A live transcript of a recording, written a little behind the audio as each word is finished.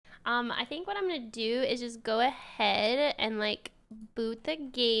I think what I'm gonna do is just go ahead and like boot the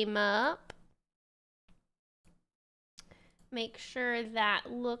game up. Make sure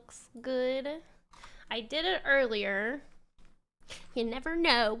that looks good. I did it earlier. You never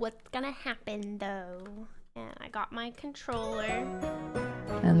know what's gonna happen though. And I got my controller.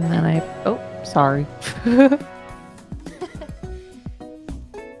 And then I... Oh, sorry.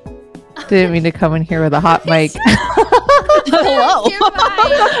 Didn't mean to come in here with a hot mic. Hello.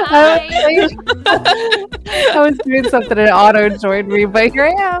 I was doing something and auto joined me, but here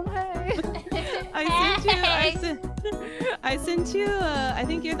I am. Hey. I sent you. I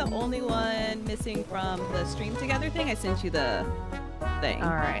think you're the only one missing from the stream together thing. I sent you the thing.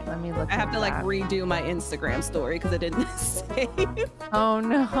 All right, let me look. I have to like redo my Instagram story because I didn't save. Oh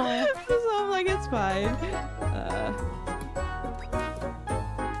no. So I'm like, it's fine.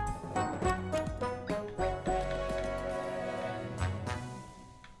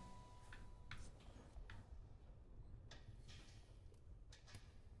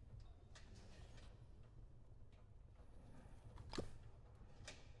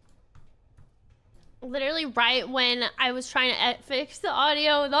 Literally right when I was trying to fix the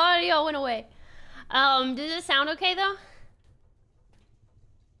audio went away. Does it sound okay though?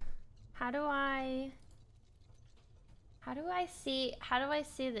 How do I see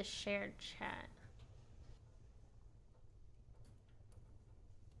the shared chat?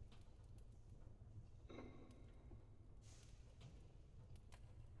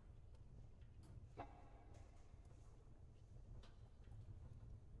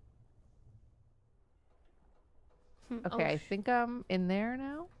 Okay, I think I'm in there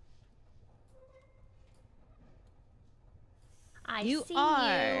now. You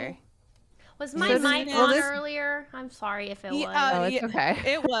are. Was my mic on earlier? I'm sorry if it was. Oh, it's okay.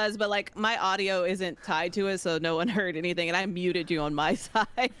 It was, but like my audio isn't tied to it, so no one heard anything, and I muted you on my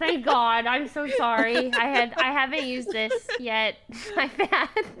side. Thank God. I'm so sorry. I haven't used this yet. My bad.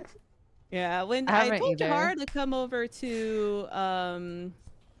 Yeah, when I told Jahar to come over to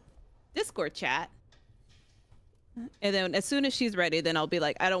Discord chat. And then as soon as she's ready, then I'll be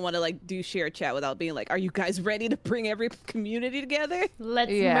like, I don't want to like do share chat without being like, are you guys ready to bring every community together? Let's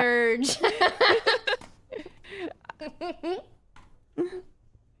merge.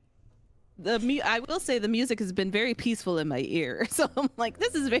 I will say the music has been very peaceful in my ear. So I'm like,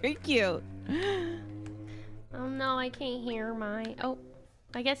 this is very cute. Oh no, I can't hear my... Oh,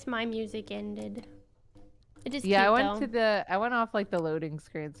 I guess my music ended. It is yeah, cute, I went off like the loading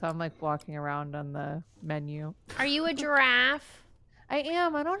screen, so I'm like walking around on the menu. Are you a giraffe? I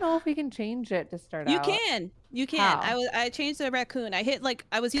am. I don't know if we can change it to start out. You can. How? I changed the raccoon. I hit like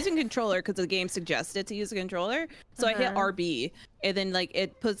I was using controller because the game suggested to use a controller. So I hit RB, and then like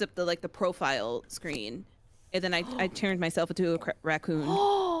it puts up the profile screen, and then I turned myself into a raccoon.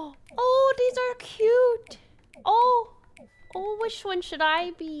 Oh, these are cute. Oh, which one should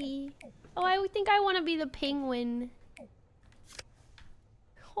I be? Oh, I think I want to be the penguin.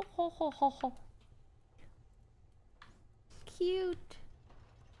 Ho, ho, ho, ho, ho. Cute.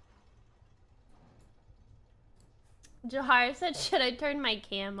 Jahar said, should I turn my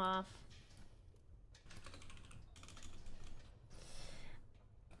cam off?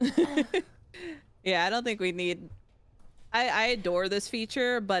 Yeah, I don't think we need... I adore this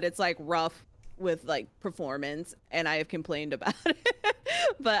feature, but it's like rough with like performance, and I have complained about it.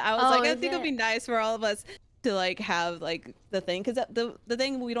 But I was like, I think it'd be nice for all of us to like have like the thing, because the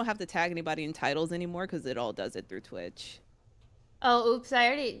thing, we don't have to tag anybody in titles anymore because it all does it through Twitch. Oh, oops, I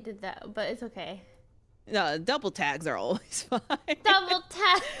already did that, but it's okay. No, double tags are always fine. Double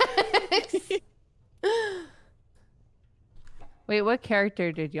tags. Wait, what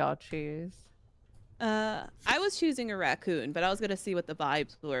character did y'all choose? I was choosing a raccoon, but I was gonna see what the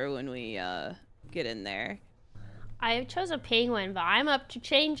vibes were when we get in there. I chose a penguin, but I'm up to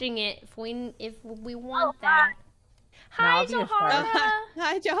changing it if we want that. Hi, Jahara.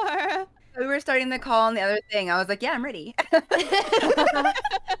 Hi, Jahara. We were starting the call on the other thing. I was like, yeah, I'm ready. Sorry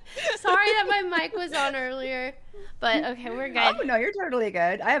that my mic was on earlier, but okay, we're good. Oh, no, you're totally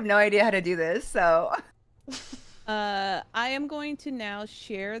good. I have no idea how to do this, so. I am going to now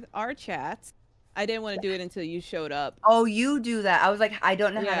share our chats. I didn't want to do it until you showed up. Oh, you do that. I was like, I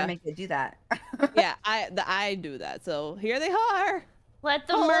don't know how to make it do that. Yeah, I do that. So here they are. Let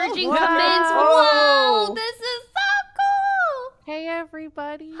the merging commence. Whoa, this is so cool. Hey,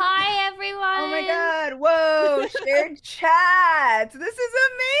 everybody. Hi, everyone. Oh my God. Whoa, shared chat. This is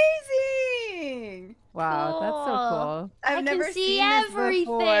amazing. Wow, Cool. that's so cool. I've never can see seen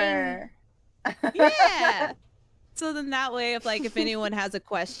everything. This before. Yeah. So then that way, if anyone has a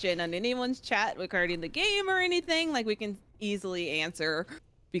question on anyone's chat regarding the game or anything, like we can easily answer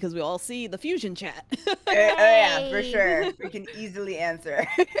because we all see the fusion chat. Yeah, for Yay. sure. We can easily answer.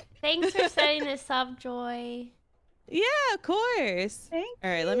 Thanks for setting this up, Joy. Yeah, of course. Thank All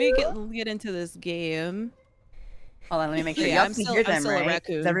right, let me get into this game. Hold on, let me make sure. Yeah, Y'all I'm can still- hear I'm them, still a right?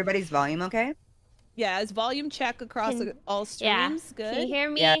 raccoon. Is everybody's volume okay? Yeah, is volume check across all Yeah. streams good? Can you hear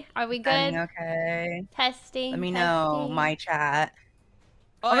me? Yeah. Are we Sounding good? okay. Testing. Let me know testing. my chat.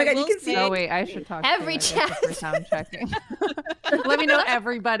 Oh, Oh my I God, you will can see- say- Oh wait, I should talk Every to you, I guess, chat. for sound checking. Let me know,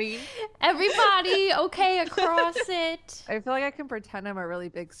 everybody. Everybody okay across it? I feel like I can pretend I'm a really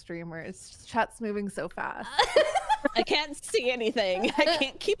big streamer. It's just chat's moving so fast. I can't see anything. I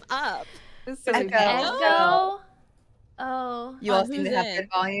can't keep up. It's so Echo. bad. Echo. Oh. You all who's seem to have in? good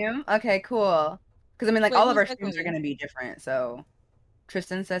volume. Okay, cool. Because I mean, like Wait, all of who's our streams are echoing? going to be different. So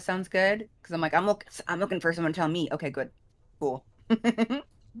Tristan says sounds good. Because I'm like, I'm looking for someone to tell me. Okay, good, cool.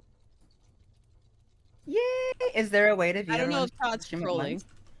 Yay! Is there a way to view? I don't know if everyone's Todd's stream at trolling. once?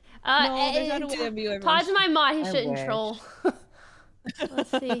 No, there's not a way to view everyone's Todd's my mod. He I shouldn't wish. troll.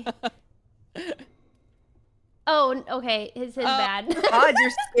 Let's see. Oh, okay. His bad. Todd,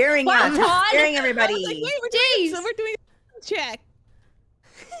 you're scaring Wow, us. You're Todd. scaring I everybody. was like, wait, Jeez. we're doing a check.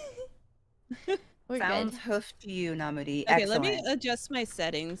 We're Sounds good. hoof to you, Namadi. Okay, Excellent. let me adjust my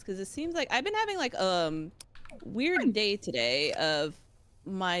settings because it seems like I've been having like weird day today of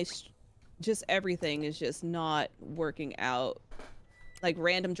my just everything is just not working out, like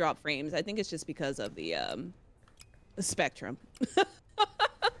random drop frames. I think it's just because of the spectrum.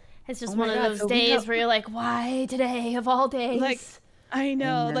 It's just Oh my one God, of those so we days have- where you're like, why today of all days? Like, I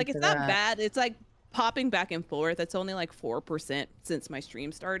know, Amen like to it's not that. bad. It's like popping back and forth. It's only like 4% since my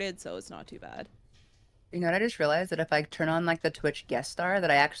stream started, so it's not too bad. You know what? I just realized that if I turn on like the Twitch guest star,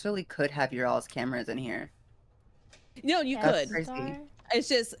 that I actually could have your all's cameras in here. No, you Yes, could. crazy. star. It's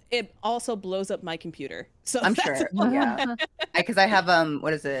just it also blows up my computer. So I'm that's sure. all. Yeah. Because I have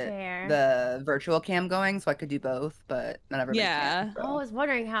what is it? Fair. The virtual cam going, so I could do both, but not everybody Yeah. can. so. Oh, I was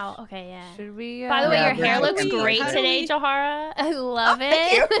wondering how. Okay, yeah. Should we? By the way, Yeah, your hair how looks do we- great how do today, we- Jahara. I love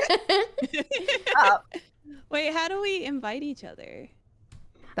thank it. Wait, how do we invite each other?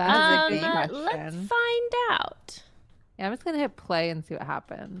 That's a good let's question. find out. Yeah, I'm just gonna hit play and see what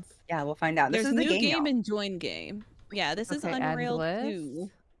happens. Yeah, we'll find out. This There's is the new game, game y'all. and join game. Yeah, this is Okay, Unrailed endless. 2.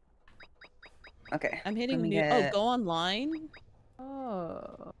 Okay. I'm let hitting me new. get- Oh, go online.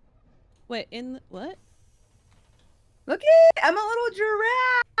 Oh. Wait, what? Look it! I'm a little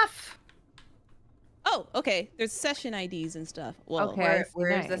giraffe. Oh, okay. There's session IDs and stuff. Well, Okay. I see,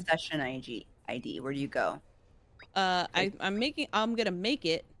 Where's the nice. session ID? Where do you go? I'm gonna make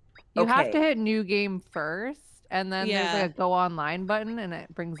it. You have Okay. to hit new game first, and then there's Yeah. like a go online button, and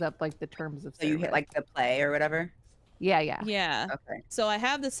it brings up like the terms of So you service. hit like the play or whatever. Yeah, yeah. Yeah. Okay. So I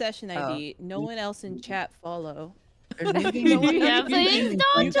have the session Oh. ID. No one else in chat follow. There's new game. No one- Yeah, you please guys-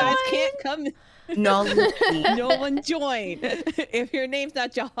 don't You guys join. can't come. No. No one join. If your name's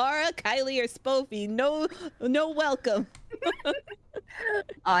not Jahara, Kyliee, or Spoofy, no welcome.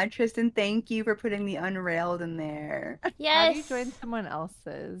 Tristan, thank you for putting the Unrailed in there. How do you Yes. join someone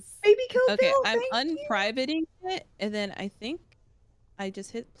else's? Baby kill Okay, Bill, I'm thank you. unprivating it, and then I think I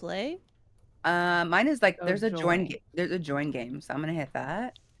just hit play. Mine is like Go there's a join. there's a join game, so I'm gonna hit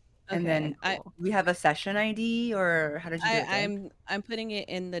that. And Okay, then Cool. we have a session ID, or how did you do it? Jen? I'm putting it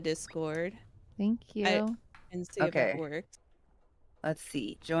in the Discord Thank you. and see if Okay. it works. Let's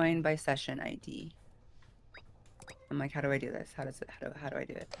see. Join by session ID. I'm like, how do I do this? How do I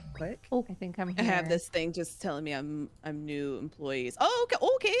do it? Click. I think I'm I here. have this thing just telling me I'm new employees. Oh,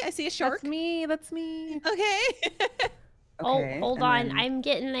 okay. I see a shark. That's me. That's me. Okay. Oh, Okay, hold and on. then- I'm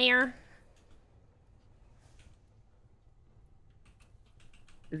getting there.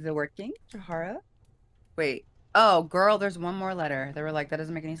 Is it working, Jahara? Wait. Oh, girl, there's one more letter. They were like, that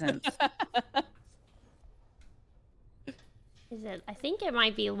doesn't make any sense. Is it? I think it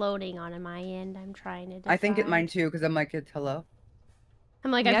might be loading on my end. I'm trying to decide. I think it mine too, because I'm like, it's hello.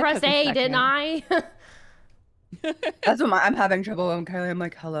 I'm like, Yeah, I it pressed took a A, didn't second. I? That's what I'm having trouble. I'm Kylie. I'm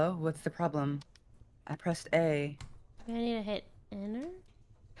like, hello. What's the problem? I pressed A. I need to hit enter.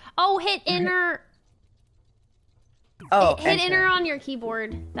 Oh, hit enter. Oh, Hit enter on your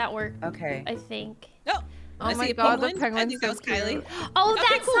keyboard. That worked. Okay. I think. Oh, Oh I my see a god, the penguin. I penguin's think that was so cute. Kylie. Oh, Okay,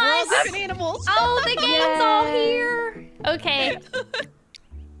 that's cool. We're all us. different animals. Oh, the game's all Yay. here. Okay.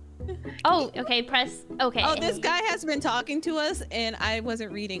 Oh, okay. Press. Okay. Oh, this guy has been talking to us, and I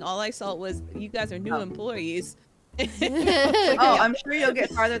wasn't reading. All I saw was you guys are new employees. Oh, I'm sure you'll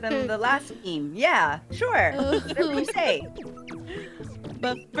get farther than the last team. Yeah, sure. Whatever you say.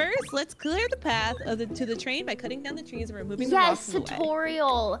 But first, let's clear the path to the train by cutting down the trees and removing the rocks Yes, in the way.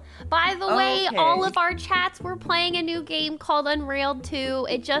 tutorial. By the way, Okay. all of our chats were playing a new game called Unrailed 2.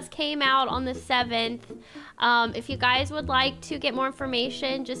 It just came out on the 7th. If you guys would like to get more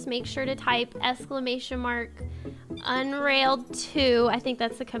information, just make sure to type !Unrailed 2. I think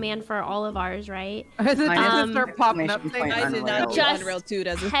that's the command for all of ours, right? Does it Um, start popping up exclamation things? point I did not do Just Unrailed 2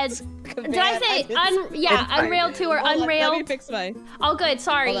 as a Heads. command. Did I say It's fine. Unrailed 2 or Hold on, let me Unrailed? fix mine. Oh, good.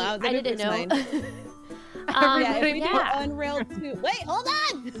 Sorry, Hold on, let I me didn't fix know. mine. Yeah, if we do Unrailed 2. Wait, hold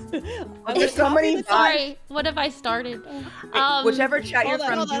on! There's so many bots. Sorry, what have I started? Whichever chat you're hold on,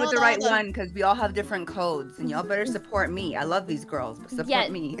 from, hold do on, it the hold right on. one because we all have different codes, and y'all better support me. I love these girls, but support Yeah.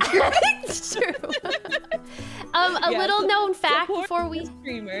 me. It's true. A little known fact support before we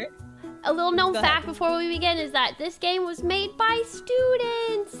Streamer. A little known Go ahead. fact before we begin is that this game was made by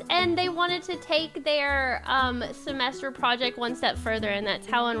students and they wanted to take their semester project one step further, and that's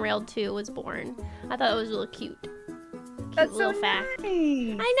how Unrailed 2 was born. I thought it was real cute. That's little so fact.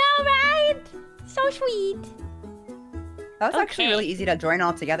 nice. I know, right? So sweet. That was actually Okay. really easy to join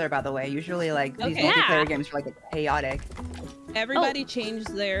all together, by the way. Usually, like, these Okay. multiplayer Yeah. games are, like, chaotic. Everybody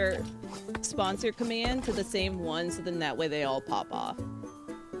changed their sponsor command to the same one, so then that way they all pop off.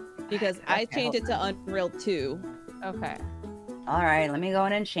 Because I Okay, changed it hold to Unreal 2. Okay. All right, let me go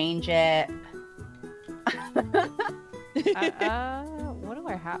in and change it. What do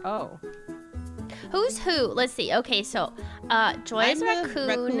I have? Oh. Who's who? Let's see. Okay, so Joy is I'm the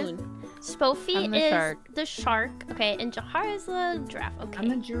raccoon. Spoofy I'm the is shark. the shark. Okay, and Jahar is the giraffe. Okay.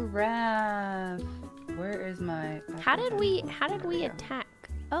 I'm a giraffe. Where is my... How did we There we go. attack?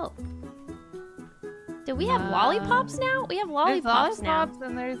 Oh. Do we have lollipops now? We have There's lollipops now. lollipops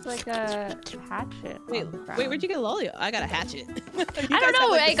and there's like a hatchet. Wait, on the ground. wait, where'd you get a lolly? I got a hatchet. I don't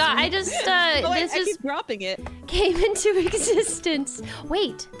know. I just Oh, wait, this I just keep dropping it. came into existence.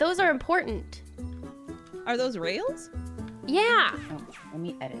 Wait, those are important. Are those rails? Yeah. Oh, let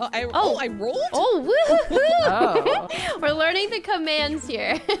me edit. Oh, I Oh. rolled? Oh, woohoo! Oh. We're learning the commands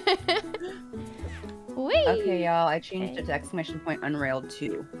here. Whee! Okay, y'all, I changed Okay. it to exclamation point Unrailed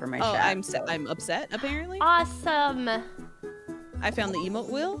 2 for my Oh, chat. I'm upset, apparently. Awesome. I found the emote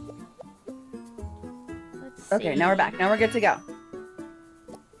wheel. Let's see. Okay, now we're back. Now we're good to go.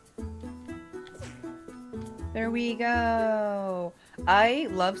 There we go. I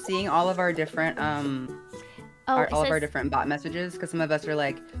love seeing all of our different Oh, all it of our says- different bot messages, because some of us are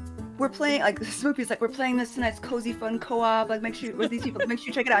like, we're playing, like Smoopy's like, we're playing this tonight's cozy fun co-op, like make sure with these people, make sure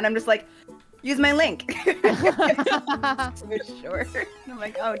you check it out. And I'm just like, use my link. So short. And I'm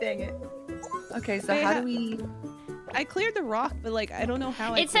like, oh dang it. Okay, so Wait, how how- do we... I cleared the rock, but like I don't know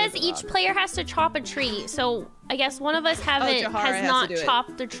how. It says each player has to chop a tree, so I guess one of us Jahara has has to not do it.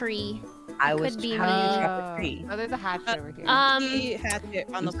 chopped the tree. I was could be how do you me. chop a tree? Oh, there's a hatchet over here. He hatchet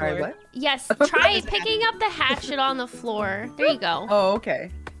on the I'm sorry, floor. what? Yes, try picking up the hatchet on the floor. There you go. Oh,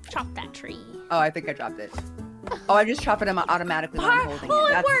 okay. Chop that tree. Oh, I think I dropped it. Oh, I just chop it automatically when I'm holding Oh, it.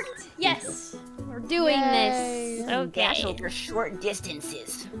 it That's... worked. Yes, we're doing this. Dash Okay. over short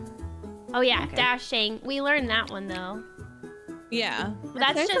distances. Oh yeah, Okay. dashing. We learned that one though. Yeah.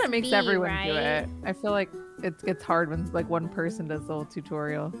 That's Nice just that it makes B, everyone right? do it. I feel like it gets hard when like one person does the whole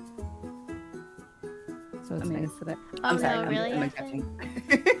tutorial. So it's mean, nice that it. Oh I'm sorry, no, really? I'm Ethan?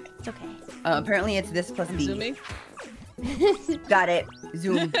 accepting. It's okay. Apparently it's this plus I'm B. zooming. Got it.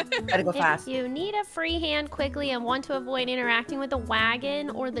 Zoom. Gotta go fast. If you need a free hand quickly and want to avoid interacting with the wagon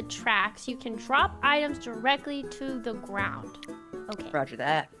or the tracks, you can drop items directly to the ground. Okay. Roger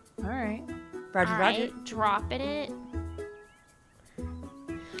that. All right. Roger, Roger. Alright, dropping it.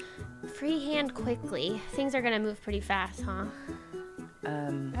 Free hand quickly. Things are gonna move pretty fast, huh?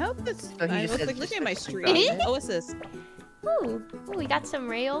 I hope this. So he I just was says like, just look at my like stream. drop it. Oh, what's this? Ooh, we got some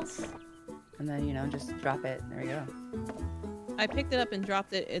rails. And then, you know, just drop it. There we go. I picked it up and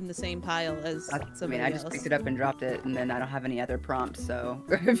dropped it in the same pile as I mean, somebody I just else. picked it up and dropped it, and then I don't have any other prompts, so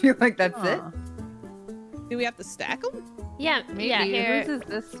I feel like that's it. Aw. Do we have to stack them? Yeah, Maybe. yeah, here. Whose is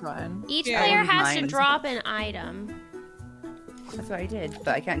this one? Each Yeah. player has to Mine. drop an item. That's what I did, but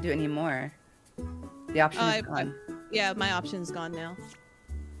I can't do it anymore. The option is I- gone. Yeah, my option's gone now.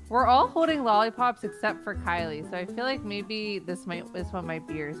 We're all holding lollipops except for Kylie, so I feel like maybe this one might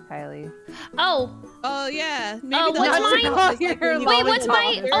be yours, Kylie. Oh, Oh yeah. Maybe Oh, the what's lollipop mine? is like Your when you wait, go what's into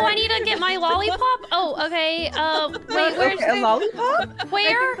my? the Oh, I water. need to get my lollipop. Oh, okay. Wait, where's Okay, a lollipop? I think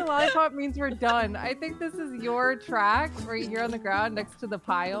where? the lollipop means we're done. I think this is your track right here on the ground next to the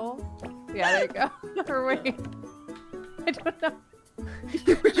pile. Yeah, there you go. Or wait. I don't know.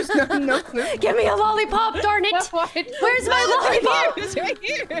 We just have no clue. Give me a lollipop, darn it! Where's my lollipop? It's right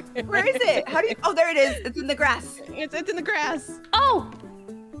here. Where is it? How do you? Oh, there it is. It's in the grass. It's in the grass. Oh,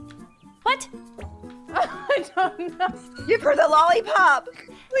 What? I don't know. Give her the lollipop,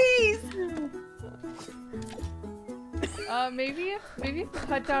 please. Maybe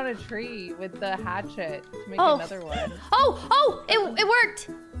cut down a tree with the hatchet to make Oh. another one. Oh, it worked.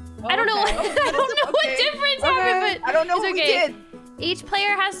 I don't know. Okay. I don't know what difference happened, but I don't know it's what okay. we did. Each player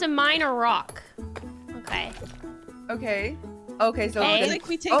has to mine a rock. Okay. Okay. Okay, so Okay. I then- think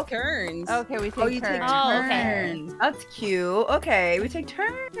we take Oh. turns. Okay, we take Oh, you take turns. Oh, okay. turns. That's cute. Okay, we take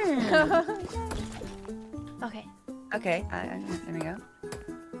turns. Okay. Okay, there we go.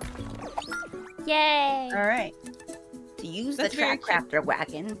 Yay. All right. To use That's the very track crafter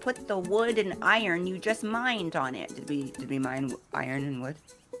wagon, put the wood and iron you just mined on it. Did we mine iron and wood?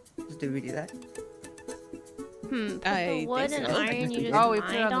 Did we do that? Put I the wood think and so. iron you just Oh, we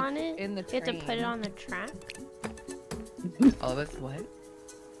put it mined on on it. in the You have to put it train. on the track. All of us what?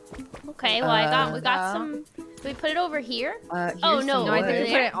 Okay. Well, we got some. Do we put it over here? Here's Oh, some no, No, I think over we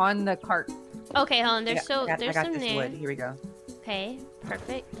wood. put it on the cart. Okay, hold on. There's Yeah, I there's got some this there. wood. Here we go. Okay.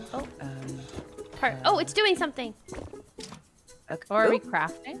 Perfect. Oh, Um, oh, it's doing something. okay. Or are we Oop.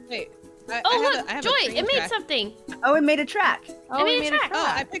 crafting? Wait. Oh, I look, have a Joy, train it made track. something. Oh, it made a track. Oh, made we a made track. Oh,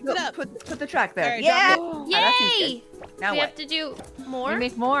 I picked it up. Put the track there. All right, Yeah. drop Oh, that seems Yay! Now we what? have to do more. we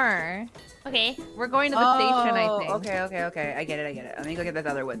make more. Okay. We're going to the station, I think. Okay. I get it. Let me go get this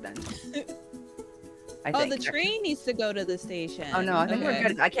other wood then. I Oh, think. the train needs to go to the station. Oh no, I think Okay. we're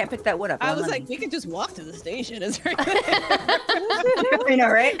good. I can't pick that wood up. I don't was let like, me. we could just walk to the station. Is there? I know,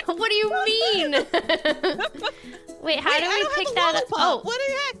 right? What do you mean? Wait, how do we pick that up? Oh, What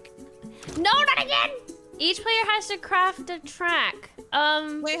the heck? no, not again! Each player has to craft a track.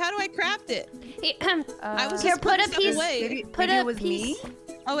 Wait, how do I craft it? I was Here, just put a putting stuff piece- away. Maybe, put maybe a it was piece- me.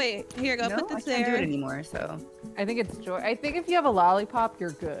 Oh wait, here go. No, Put I this can't do there. it anymore. So. I think it's Joy. I think if you have a lollipop, you're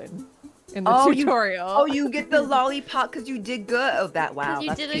good. In the Oh, tutorial. Oh, you get the lollipop because you did good. Oh, that wow. you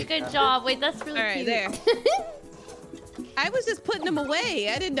that's did a cute, good though. job. Wait, that's really All right, cute. there. I was just putting them away.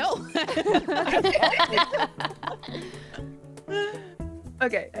 I didn't know.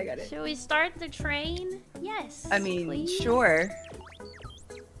 Okay, I got it. Should we start the train? Yes. I mean, please. sure.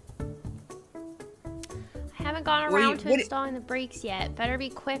 I haven't gone What do you- around to what do- installing the brakes yet. Better be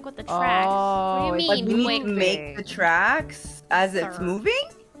quick with the tracks. Oh, what do you it's mean, We need quick? to make the tracks as it's Sir. moving.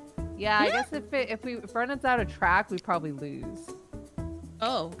 Yeah, I guess if we run us out of track, we probably lose.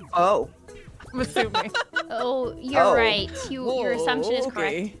 Oh. Oh. I'm assuming. Oh, you're Oh. right. Your assumption is correct.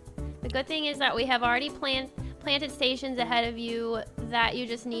 okay. The good thing is that we have already planted stations ahead of you that you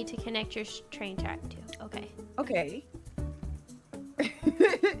just need to connect your train track to. Okay. Okay.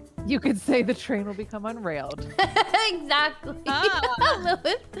 You could say the train will become unrailed. Exactly. Ah.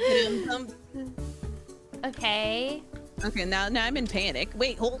 Lilith. Okay. Okay, now I'm in panic.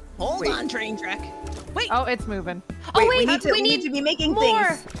 Wait, hold Wait. on, train track. Wait. Oh, it's moving. Oh Wait, wait, we need to be making more.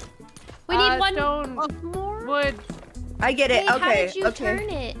 things. We need one Stone, more. wood. I get it. Wait, okay. how did you okay. turn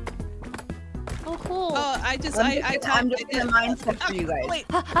it? Oh, cool. Oh, I just I'm I just, I'm just gonna mine stuff for you guys. Wait,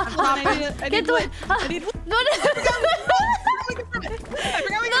 I Get need the wood. I need wood. I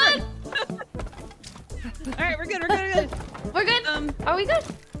forgot we got All right, we're good. We're good. Are we good?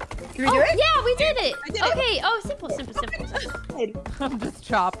 Did we Oh do it? yeah, we did it. I did it. Okay. Oh, simple. I'm just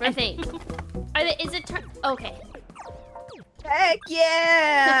chopping. I think. Is it turn? Okay. Heck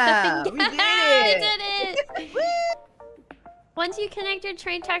yeah! We did it! We did it. Once you connect your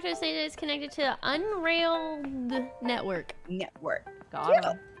train track to the station, it's connected to the Unrailed network. Network. Got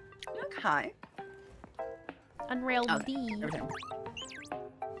him. Okay. Unrailed Okay. D. Every time.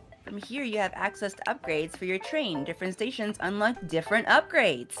 From here, you have access to upgrades for your train. Different stations unlock different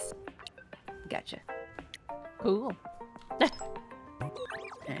upgrades. Gotcha. Cool.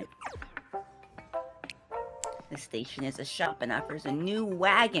 Okay. The station is a shop and offers a new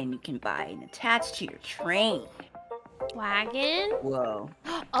wagon you can buy and attach to your train. Wagon. Whoa.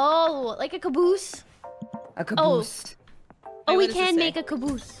 Oh, like a caboose. A caboose. Oh, Wait, we what does this can say? make a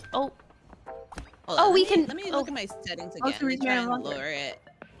caboose. Oh, Hold Oh, on, we let me- can- Let me oh. look at my settings Oh, again. so we and try can and unlock it. lower it.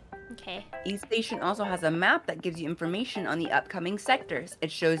 okay. Each station also has a map that gives you information on the upcoming sectors.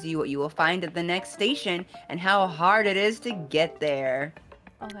 It shows you what you will find at the next station and how hard it is to get there.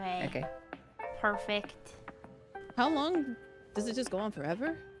 Okay. Okay. Perfect. How long does it just go on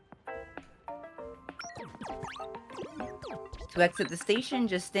forever? To exit the station,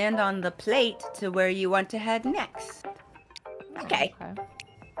 just stand on the plate to where you want to head next. Okay.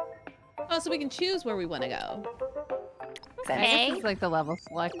 Oh, so we can choose where we want to go. Okay. This is like the level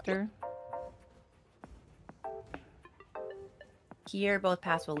selector. Here, both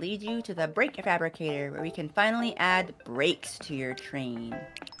paths will lead you to the brake fabricator, where we can finally add brakes to your train.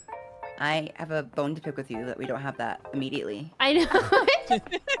 I have a bone to pick with you that we don't have that immediately. I know.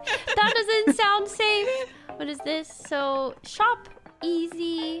 That doesn't sound safe. What is this? So, shop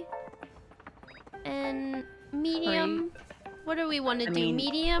easy and medium. What do we want to do? mean,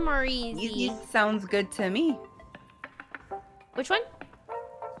 Medium or easy? Easy sounds good to me. Which one?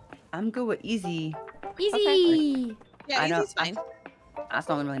 I'm good with easy. Easy. Yeah, I know. easy's fine. I just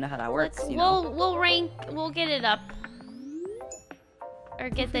don't really know how that works. Let's, You know. we'll rank. We'll get it up. Or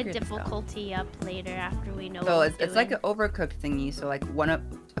get the figure this out. difficulty up later after we know. So what it's like an overcooked thingy. So like a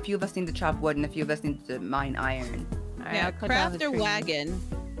few of us need to chop wood and a few of us need to mine iron. Alright, Yeah, I'll cut down the crafter tree. wagon.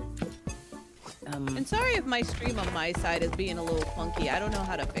 And sorry if my stream on my side is being a little funky. I don't know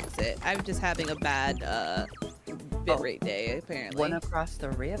how to fix it. I'm just having a bad bitrate day, apparently. One across the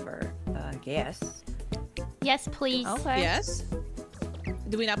river, I guess. Yes, please. Okay. Yes?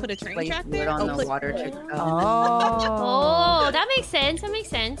 Do we not put a train Place track wood there? on the click- water to go. Oh. Oh, that makes sense. That makes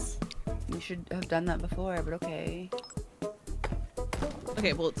sense. You should have done that before, but okay.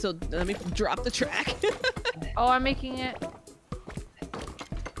 Okay, well, so let me drop the track. Oh, I'm making it.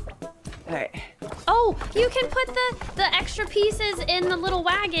 Alright. Oh, you can put the extra pieces in the little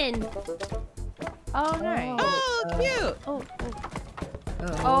wagon. Oh, nice. Oh, cute. Oh,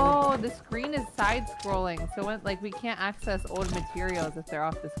 Oh, the screen is side scrolling, so when, like we can't access old materials if they're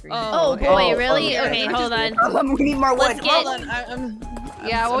off the screen. oh okay. boy, really? yeah, Okay, that's hold on. just the problem. We need more wood. Let's get- Hold on.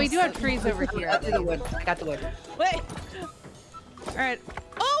 Yeah, well, we do have so- trees over I here. got the wood. I got the wood. Wait. All right.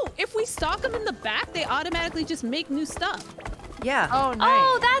 Oh, if we stock them in the back, they automatically just make new stuff. Yeah. Oh, nice.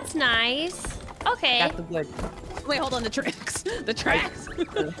 Oh, that's nice. Okay. Got the wood. Wait, hold on. The tracks. The tracks.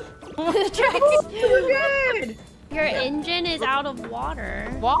 Tracks. Good. Your engine is out of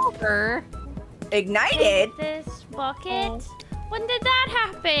water. Walker. Ignited. This bucket. When did that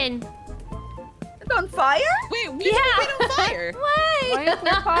happen? It's on fire. Wait, we Yeah. on fire. Why Wait. is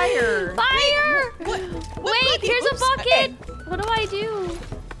there fire? Fire! What Wait, bucket? here's a Oops. bucket. What do I do?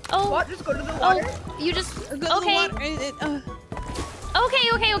 Oh, What? Just go to the water. oh, you just Go to the okay. water.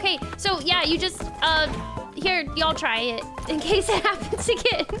 Okay. So yeah, you just here, y'all try it in case it happens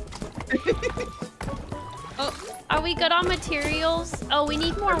again. Oh, Are we good on materials? Oh, we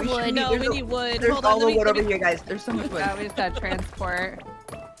need more We should wood. no, There's we a- need wood. There's Hold all on. the wood let over me... here, guys. There's so much wood. Yeah, we just gotta transport.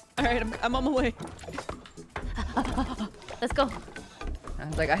 All right, I'm on my way. Let's go. I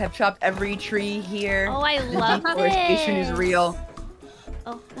was like, I have chopped every tree here. Oh, I love Deforestation is this. real.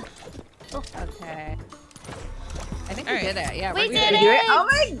 Oh, Okay. I think All we right. did it. Yeah, We we're did good. Did you do it? it! Oh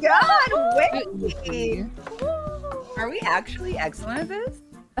my god! Wait! Are we actually excellent at this?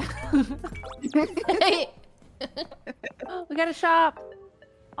 We got a shop.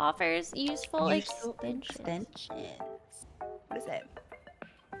 offers useful Useful extensions. What is it?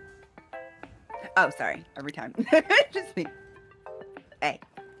 Oh, sorry. Every time. Just me. Hey.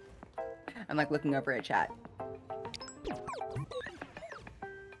 I'm like looking over at chat.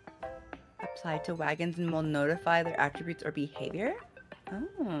 Apply to wagons and will notify their attributes or behavior?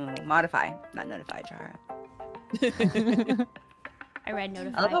 Oh, modify, not notify, Chara. I read I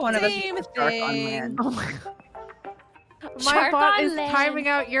love notified. how one of us Same is dark on thing. land. Oh my god. My Shark bot on is land. timing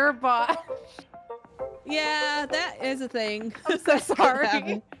out your bot. Yeah, that is a thing. I'm so Could sorry.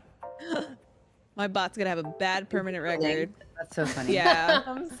 happen. My bot's gonna have a bad permanent record. That's so funny. Yeah.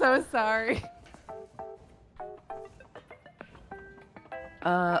 I'm so sorry.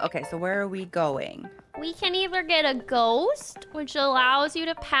 Okay, so where are we going? We can either get a ghost, which allows you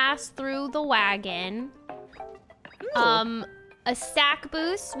to pass through the wagon. Ooh. A stack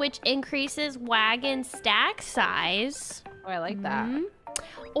boost, which increases wagon stack size. Oh, I like that. Mhm.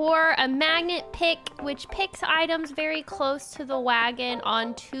 Or a magnet pick, which picks items very close to the wagon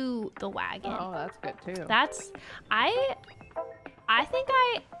onto the wagon. Oh, that's good too. That's I think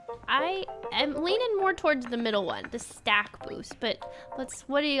I am leaning more towards the middle one, the stack boost. But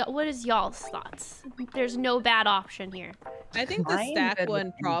what is y'all's thoughts? There's no bad option here. I think the I'm stack good with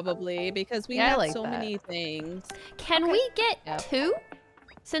one probably because we Yeah, I have like so that. many things. Can we get Yep. 2?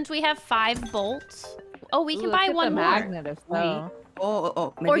 Since we have 5 bolts. Oh, we Ooh, can let's buy get one the more. magnet if so.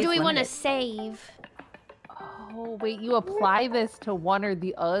 Oh, maybe Or it's do we want to limited. save? Oh wait, you apply this to one or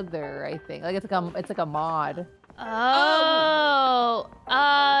the other. I think like it's like a mod. Oh.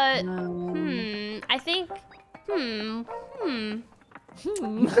 Um, I think. Hmm.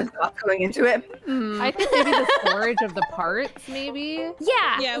 Stop going into it. I think maybe the storage of the parts, maybe.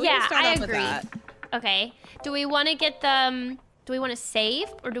 Yeah. We can start I off with agree. that. Okay. Do we want to get the? Do we want to save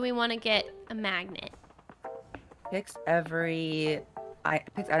or do we want to get a magnet? Picks every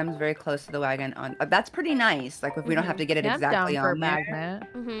Fix items very close to the wagon on. That's pretty nice. Like if we don't have to get it Yeah, I'm exactly down for a on there.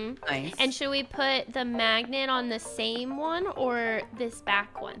 magnet. Mm-hmm. Nice. And should we put the magnet on the same one or this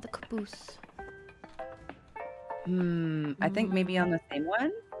back one, the caboose? I think maybe on the same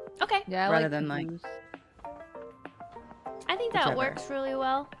one. Okay. Yeah, I Rather like than, like- caboose. I think that Whichever. works really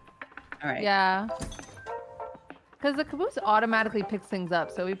well. All right. Yeah. Because the caboose automatically picks things up,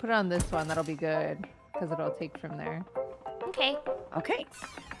 so we put it on this one. That'll be good because it'll take from there. Okay. Okay.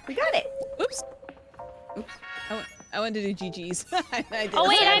 We got it. Oops. Oops. I wanted to do GG's. I did Oh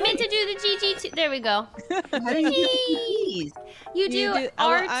wait, I that. meant to do the GG too. There we go. How do you do these? You do RT.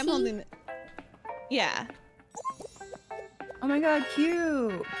 I'm holding. Yeah. Oh my god,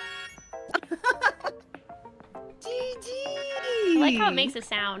 cute. GG. I like how it makes a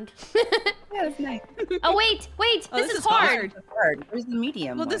sound. Yeah, that's nice. Oh wait, Oh, this is hard. Hard. Where's the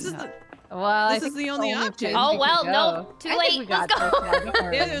medium? Well, this one? is the. Well, I This is think the it's only place option. Oh we well, can no, go. too I think late. we Let's got go. this. Yeah, don't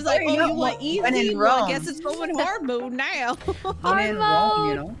worry. Yeah, it was like, Sorry, oh, no, you want when easy? in Well, I Rome. guess it's going hard mode now. When in Rome,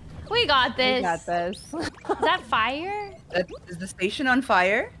 you know. We got this. We got this. Is that fire? Is the station on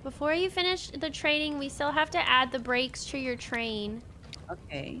fire? Before you finish the training, we still have to add the brakes to your train.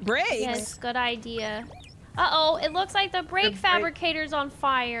 Okay. Brakes. Yes, good idea. Uh-oh, it looks like the brake fabricator's on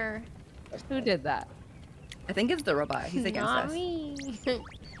fire. Who did that? I think it's the robot. He's against Not us. me.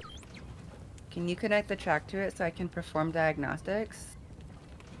 Can you connect the track to it so I can perform diagnostics?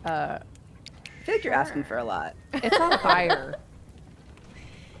 Uh, I feel like you're asking for a lot. it's on fire.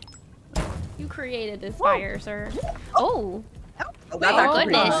 You created this fire, sir. Oh. Oh, Wait, actually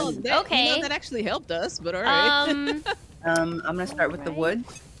pretty goodness. easy. that, Okay. that actually helped us, but all right. I'm gonna start with the wood.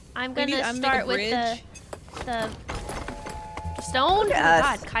 I'm We need- gonna I'm gonna start with bridge. the stone. Yes.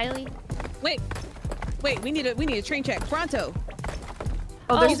 Oh God, Kylie. Wait, we need a train check. Pronto.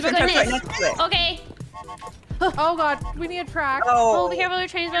 Oh, there's Oh, a track right goodness. next to it. Okay. Oh god, we need a track. Oh, Oh, be careful, the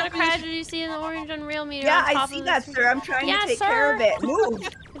train's about to crash. Did you see the orange Unrailed meter yeah, on top I of see the that, train? sir. I'm trying Yeah, to take care of sir. it. Move.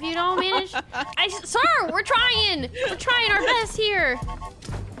 If you don't manage, sir, we're trying. We're trying our best here.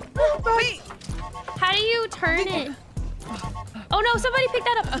 Wait. How do you turn it? Oh no, somebody picked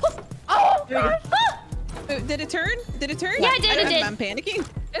that up. Oh There we go. Ah! Did it turn? Did it turn? Yeah, it did, it did. I'm panicking.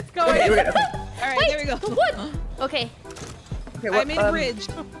 It's Okay, going. we're good. All right, Wait, there we go. the wood. Okay. Okay, I made a bridge.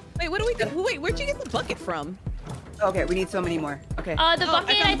 Wait, what do we do? Wait, where'd you get the bucket from? Okay, we need so many more. Okay. The Oh, I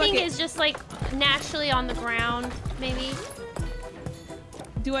bucket found I the think bucket. is just like naturally on the ground, maybe.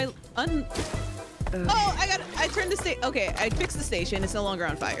 Do I Oh, I turned the station. Okay, I fixed the station. It's no longer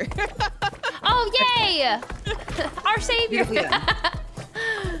on fire. Oh yay! Our savior. Beautifully done.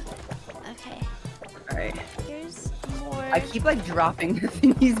 Okay. All right. Here's more. I keep like dropping the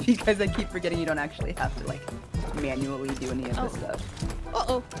thingies because I keep forgetting you don't actually have to like manually do any of this stuff.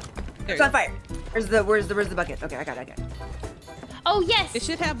 Uh-oh. There It's you on go. fire. Where's the bucket? Okay, I got it. Oh yes! It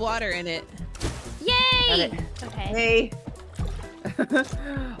should have water in it. Got Yay! it. Okay. Hey.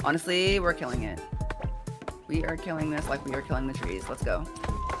 Honestly, we're killing it. We are killing this like we are killing the trees. Let's go.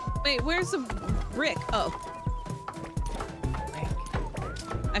 Wait, where's the brick? Oh,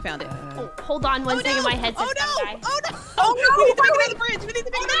 I found it. Oh, hold on one second. My headset's Oh no! gonna die. Oh no! Oh, no! We need to make another bridge! We need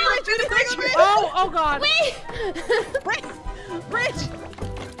to make another bridge! We need to make a bridge! Oh god. Wait! Bridge!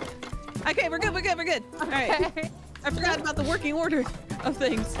 Okay, we're good, we're good, we're good. Alright. Okay. I forgot about the working order of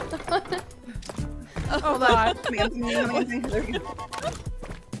things. Oh god. There we go.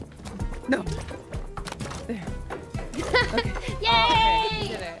 No. There. Yay!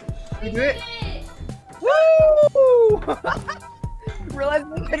 Did it. We do it. Yay! Woo! Realized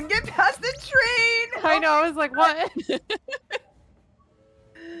we couldn't get past the train. I know. I was like, what?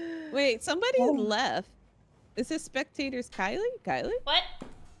 Wait, somebody Oh. left. Is this spectators Kylie? Kylie? What?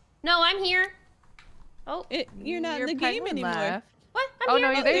 No, I'm here. Oh, You're not Your in the game penguin anymore. left. what? I'm Oh here.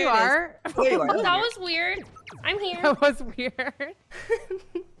 no, there there you it is. are. There you are. That was weird. I'm here. That was weird.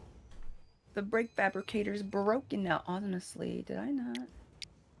 The brake fabricator's broken now. Honestly, did I not? Oh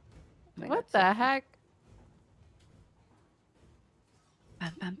my What God, the heck?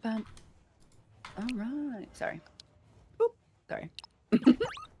 Bum, bum, bum. All right. Sorry. Boop. Sorry.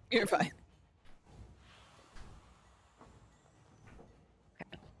 You're fine.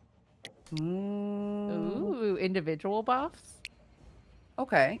 Ooh, individual buffs?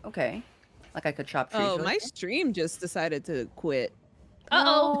 Okay. Okay. Like I could chop trees. Oh, really my quick? stream just decided to quit.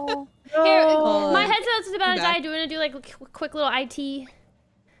 Uh-oh. No. Here, Oh. my headset's about to Back. die. Do you want to do like a quick little IT?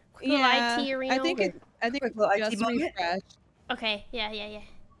 Quick little IT arena? I think it Quick little IT just moment. refreshed. Okay, yeah.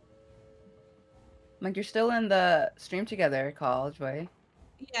 Like you're still in the stream together, call Joy.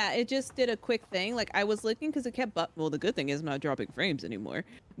 Yeah, it just did a quick thing. Like I was looking because it kept. Well, the good thing is I'm not dropping frames anymore.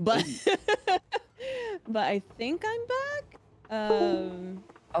 But but I think I'm back.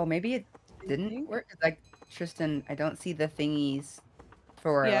 Oh, maybe it didn't work. 'Cause, like, Tristan, I don't see the thingies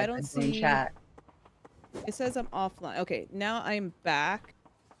for Yeah, I like, don't the join see. chat. It says I'm offline. Okay, now I'm back.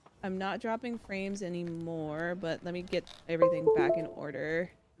 I'm not dropping frames anymore, but let me get everything back in order.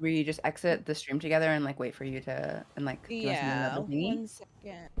 We just exit the stream together and like wait for you to and like do you want something Yeah, another thingy? 1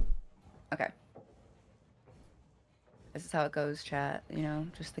 second. Okay. This is how it goes, chat. You know,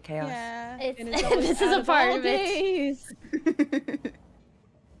 just the chaos. Yeah, It's- and it's always this is out a of part all of it. days.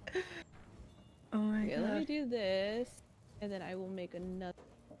 Oh my Okay, let me god. do this, and then I will make another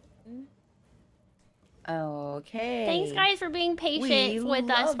one. Okay. Thanks, guys, for being patient We with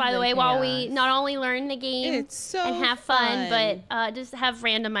us, love by the the way, while we chaos. not only learn the game It's so and have fun, but just have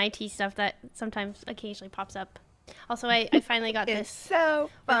random IT stuff that sometimes occasionally pops up. Also, I finally got It's this. so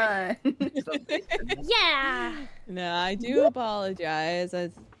fun. Yeah. No, I do apologize.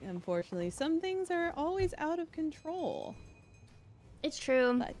 As unfortunately, some things are always out of control. It's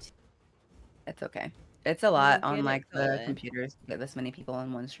true. But It's okay. It's a lot We'll get on it like the going. computers to get this many people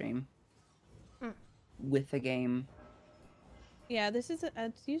in one stream Mm. with the game. yeah, this is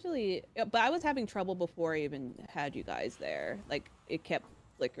it's usually. But I was having trouble before I even had you guys there. Like it kept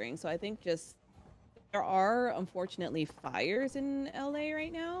flickering. So I think just there are unfortunately fires in LA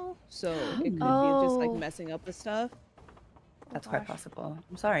right now. So it could be just like Oh. messing up the stuff. That's Oh, quite gosh. possible.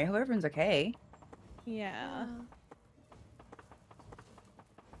 I'm sorry. I hope everyone's okay. Yeah.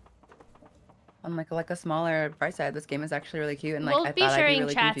 On like a smaller bright side, this game is actually really cute and like We'll I be thought I'd sharing be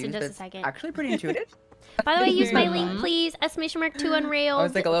really chats in confused, just a but it's second. actually pretty intuitive. By the way, use my link, Mhm. please. !2 Unrailed. I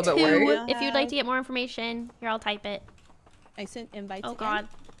was, like, a little bit 2, worried. if you'd like to get more information. Here, I'll type it. I sent invites. Oh again. God.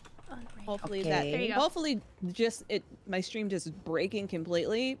 Hopefully Okay. There you go. hopefully just my stream just breaking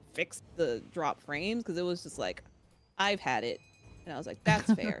completely fixed the drop frames because it was just like I've had it and I was like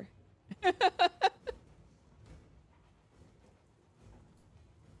that's fair.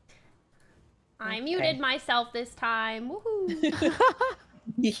 I Okay. muted myself this time. Woohoo!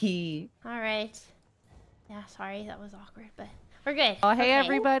 All right. Yeah, sorry, that was awkward, but we're good. Oh, hey Okay.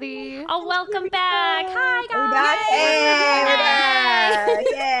 everybody. Oh, welcome back. Hi, guys.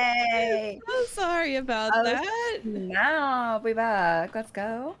 Yay! I'm sorry about Oh, that. Now we back. Let's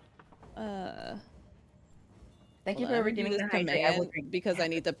go. Thank you Hold on, for I'm gonna do redeeming the this hydrate. I will command drink. because I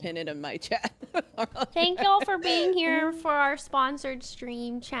need to pin it in my chat. Thank y'all for being here for our sponsored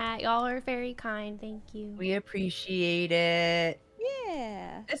stream chat. Y'all are very kind. Thank you. We appreciate it.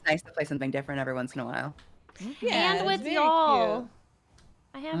 Yeah. It's nice to play something different every once in a while. Yeah, And it's with very y'all. cute.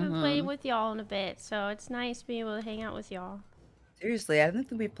 I haven't played Mhm. with y'all in a bit, so it's nice being able to hang out with y'all Seriously, I don't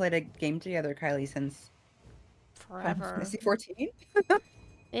think we've played a game together, Kylie, since Final forever. Fantasy 14.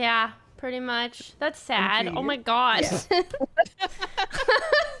 Yeah, pretty much. That's sad. 2 Oh my years? god. Yeah.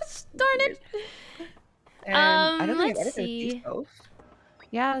 Darn it. And I don't think let's I've edited see. these both.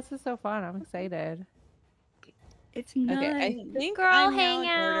 Yeah, this is so fun. I'm excited. It's nice. Okay, I think Girl, I'm now hang in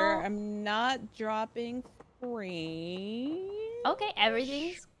order. out. I'm not dropping frames. Okay,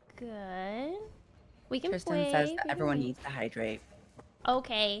 everything's good. We can Tristan play. says we that can everyone play. needs to hydrate.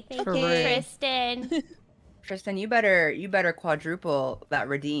 Okay, thank True. you, Tristan. Tristan, you better quadruple that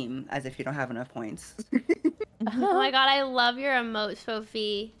redeem as if you don't have enough points. Oh my god, I love your emote,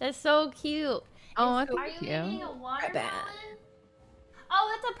 Sophie. That's so cute. Oh, Are thank you you. eating a watermelon? bet.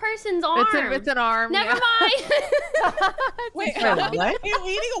 Oh, that's a person's arm. It's an arm. Never yeah. mind. Wait, Sorry, what? are you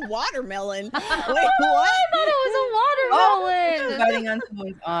eating a watermelon? Wait, what? I thought it was a watermelon. Biting on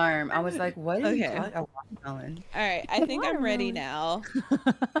someone's arm. I was like, what is Okay. a watermelon? All right, I think I'm ready now.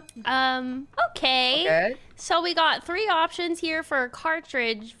 Okay. Okay. So we got 3 options here for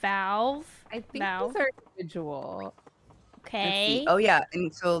cartridge valve. I think Valve. these are individual. Let's see. Okay. Oh yeah,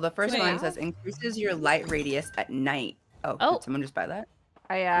 and so the first Wait. one says increases your light radius at night. Oh, Oh. did someone just buy that?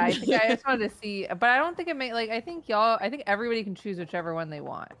 I think I just wanted to see, but I don't think it may like. I think everybody can choose whichever one they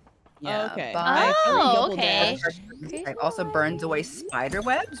want. Okay. Buy Oh, double okay. dash. It also burns away spider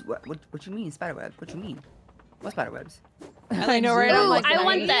webs. What you mean spider webs? What you mean? What spider webs? I know, right? Ooh, I'm like, I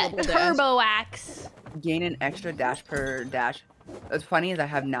want nice. that Double dash. turbo axe. Gain an extra dash per dash. What's funny is I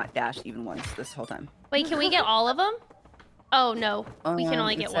have not dashed even once this whole time. Wait, can we get all of them? Oh no, we can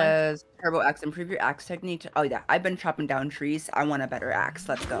only It get one. says turbo axe, improve your axe technique. Oh yeah, I've been chopping down trees. I want a better axe.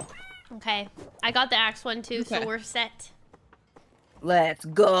 Let's go. Okay, I got the axe one too, so Okay. we're set. Let's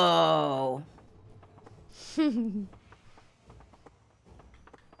go. Dun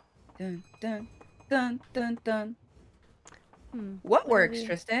dun dun dun dun. What do works, we-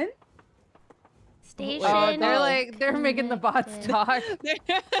 Tristan? Station. Oh, they're making the bots connected. talk.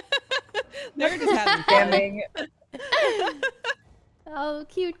 They're just having fun. Damning. Oh,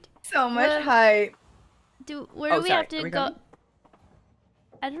 cute. So much Well, hype. Where do we sorry, have to are we go? going?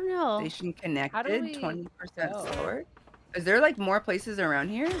 I don't know. Station How do connected. we 20% go? stored. Is there like more places around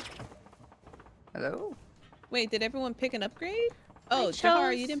here? Hello? Wait, did everyone pick an upgrade? Oh, chose-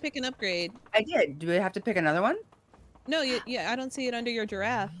 Jahar, you didn't pick an upgrade. I did. Do we have to pick another one? No, yeah, I don't see it under your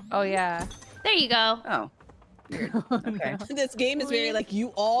giraffe. Oh yeah. There you go. Oh. Weird. Okay. This game is very like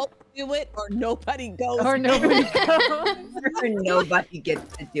you all do it or nobody goes. Or nobody goes. Nobody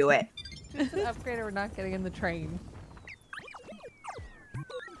gets to do it. It's an upgrade or we're not getting in the train.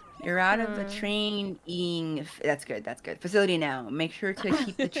 You're out of the train being. That's good. That's good. Facility now. Make sure to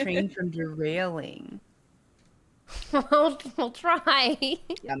keep the train from derailing. We'll try.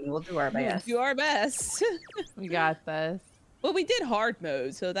 Yeah, I mean, we'll do our best. Do our best. We got this. Well, we did hard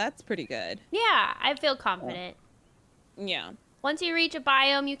mode, so that's pretty good. Yeah, I feel confident. Yeah. Once you reach a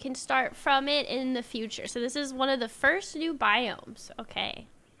biome, you can start from it in the future. So this is one of the first new biomes. Okay.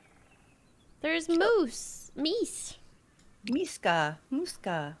 There's moose. Meese. Muska.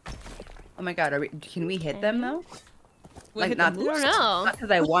 Oh my god, can we hit them though? We'll hit not the I don't moose. know. Not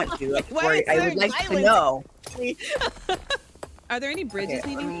because I want to. Like, Why is I there would like to violence? know. Are there any bridges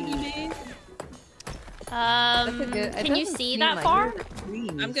Okay, needing to be made? Can you see that far?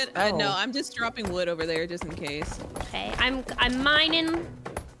 I'm good. Oh. No, I'm just dropping wood over there just in case. Okay, I'm mining.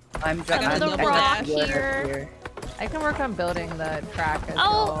 I'm I got the another rock dash. here. I can work on building the track as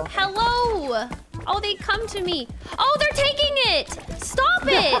Oh, well. hello! Oh, they come to me. Oh, they're taking it! Stop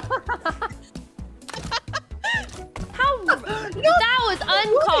it! How? That was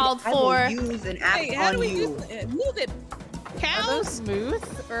uncalled I will for. use an axe Hey, how on do we you. use it? Move it? Are Cows? those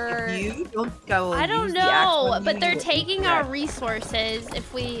moose or? If you don't go. I don't use the axe know, on but you, they're you will taking eat our that. resources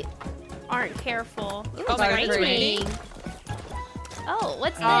if we aren't careful. Ooh, Oh it's my God, it's raining. Oh,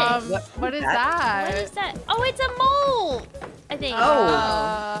 what's this? What is What that? is that? Oh, it's a mole! I think.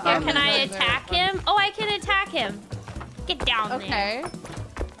 Oh. Here, Um, can I is there attack him? Oh, I can attack him. Get down there. Okay.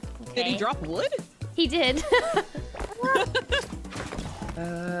 Did he Okay. drop wood? He did.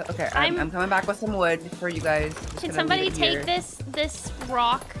 Okay, I'm coming back with some wood for you guys. Just Can gonna somebody leave it take here. this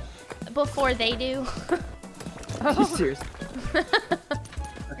rock before they do? Seriously.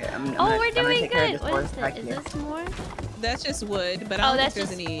 Okay, I'm Oh, gonna, we're I'm gonna doing take care of good. this What forest is back this? Is here. this more? That's just wood, but I Oh, don't that's think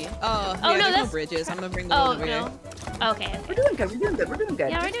there's just- any. Oh, Oh, yeah, no, there's no that's- bridges. I'm gonna bring the Oh, wood over no. here. Okay. We're doing good. We're doing good. We're doing good.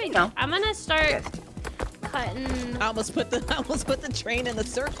 Yeah, we're Just, doing you know, good. I'm gonna start yes. cutting. I almost put the train in the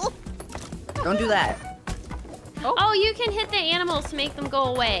circle. Don't do that. Oh, you can hit the animals to make them go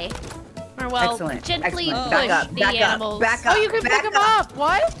away. Or, well, Excellent. gently Excellent. push Back up. the Back animals. up. Back up. Oh, you can back pick them up.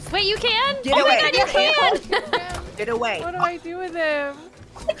 What? Wait, you can? Get oh away. my god, you can! Get away. What do I do with him?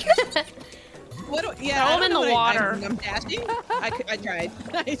 What? Yeah, Throw I 'em don't in know the what water. I'm dashing. I tried.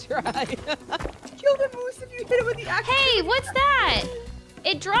 I tried. Kill the moose if you hit it with the axe. Hey, what's that?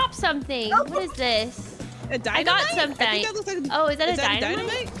 It dropped something. What is this? A dynamite? I got I something. think that looks like Oh, is that is a that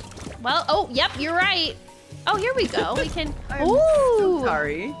dynamite? Well, oh, yep, you're right. Oh, here we go. We can. I'm Ooh, so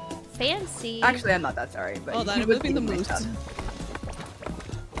sorry. fancy. Actually, I'm not that sorry. But Hold you on, I'm would moving the be my moose. son.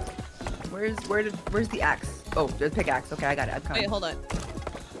 Where's the axe? Oh, the pickaxe. Okay, I got it. I'm coming. Wait, hold on.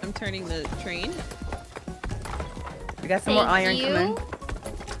 I'm turning the train. We got some more Thank iron you. coming.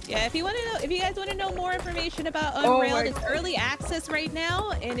 Yeah, if you guys want to know more information about Oh my Unrailed, it's God. early access right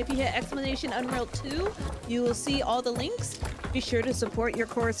now, and if you hit exclamation Unrailed 2, you will see all the links. Be sure to support your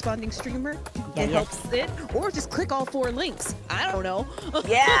corresponding streamer. Yeah, It yeah. helps it, or just click all 4 links. I don't know.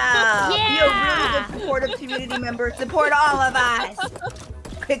 Yeah! Be a Yeah! really good supportive community member. Support all of us.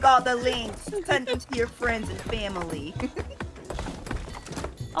 Click all the links. Send them to your friends and family.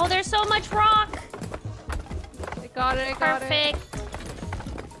 Oh, there's so much rock. I got it. I got it. Perfect.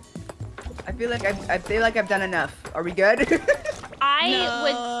 I feel like I've done enough. Are we good? I no,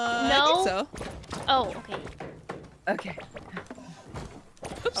 would I no. think so. Oh, okay. Okay.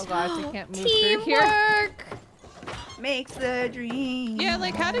 Oh gosh, I can't move through here. Teamwork. Makes the dream. Yeah,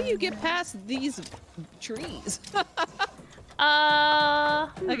 like how do you get past these trees? I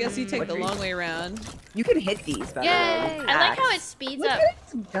I guess you take What the trees? long way around. You can hit these, by the Yay! way. with like how it axe. speeds Look up. at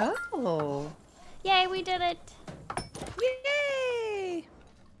us go. Yay, we did it. Yay!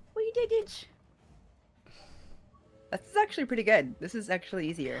 We did it. This is actually pretty good. This is actually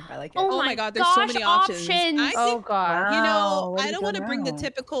easier. I like it. Oh Oh my my god, there's so gosh, many options. I Oh think, god. you Wow, know, what I do don't we want to go bring the now?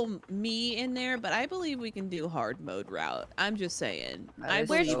 typical me in there, but I believe we can do hard mode route. I'm just saying. That I is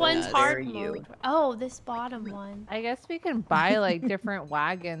Which believe so one's that. hard dare you. mode? Oh, this bottom one. I guess we can buy like different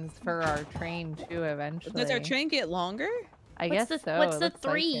wagons for our train too eventually. Does our train get longer? I What's guess the- so. what's it the looks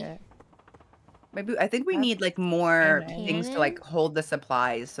like 3? it. Maybe I think we need like more Cannon. things to like hold the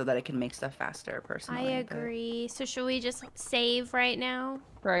supplies so that it can make stuff faster. Personally, I agree. So should we just save right now?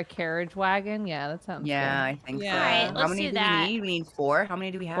 For a carriage wagon? Yeah, that sounds Yeah, I good. think Yeah. so. Alright, How let's many do do that. we need? We need 4. How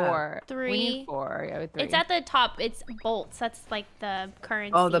many do we have? 4. We 3. need 4. Yeah, with 3. It's at the top. It's bolts. That's like the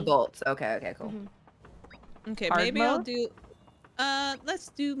currency. Oh, the bolts. Okay, okay, cool. Mhm. Okay, Hard maybe I'll mode? do. Let's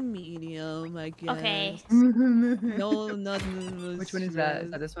do medium. I guess. Okay. No, not. Which one is that?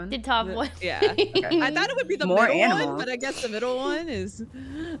 Is that this one? The top one. Yeah. Okay. I thought it would be the More middle one, animals. but I guess the middle one is.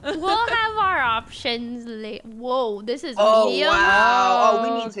 We'll have our options later. Whoa, this is Oh medium. wow! Oh,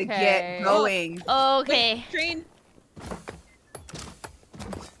 we need to Okay. get going. Okay. Wait, train.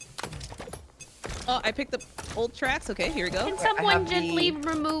 Oh, I picked up old tracks. Okay, here we go. Can I someone have the- gently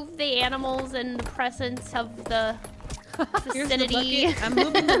remove the animals in the presence of the Here's the vicinity? bucket. I'm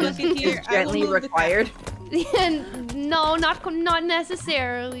moving the bucket here. Is I will gently move the required. No, not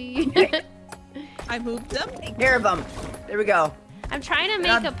necessarily. I moved them. Take care of them. There we go. I'm trying to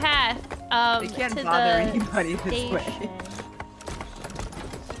They're make a path They can't to bother the anybody this way. station.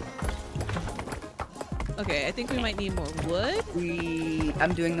 Okay, I think we might need more wood.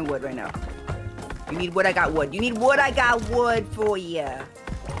 I'm doing the wood right now. You need wood, I got wood. You need wood, I got wood for you.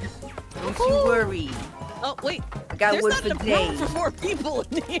 Don't you worry. Oh wait, I got there's wood not for enough room days. for 4 people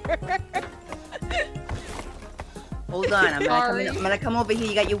in here. Hold on, I'm Sorry. gonna come over here.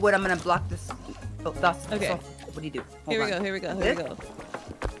 You got your wood. I'm gonna block this. Oh, that's Okay. What do you do? Hold Here we on. go. Here we go. Here This? we go.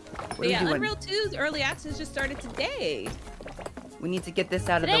 What are Yeah, we doing? Unreal 2's early access just started today. We need to get this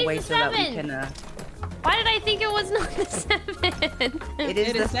out of the Today's way the so that we 7th. can. Why did I think it was not the 7th? It is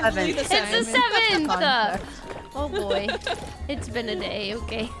It the is definitely 7th. the It's the 7th. Context. Oh boy. It's been a day.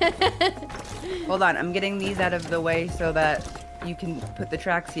 Okay. Hold on, I'm getting these out of the way so that you can put the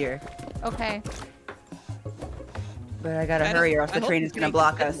tracks here. Okay. But I gotta I hurry don't- or else I the hope train the is gonna train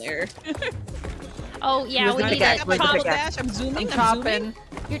block gets us. in there. Oh yeah, Where's we the need pickaxe? to Where's the Travel pickaxe? dash. I'm zooming. I'm I'm zooming. chopping.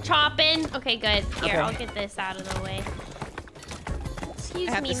 You're chopping? Okay, good. Here, Okay. I'll get this out of the way. Excuse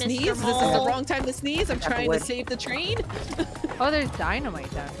I have me, to Mr. sneeze. This is the Mole. wrong time to sneeze. I'm Careful, trying to wood. save the train. Oh, there's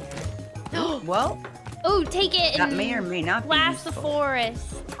dynamite down here. Well, Oh, take it that and may or may not be blast the useful. forest.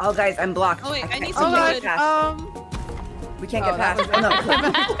 Oh, guys, I'm blocked. Oh, wait, I can't- need we some can't wood. get past. We can't Oh, get that past. was- Oh,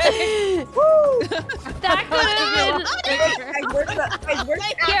 no. Woo! That could have been. Guys, where's the- guys, where's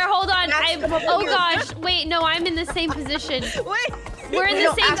the- Here, hold on. Max, come over Oh here. gosh, wait, no, I'm in the same position. Wait. We're in the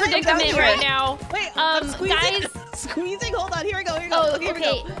No, same I'm down predicament here. right now. Wait. I'm squeezing. Guys. Squeezing. Hold on. Here we go. Here we go. Oh, Here we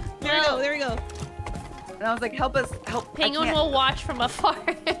okay. go. There we go. There we go. And I was like, help us, help. I Penguin can't. will watch from afar.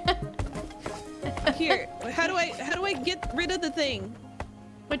 Here. How do I get rid of the thing?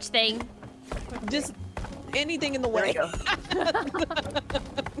 Which thing? Just anything in the There we way. go.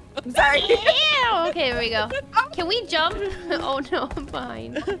 I'm sorry. Ew. Okay, there we go. Can we jump? Oh no, I'm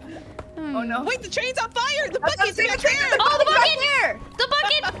behind. Oh no. Wait, the train's on fire. The That's what I'm bucket's saying, right the train there. is Oh, the right bucket! there. The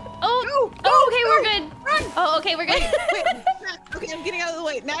bucket! Oh, Go, okay, we're good. Oh, okay, we're good. Wait. Okay, I'm getting out of the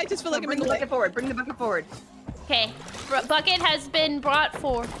way. Now I just feel like I'm Bring in the the way. bucket forward. Bring the bucket forward. Okay, bucket has been brought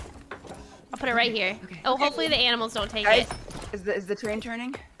for. I'll put it right here. Okay. Oh, hopefully the animals don't take Guys, it. is the train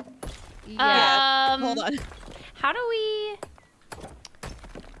turning? Yeah. Hold on. How do we?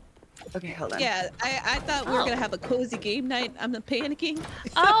 Okay, hold on. Yeah, I thought we were Oh. gonna have a cozy game night. I'm panicking.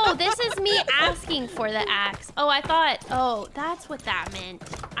 Oh, this is me asking for the axe. Oh, I thought. Oh, that's what that meant.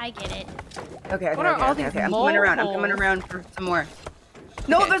 I get it. Okay, okay, What are okay, all okay, these okay. I'm coming around. I'm mole coming holes? around for some more.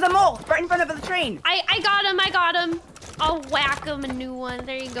 No, Okay. there's a mole right in front of the train. I got him. I got him. I'll whack him a new one.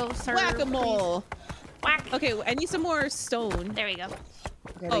 There you go, sir. Whack-a-mole. Please. Whack. Okay, I need some more stone. There we go.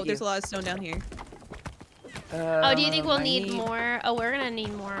 Okay, Oh, thank there's you. a lot of stone down here. Oh, do you think we'll I need more? Oh, we're gonna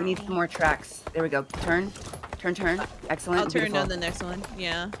need more. We need some more tracks. There we go. Turn. Turn, turn. Excellent. I'll turn Beautiful. on the next one.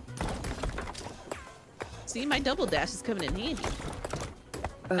 Yeah. See, my double dash is coming in handy.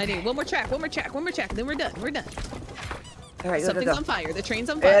 I Okay. need one more track, one more track, one more track, then we're done. We're done. All right, go, go, Something's go. on fire. The train's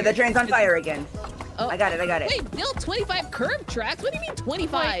on fire. The train's on fire again. Oh. I got it. I got it. Wait, build 25 curb tracks? What do you mean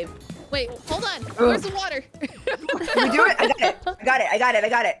 25? Wait, hold on. Where's the water? Can we do it? I got it. I got it. I got it. I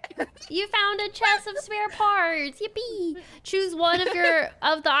got it. You found a chest of spare parts. Yippee! Choose one of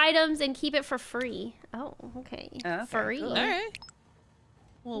the items and keep it for free. Oh, okay. Okay, Free. cool. All right.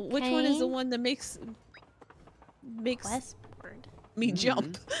 Well, which one is the Okay. one that makes Westward. me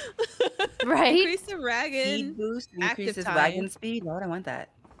jump? Right? Increase the wagon. Speed boost Active increases time. wagon speed. Why would I want that?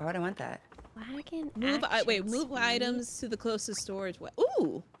 Why would I want that? Wagon Move. Wait. action Move speed. items to the closest storage.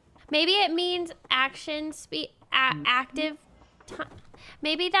 Ooh. Maybe it means action speed, active time.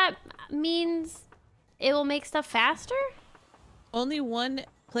 Maybe that means it will make stuff faster? Only one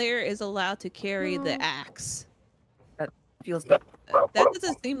player is allowed to carry the axe. Feels good. That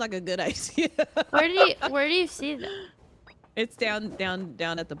doesn't seem like a good idea. Where do you see that? It's down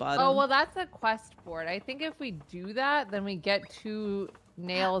at the bottom. Oh, well, that's a quest board. I think if we do that, then we get 2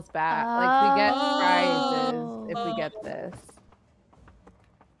 nails back. Like, we get prizes if we get this.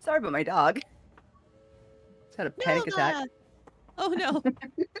 Sorry about my dog. Just had a panic attack. Oh no.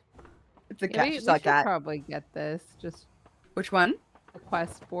 It's a Yeah, cat. we Just saw a should cat. probably get this. Just Which one? a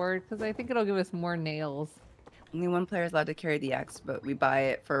quest board, because I think it'll give us more nails. Only one player is allowed to carry the X, but we buy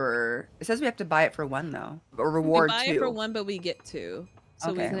it for. It says we have to buy it for 1 though. Or reward we buy 2. it for 1, but we get 2. So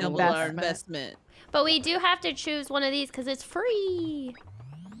Okay. we It's an double our investment. investment. But we do have to choose one of these because it's free.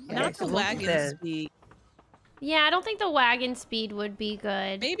 Okay, Not so the we'll do wagon this. speed. Yeah, I don't think the wagon speed would be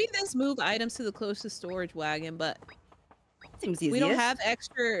good. Maybe let's move items to the closest storage wagon, but Seems easiest. we don't have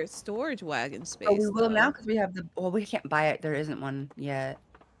extra storage wagon space. Oh, we will though. now because we have the. Well, we can't buy it. There isn't one yet.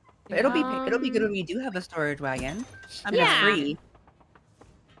 But it'll be good when we do have a storage wagon. And Yeah. it's free.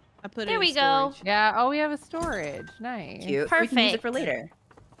 I put There it in we go. storage. Yeah. Oh, we have a storage. Nice. Cute. We can use it Perfect. for later.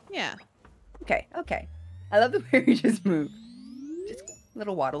 Yeah. Okay. Okay. I love the way we just move. Just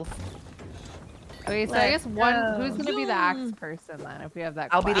little waddles. Okay, so I Let's guess one. go. Who's gonna be the axe Zoom. person then? If we have that.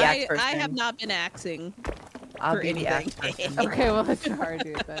 I'll be the class? axe person. I have not been axing. I'll for be the axe anything. person. Okay, well let's try to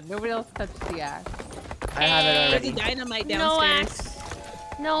do it then. Nobody else touched the axe. I have it Hey. There's a already. dynamite No downstairs. axe.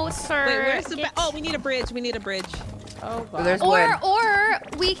 No, sir. Wait, where's the? Get- Oh, we need a bridge. We need a bridge. Oh So god. there's wood. Or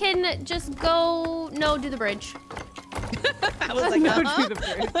we can just go. No, do the bridge. I was like, No, uh-huh. do the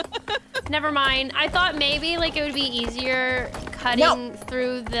bridge. Never mind. I thought maybe like it would be easier cutting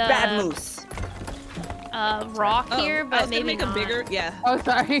through the Bad moose. rock Oh, here, I but was gonna maybe make not. them bigger. Yeah, Oh,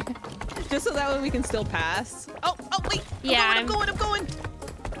 sorry. just so that way we can still pass. Oh, wait. Yeah, I'm going.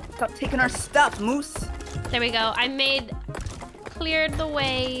 Stop taking our stuff, moose. There we go. Cleared the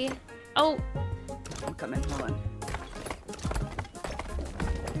way. Oh, I'm coming. Hold on.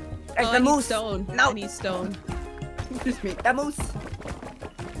 There's Oh, the I need moose. stone. No. I need stone. Excuse me. The moose.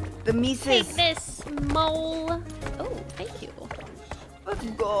 The take Mises. this, mole. Oh, thank you. Let's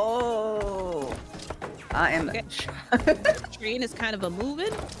go. I am. Okay. Train is kind of a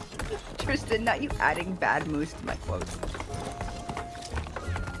moving. Tristan, not you adding bad moose to my quotes.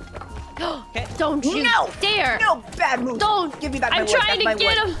 Okay. Don't you No! dare! No, bad moose. Don't! Give me back my I'm wood. trying That's to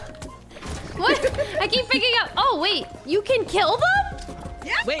my get wood. him. What? I keep picking up. Oh wait, you can kill them?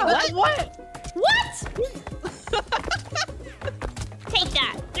 Wait, what? What? Take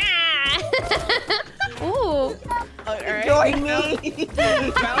that. Ah. Ooh. All right. Join me.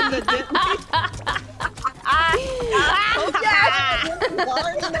 Found the dip.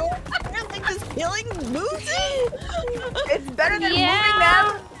 Apparently just killing mooses? It's better than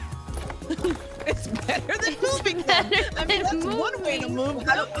Yeah. moving them. It's better than moving them. I mean, that's one way to move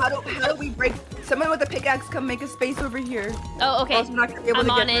How them. do we break? Someone with a pickaxe come make a space over here. Oh, okay. Else we're not gonna be able I'm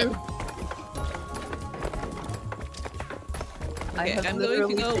to on get it. through. I Okay, have I'm going to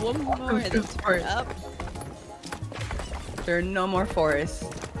literally go one picked more and then forest. turn up. There are no more forests.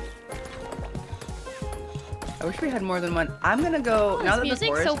 I wish we had more than one. I'm gonna go Oh, now this that the music's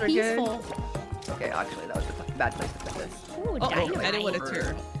forests so are peaceful. good. Okay, actually, that was a bad place to put this. Ooh, Oh, dynamite. I didn't want to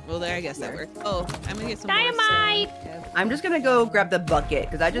turn. Well, there, I guess that worked. Oh, I'm gonna get some Dynamite. Yes. I'm just gonna go grab the bucket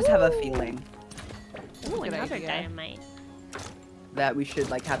because I just have a feeling Ooh, Good another idea. dynamite. that we should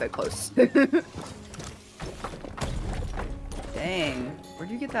like have it close. Dang, where'd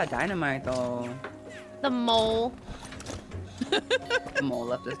you get that dynamite though? The mole. The mole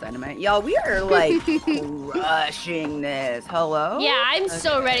left us dynamite. Y'all, we are like crushing this. Hello? Yeah, I'm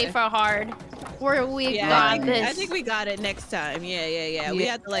so Okay. ready for hard. We've Yeah, got this. I think we got it next time. Yeah. We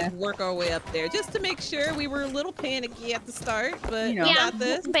had to like work our way up there just to make sure. We were a little panicky at the start, but You know. we Yeah. got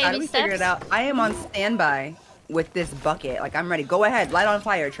this. Baby How do we figure it steps. out? I am on standby with this bucket. Like I'm ready. Go ahead, light on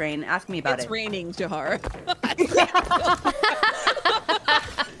fire, train. Ask me about It's it. raining, Jahar.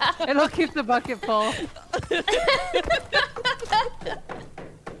 It'll keep the bucket full.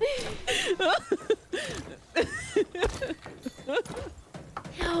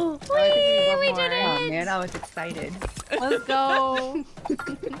 Whee, we did more. Oh it. man, I was excited. Let's go.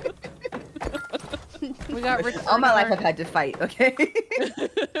 We got rich. All my life I've had to fight, okay?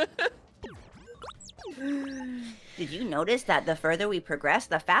 Did you notice that the further we progress,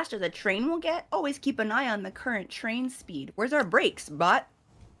 the faster the train will get? Always keep an eye on the current train speed. Where's our brakes, bot?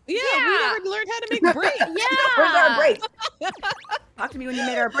 Yeah, Yeah. we never learned how to make brakes. Where's Yeah. our brakes? Talk to me when you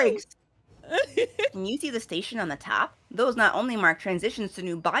made our brakes. Can you see the station on the top? Those not only mark transitions to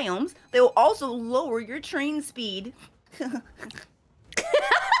new biomes, they will also lower your train speed.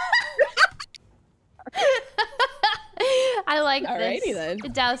 I like Alrighty this. then.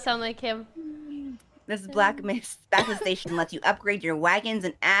 It does sound like him. This blacksmith station lets you upgrade your wagons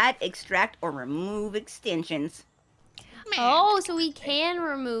and add, extract, or remove extensions. Oh, so we can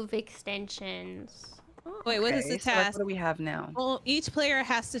remove extensions. Wait, what is the So, like, task? what do we have now? Well, each player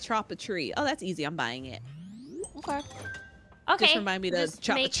has to chop a tree. Oh, that's easy. I'm buying it. Okay. Okay. Just remind me to just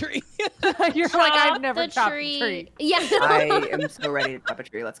chop a make- tree. You're Chop like, I've never the chopped a tree. Yeah. I am so ready to chop a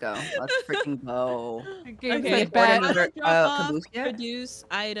tree. Let's go. Let's freaking go. Game's Okay, like, bet. Order- drop off, caboose yet?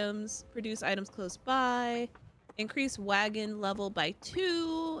 produce items close by, increase wagon level by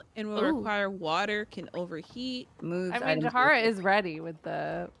 2, and will Ooh. require water, can overheat. Moves. I mean, items, Jahara is ready with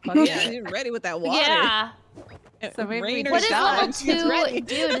the bucket. Yeah, you're ready with that water. Yeah. So maybe Rain we or What does level shine, it's 2 ready.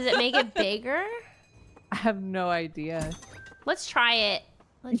 do? Does it make it bigger? I have no idea. Let's try it.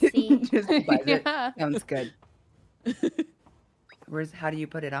 Let's see. Just buys it. Yeah. Sounds good. How do you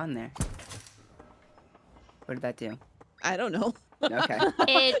put it on there? What did that do? I don't know. Okay.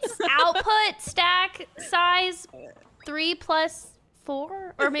 It's output stack size 3 plus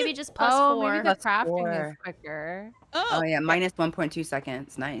 4, or maybe just plus Oh, 4. maybe the Plus crafting 4. is quicker. Oh yeah, minus 1.2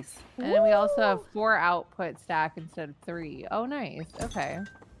 seconds. Nice. And then we also have 4 output stack instead of 3. Oh, nice. Okay.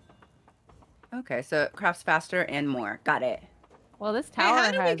 Okay, so it crafts faster and more. Got it. Well, this Hey, tower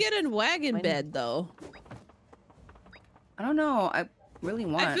how do we has... get in wagon wind. bed though? I don't know. I really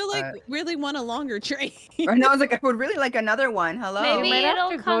want. I feel like really want a longer train. Or no, I was like, I would really like another one. Hello. Maybe We might have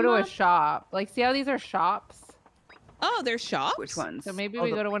it'll to go come to a up. shop. Like, see how these are shops? Oh, there's shops. Which ones? So maybe Oh, we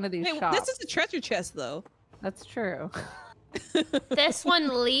the- go to one of these Hey, shops. this is a treasure chest though. That's true. This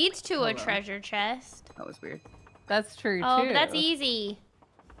one leads to a Hello. treasure chest. That was weird. That's true, Oh, too. but that's easy.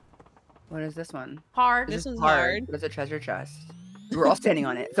 What is this one? Hard. This is one's hard. What is a treasure chest? We're all standing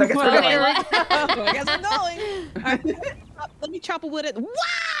on it. So I guess Well, we're Okay, going. Oh, I guess we're going. All right. Let me chop a wood at. Wah!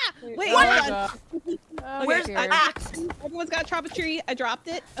 Wait, Oh, hold my on. God. Oh, Where's here. Everyone's got to chop a tree. I dropped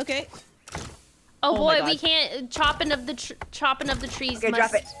it. Okay. Oh, Oh my boy, we God. can't. Chopping of the trees Okay,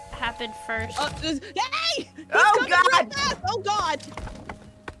 must drop it. happen first. Oh, hey! He's Oh, coming real God! fast. Oh God!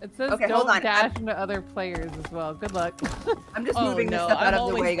 It says Okay, hold don't on. dash into other players as well. Good luck. I'm just Oh moving no! this stuff I'm out of the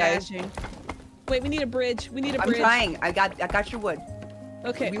always way, guys. dashing. Wait, we need a bridge. We need a I'm bridge. trying. I got your wood.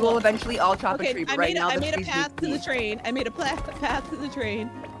 Okay. We will eventually all chop a Okay, tree, but I right made, now I the made a trees path to need the to train. I made a path to the train.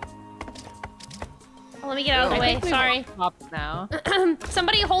 Oh, let me get out of the I way. think we Sorry. will stop now.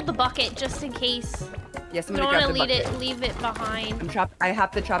 Somebody hold the bucket just in case. Yes, I'm We gonna don't grab want the to bucket. leave it behind. I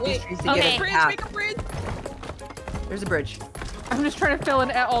have to chop these Wait, trees to okay. get a Bridge, path. make a bridge. There's a bridge. I'm just trying to fill in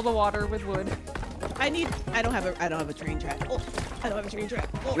all the water with wood. I don't have a train track. Oh, I don't have a train track.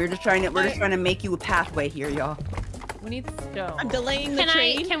 Oh, We're just trying to make you a pathway here, y'all. We need stone. I'm delaying the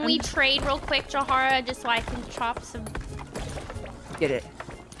train. Can we trade real quick, Jahara, just so I can chop some? Get it.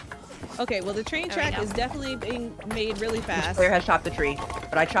 Okay, well the train There we track go. is definitely being made really Each fast. player has chopped the tree,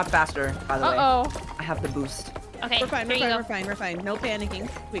 but I chop faster, by the way. Uh-oh. I have the boost. Okay, We're fine. there you go. We're fine. No panicking.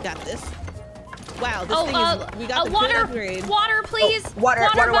 We got this. Wow, this Oh, thing is. We got the good water, upgrade. water, please. Oh, water.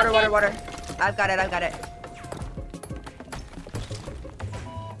 bucket. I've got it.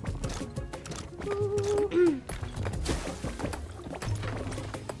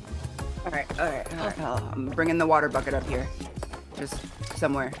 All right. Oh, I'm bringing the water bucket up here. Just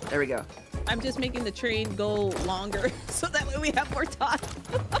somewhere. There we go. I'm just making the train go longer so that way we have more time.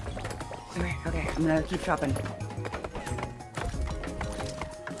 Okay. I'm gonna keep chopping.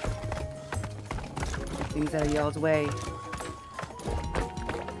 Things out of y'all's way.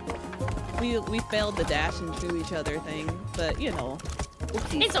 We failed the dash into each other thing, but you know.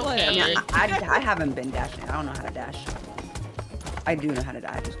 Oopsies. It's okay. I mean, I haven't been dashing. I don't know how to dash. I do know how to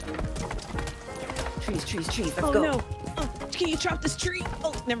dash. I just don't. Trees. Let's Oh go. no! Oh, can you chop this tree?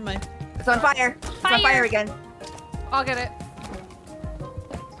 Oh, never mind. It's on fire. It's on Fire. fire again. I'll get it.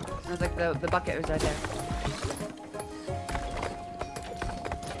 I was like, the bucket was right there.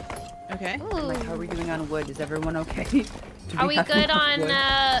 Okay. I'm like, how are we doing on wood? Is everyone okay? Do Are we have good enough on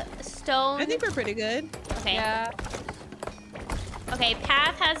wood? stone? I think we're pretty good. Okay. Yeah. Okay,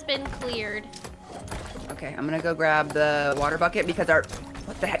 path has been cleared. Okay, I'm gonna go grab the water bucket because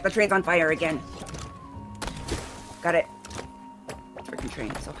what the heck? The train's on fire again. Got it. Freaking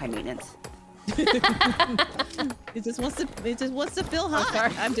train, so high maintenance. It just wants to feel hot.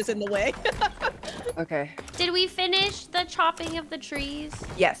 sorry. I'm just in the way. Okay. Did we finish the chopping of the trees?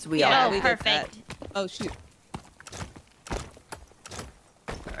 Yes, we Yeah, are. we did that. perfect. Oh shoot.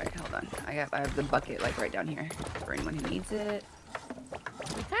 All right, hold on. I have the bucket like right down here for anyone who needs it.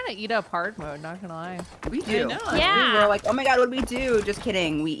 We kind of eat up hard mode, not gonna lie. We do. know. Yeah. We were like, oh my god, what do we do? Just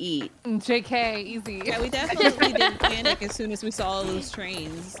kidding. We eat. JK, easy. Yeah, we definitely didn't panic as soon as we saw all those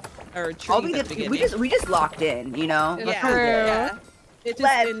trains or trees All we at the did, beginning. we just locked in, you know. Yeah. That's True. what we did. Yeah. It just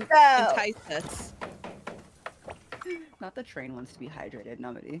Let's go. enticed us. Not the train wants to be hydrated,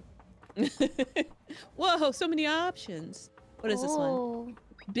 nobody. Whoa, so many options. What is this one?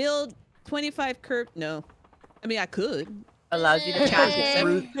 Build 25 curb. No. I mean, I could. Allows you to pass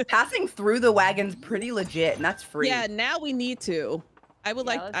through. Passing through the wagon's pretty legit, and that's free. Yeah, now we need to. I would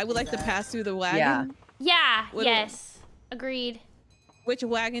like to pass through the wagon. Yeah. Yes. Agreed. Which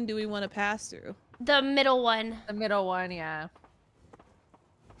wagon do we want to pass through? The middle one. The middle one, yeah.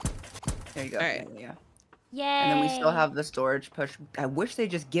 There you go. All right. Yeah. Yay. And then we still have the storage push. I wish they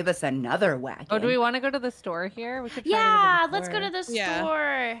just give us another wagon. Oh, do we want to go to the store here? We could try Yeah, to go let's go to the store.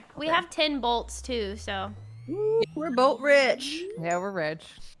 Yeah. We have 10 bolts too, so. Ooh, we're boat rich. Yeah, we're rich.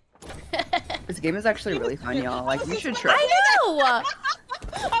 This game is actually really fun, y'all. Like, we should try. I know.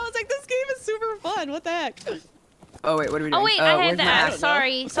 I was like, this game is super fun. What the heck? Oh wait, what are we doing? Oh wait, I where's have the my axe.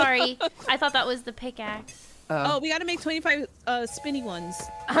 axe? Sorry. I thought that was the pickaxe. Oh, we gotta make 25 spinny ones.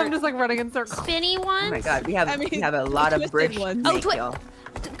 I'm just like running in circles. Spinny ones? Oh my god, we have I mean, we have a lot of twisted bridge ones. to make, Oh, y'all.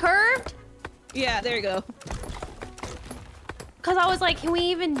 Curved? Yeah, there you go. Because I was like, can we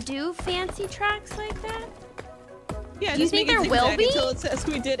even do fancy tracks like that? Yeah, Do you just think make it there will zigzag be? until it says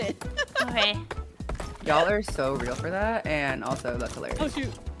we did it. Okay. Y'all are so real for that, and also that's hilarious. Oh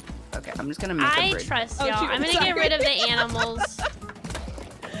shoot. Okay, I'm just gonna make a I bridge. trust Oh, y'all. shoot, I'm gonna sorry. get rid of the animals.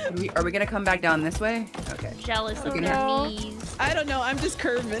 Are we gonna come back down this way? Okay. Jealous of Okay, their no. knees. I don't know. I'm just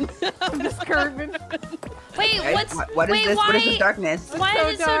curving. I'm just curving. Wait, Okay, what's what is wait, this? why What is this darkness? why so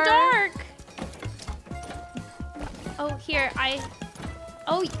is it so dark? dark? Oh, here,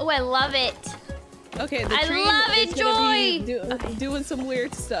 Oh, I love it. Okay, the I train love is it, gonna be Joy! Okay. doing some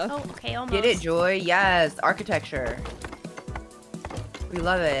weird stuff. Oh, okay, almost. Get it, Joy? Yes, architecture. We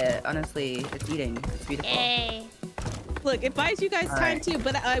love it. Honestly, it's eating. It's beautiful. Yay. Look, it buys you guys All time right. too,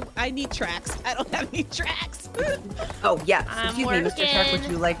 but I need tracks. I don't have any tracks. Oh yes. I'm Excuse me, Mr. Shark. Would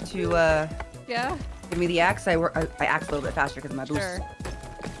working. you like to Yeah. give me the axe? I axe a little bit faster because of my boost. Sure.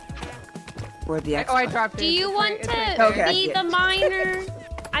 Where'd the axe? Oh, I go? dropped it. Do you It's want right- it's to right there. Okay, I be see the it. miner?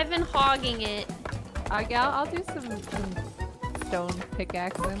 I've been hogging it. Yeah, I'll do some stone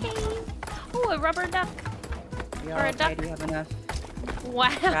pickaxing. Okay. Oh, a rubber duck. Y'all or a okay? duck. Do you have enough? Wow,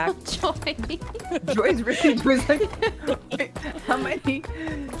 Track. Joy. Joy's really was like, wait, how many?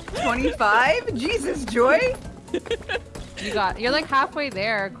 25? Jesus, Joy! You're like halfway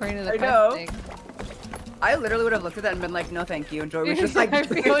there according to the I quest know. thing. I literally would have looked at that and been like, no, thank you. And Joy was just I like,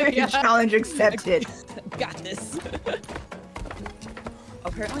 feel like, yeah. challenge accepted. Got this.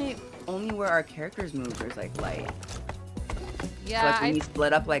 Apparently, only where our characters move there's like light. So Yeah, like when you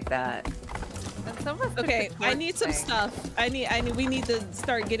split up like that. and some of us took Okay, the I torch need some thing. stuff. We need to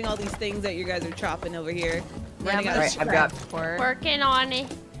start getting all these things that you guys are chopping over here. Yeah, Running I'm out gonna of Alright, I've got- transport. Working on it.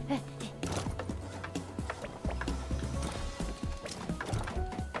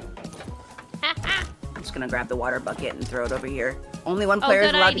 I'm just gonna grab the water bucket and throw it over here. Only one Oh, player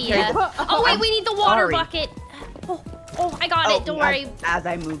is good allowed to carry idea. the... Oh, wait, I'm we need the water sorry. bucket. Oh, I got it. Don't worry. As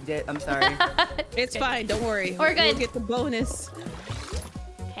I moved it, I'm sorry. It's fine, don't worry. We're We'll good. get the bonus.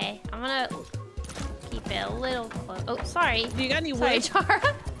 Okay, I'm gonna keep it a little close. Oh, sorry. Do you got any Sorry, wood? Chara.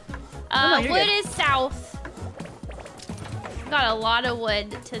 no, you're Wood good. is south. Got a lot of wood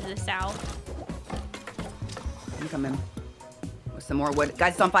to the south. I'm coming. With some more wood.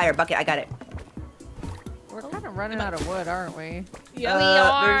 Guys, it's on fire. Bucket, I got it. We're kind of running out of wood, aren't we? Yeah. We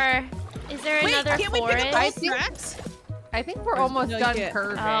are. Is there Wait, another can't we forest? pick up all I the think- tracks? I think we're There's almost no done yet.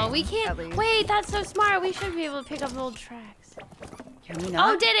 curving. Oh, we at can't. least. Wait, that's so smart. We should be able to pick up old tracks. Can we Oh,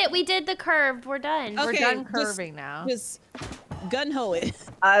 not? did it. We did the curved. We're done. Oh. We're Okay, done just- curving now. Just gun ho it.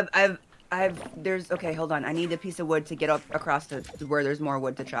 There's, okay, hold on. I need a piece of wood to get up across to where there's more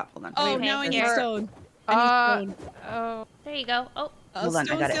wood to chop. Hold on. Oh, Okay, now I need here. stone. I need stone. Oh, There you go. Oh, Hold on, I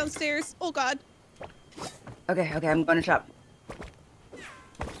Stone's got it. downstairs. Oh god. Okay, I'm going to chop.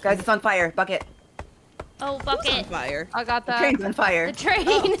 Guys, it's on fire. Bucket. oh, It's on bucket. fire. I got The that. train's on fire. The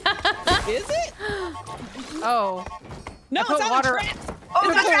train. Is it? Oh, No, I put it's on water- the tracks. Oh,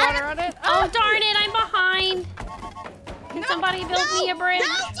 put that's right. water on it. Oh, darn it. I'm behind. Can somebody build me a bridge? No,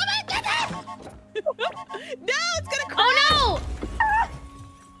 somebody get it! No, it's gonna crash. Oh, no.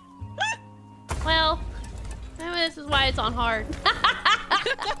 Well, maybe this is why it's on hard.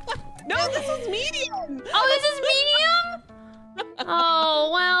 No, this is medium. Oh, this is medium?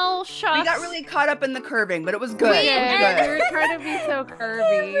 Oh, well, shucks. We got really caught up in the curving, but it was good. Yeah, It we was were trying to be so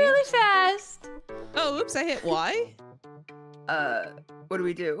curvy. really fast. Oh, oops, I hit Y. good. What do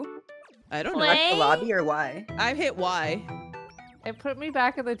we do? I don't know. Play. Select the lobby or why? I've hit Y. It put me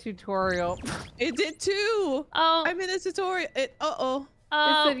back in the tutorial. It did too. Oh, I'm in a tutorial. It Uh-oh.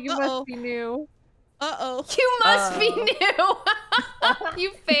 said you uh-oh. must be new. Uh-oh. you must be new.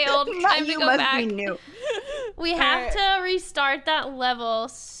 You failed. Time to You go must back. be new. We have to restart that level,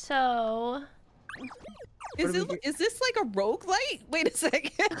 so... Is this like a roguelite? Wait a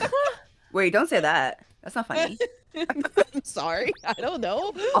second. Wait, don't say that. That's not funny. I'm sorry. I don't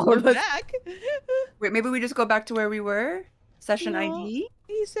know. All We're of us- back. Wait, maybe we just go back to where we were? Session No. ID?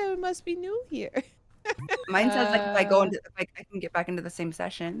 He said we must be new here. Mine says like if I go into, I can get back into the same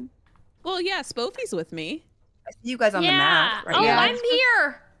session. Well, yeah, Spoofy's with me. I see you guys on the map. Right? Oh, Yeah. I'm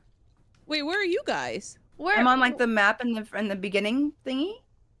here. Wait, where are you guys? Where? I'm on like the map in the beginning thingy.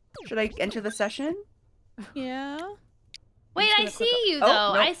 Should I enter the session? Yeah. Wait, I'm I just gonna see click you on- though.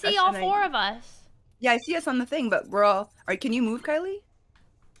 Oh, nope, I see all session 4 ID. of us. Yeah, I see us on the thing, but we're all. All right, can you move, Kylie?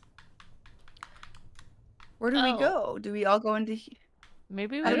 Where do we Oh. go? Do we all go into?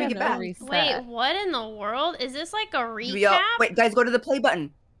 Maybe we How do we have get to back? reset. Wait, what in the world? Is this like a Do we all... recap? Wait, guys, go to the play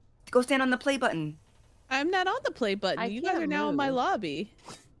button. Go stand on the play button. I'm not on the play button. I You guys can't are now in my move. lobby.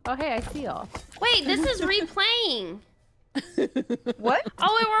 Oh, hey, I see y'all. Wait, this is replaying. What?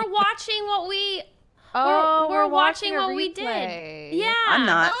 Oh, and we're watching what we... Oh, we're watching a what we did. replay. Yeah. I'm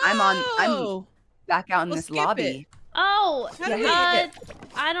not. I'm Oh! back out in Well, this skip lobby. Oh, How do we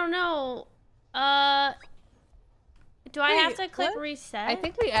I don't know. Do I have Wait, to click what? reset? I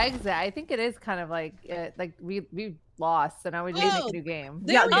think we exit. I think it is kind of like we lost, so now we just make Oh. a new game.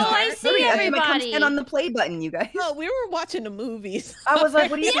 There we Oh, are. I see hurry, come everybody. stand on the play button, you guys. Oh, we were watching the movies. I was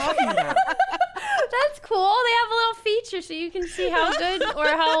like, what are you talking about? That's cool. They have a little feature so you can see how good or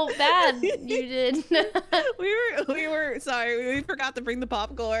how bad you did. we were sorry. We forgot to bring the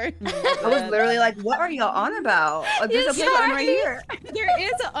popcorn. I was literally like, what are y'all on about? Like, there's a play button right here. There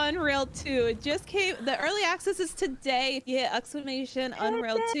is an Unrailed 2. It just came. The early access is today. If you hit exclamation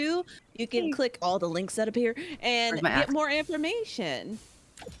Unrailed 2, you can click all the links that appear and Where's my get axe? more information.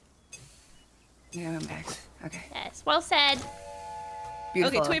 Yeah, I'm back. Okay. Yes, well said.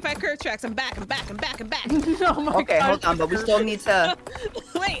 Beautiful. Okay, 25 curve tracks. I'm back. I'm back. I'm back. I'm back. Oh my Okay, gosh. hold on, but we still need to.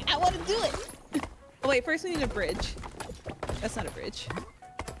 Wait, I want to do it. Oh, wait, first we need a bridge. That's not a bridge.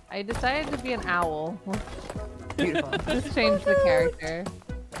 I decided to be an owl. Beautiful. Just change the character.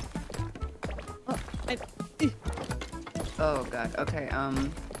 Oh god. Okay.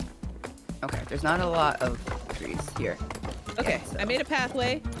 Okay. There's not a lot of trees here. Okay, so- I made a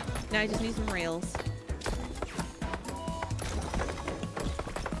pathway. Now I just need some rails.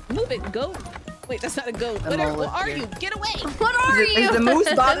 Move it, goat. Wait, that's not a goat. I'm all What up are here. you? Get away! What are Is you? the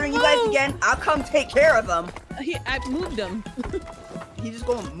moose bothering you guys Move. again? I'll come take care of them. I moved him. He's just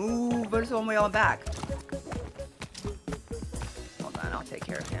gonna move us all the way on back. Hold on, I'll take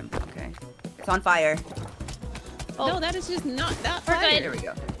care of him. Okay. It's on fire. Oh. No, that is just not that We're fire. good. There we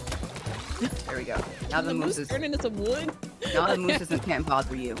go. There we go. Now the moose is. turned into some wood. Now the moose can't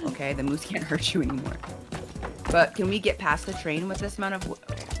bother you. Okay, the moose can't hurt you anymore. But can we get past the train with this amount of wood?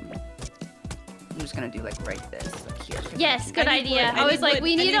 Okay. I'm just gonna do like this, like here. Yes, good I need idea. wood. I was need like, wood.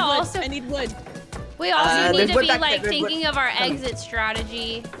 we I need to wood. also. I need wood. We also need there's to wood be back there, like there's wood. thinking of our Coming. exit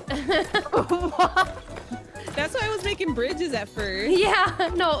strategy. That's why I was making bridges at first. Yeah,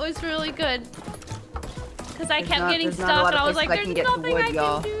 no, it was really good. Because I There's kept not- getting there's not a stuck, lot and of I was places like, I can "There's get to nothing wood, I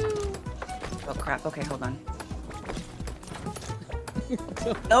y'all." can do." Oh crap. Okay, hold on.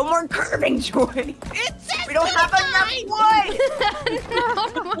 No more curving, Joy. We don't have enough wood.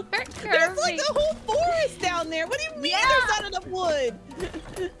 No more There's like curving. a whole forest down there. What do you mean there's not enough wood?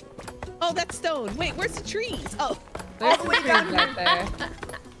 Oh, that's stone. Wait, where's the trees? Oh, There's the way trees down back there.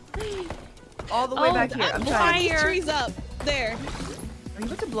 All the way Oh, back here. I'm I'm trying. blowing these Fire. trees up. There. Are you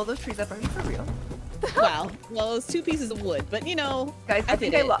about to blow those trees up? Are you for real? Wow. Well, it's 2 pieces of wood, but you know. Guys, I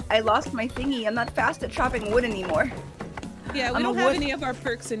think did it. I lost my thingy. I'm not fast at chopping wood anymore. Yeah, we I'm a don't have wood- any of our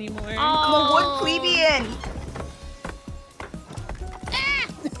perks anymore. I'm a Oh. wood plebeian.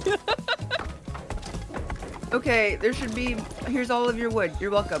 Okay, there should be. Here's all of your wood.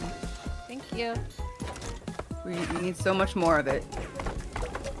 You're welcome. Thank you. We need so much more of it,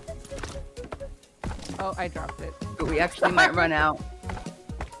 Oh, I dropped it. but we actually might run out.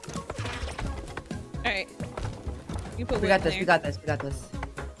 All right. You put We wood got in this. there. We got this. We got this.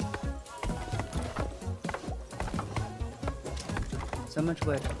 So much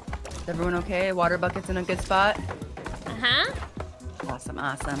wood. Is everyone okay? Water bucket's in a good spot. Uh-huh. Awesome.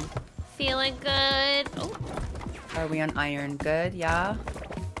 Awesome. Feeling good. Oh, Are we on iron? Good. Yeah.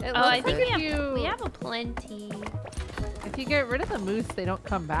 It I looks think like we have a plenty. if you get rid of the moose, they don't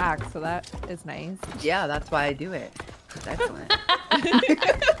come back, so that is nice. Yeah, that's why I do it. It's excellent.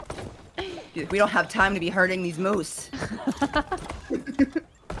 We don't have time to be hurting these moose.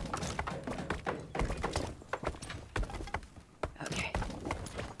 Okay.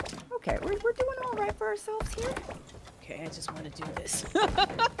 Okay, we're doing all right for ourselves here. Okay, I just want to do this.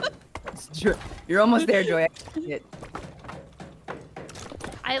 You're almost there, Joy.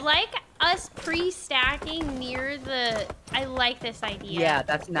 I like us pre-stacking near the. I like this idea. Yeah,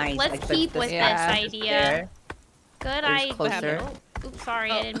 that's nice. Let's like, keep with this idea. Good idea. Closer. Oops,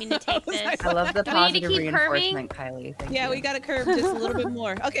 sorry, I didn't mean to take this. I love the Do we need to positive keep reinforcement, Kylie. Thank Yeah, you. we gotta curve just a little bit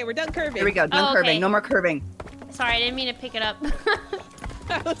more. Okay, we're done curving. Here we go. Done Oh, curving. okay. No more curving. Sorry, I didn't mean to pick it up.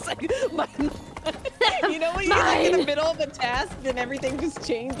 I was like, you know when you're like in the middle of a task, then everything just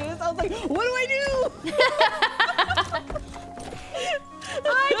changes. I was like, what do I do?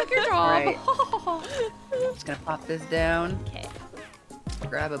 I took your job. Right. I'm just gonna pop this down. Okay.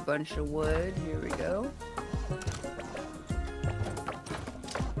 Grab a bunch of wood. Here we go.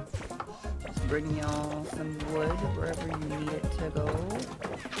 Just bring y'all some wood wherever you need it to go.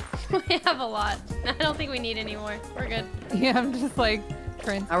 We have a lot. I don't think we need any more. We're good. Yeah, I'm just like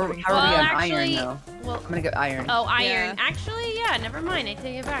How are we Well, on actually- iron though? Well, I'm gonna go iron. oh, iron. Yeah. Actually, yeah, never mind. I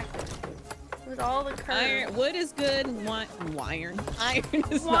take it back. With all the curves. Iron, wood is good. Iron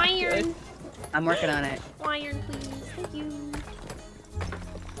is not Iron. good. I'm working on it. Iron, please. Thank you.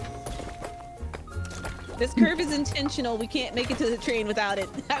 This curve is intentional. We can't make it to the train without it.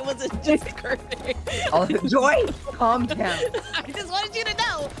 I wasn't just curving. Joy, calm down. I just wanted you to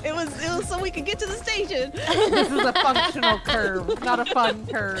know. It was so we could get to the station. this is a functional curve, not a fun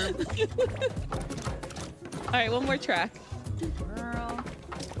curve. All right, one more track. Girl,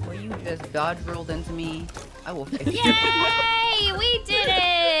 the way you just dodge rolled into me, I will fix you. Yay! We did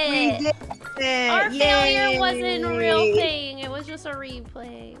it! We did it! Our Yay! failure wasn't a real thing. It was just a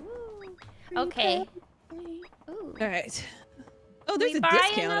replay. Woo. Okay. Ooh. All right. Oh, there's we a buy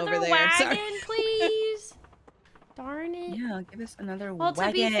discount another over there. wagon, Sorry. please. Darn it. Yeah, give us another Well, wagon.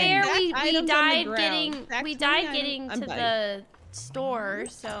 to be fair, Stacked we items on the died ground. getting Stacked we 20 died items. getting I'm to buying. the store,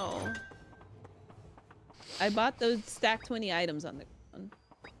 so. I bought those stacked 20 items on the ground.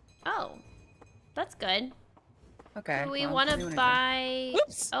 Oh, that's good. Okay. Do we well, want what do you to wanna buy?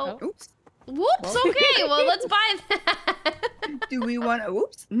 Oops. Oh, do? Oops. whoops. Okay, well let's buy that. Do we want to?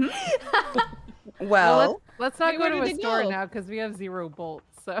 Oops. Mhm. Well, Well, let's not Hey, go where to did a they store go? now because we have 0 bolts.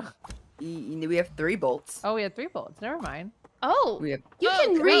 So. we have 3 bolts. Oh, we had 3 bolts. Never mind. Oh, We have. you Oh,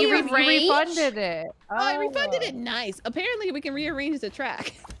 can come on, You rearrange. refunded it. Oh, I refunded it. Nice. Apparently, we can rearrange the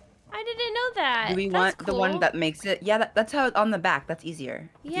track. I didn't know that. Do we That's want the one cool. that makes it? Yeah, that's how it's on the back. That's easier.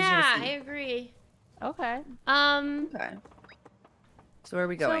 It's easier to Yeah, I see. agree. Okay. Okay. So where are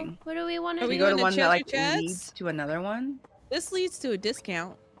we going? So what do we want to Are do? we we go going to to one that like Treasure Chest? leads to another one. This leads to a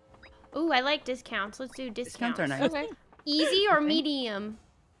discount. Ooh, I like discounts. Let's do discounts. Discounts are nice. Okay. Easy or Okay. medium?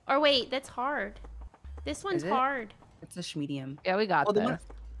 Or wait, that's hard. This one's Is it? hard. It's a medium. Yeah, we got Oh, the this. one-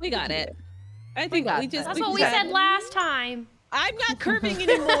 We got it. I We think got we just. that. That's we what we just- said last time. I'm not curving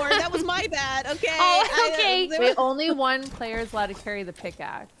anymore. That was my bad. Okay. Oh, okay. there Wait, was- only one player is allowed to carry the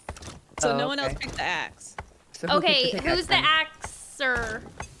pickaxe. so Oh, no one else okay. picked the axe. So who Okay, gets the pickaxe who's the then? axer?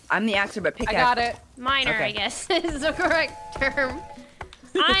 I'm the axer, but I pickaxe. got it. Miner, Okay. I guess, is the correct term.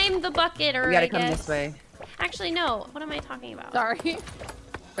 I'm the bucketer, We gotta I come guess. this way. Actually, no. What am I talking about? Sorry.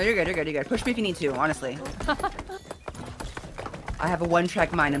 Oh, you're good. You're good. You're good. Push me if you need to. Honestly. I have a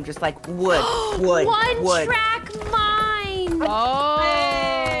one-track mine. I'm just like wood, wood, One wood. track mine. Oh.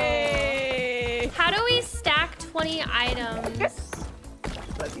 Hey! How do we stack 20 items?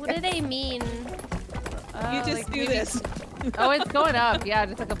 What do they mean? You just like do maybe- this. Oh, it's going up. Yeah,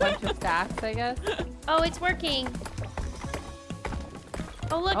 just like a bunch of stacks, I guess. Oh, it's working.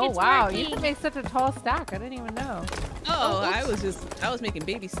 Oh, look, Oh, it's wow. working. You can make such a tall stack. I didn't even know. Oh, oops. I was making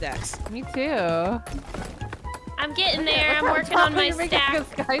baby stacks. Me too. I'm getting there. I'm Look how working tall on my you're making stack. a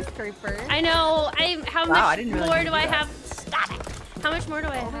skyscraper. I know. How Wow, I much didn't realize more you do could I do that. have? Stop it. How much more do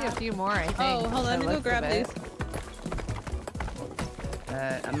I Only a have? few more, I think. Oh, hold on. by Let the me go looks grab of these. it.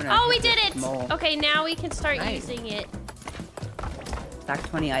 I'm gonna. Oh, we hit did this it. mole. Okay, now we can start Nice. using it. Stack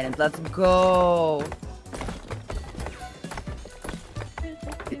 20 items. Let's go.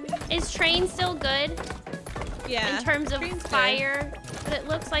 Is train still good Yeah. in terms of Train's good. fire? But it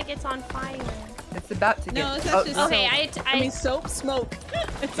looks like it's on fire. It's about to get. No, it's oh, actually oh, Okay, I mean soap, smoke.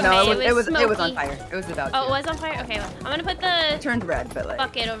 It's no, okay, it was it was on smoky. fire. It was about. Oh, it to. was on fire? Okay, well, I'm gonna put It the turned red, but like.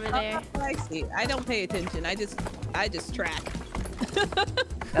 bucket over there. I see. I don't pay attention. I just track.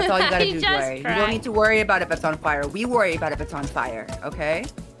 That's all you gotta I do, just Joy. You tried. don't need to worry about if it's on fire. We worry about if it's on fire, okay?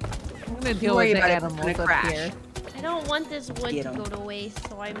 I'm gonna deal worry with the about it, it's animals gonna up crash. here. I don't want this wood Get to 'em. go to waste,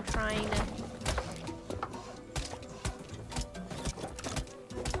 so I'm trying to.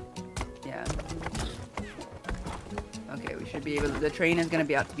 Yeah. Okay, we should be able. The train is gonna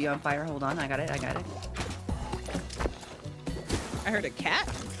be out to be on fire. Hold on, I got it. I got it. I heard a cat.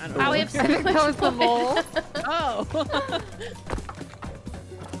 I don't Wow, know. we have so I think much that was the wood. mole. Oh.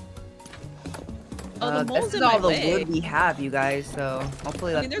 Oh, the mole's this is in my all the way. wood we have, you guys. So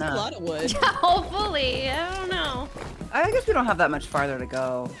hopefully I that's mean, there's a enough. lot of wood. Hopefully, I don't know. I guess we don't have that much farther to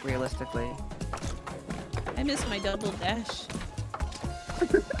go, realistically. I missed my double dash.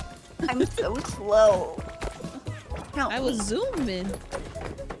 I'm so slow. Help I was me. zooming.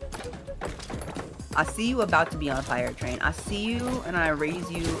 I see you about to be on a fire train. I see you, and I raise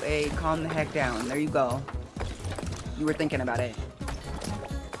you a calm the heck down. There you go. You were thinking about it.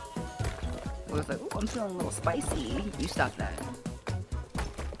 I was like, oh, I'm feeling a little spicy. You stop that.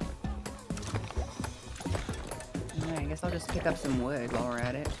 Alright, I guess I'll just pick up some wood while we're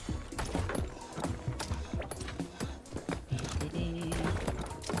at it.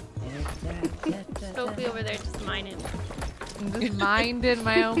 Sophie over there just mining. I'm just minding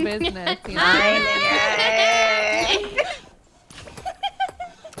my own business. You know?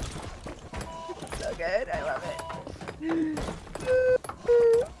 So good. I love it.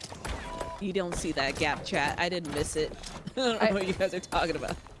 You don't see that gap, chat. I didn't miss it. I don't know what you guys are talking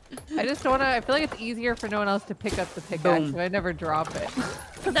about. I just don't wanna. I feel like it's easier for no one else to pick up the pickaxe, Boom. so I never drop it.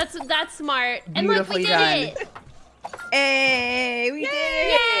 That's smart. And look, we Beautifully did done. it. Hey, we did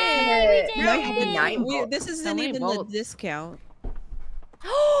Yay, it! we Now did you have it. a 9 We, volt. this How isn't many even volts? the discount.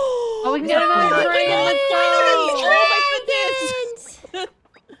 Oh, we can Yeah, get another we train. did Let's Oh my it.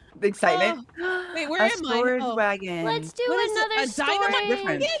 The excitement. Wait, where A am I? storage Oh. wagon. Let's do What is it? another A dynamite storage.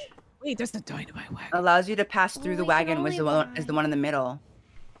 Different. Wait, there's the dynamite wagon. Allows you to pass through Oh, the we can wagon was only the one in the middle.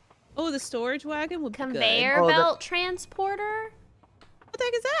 Oh, the storage wagon would be good. Conveyor Oh, the- belt transporter. What the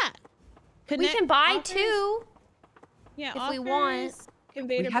heck is that? We can buy offers? 2 Yeah, if we want. offers,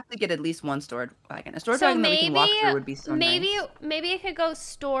 Conveyor We have to get at least one storage wagon. A storage So wagon that we can walk maybe- through would be so nice. Maybe it could go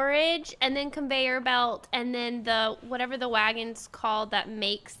storage and then conveyor belt and then the whatever the wagon's called that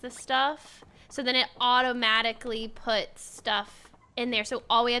makes the stuff. So then it automatically puts stuff in there. So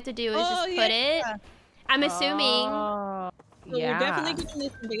all we have to do is just put it. I'm assuming. Oh, So yeah. we're definitely getting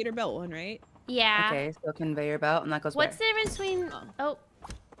this conveyor belt one, right? Yeah. Okay, so conveyor belt, and that goes What's the where? difference between? Oh,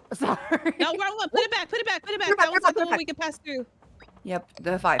 Sorry. No, wrong one. Put it back. Put it back. Put it back. Put it That back, one's put it the back, one we can pass through. Yep,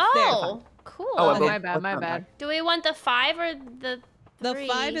 the 5. oh, cool. Oh, Oh, both- my bad. both My are bad. Do we want the 5 or the The 3?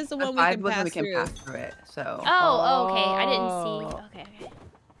 5 is the The one 5 we was when can we pass can through. pass through it. So, Oh, okay. I didn't Oh. see. Okay, okay.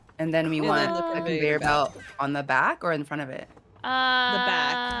 and then we And want then the a conveyor conveyor belt on the back or in front of it.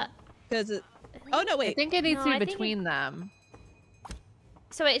 Uh, Because it. Oh no, I wait. think it needs No, to I be think between them.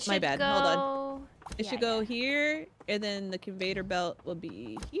 So it should My bad. go. Hold on. It Yeah, should go here, and then the conveyor belt will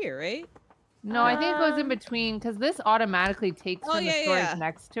be here, right? No, I think it goes in Um, between because this automatically takes Oh, from yeah, the storage yeah.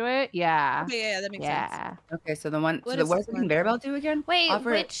 next to it. Yeah. Okay, yeah, that makes sense. Yeah. Okay, so the one. What So is what this does the one? conveyor belt do again? Wait,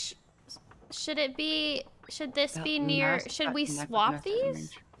 Offer it- which should it be? Should this Belt be and near? mass- Should we mass- swap mass these?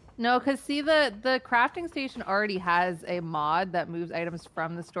 range. No, because see, the crafting station already has a mod that moves items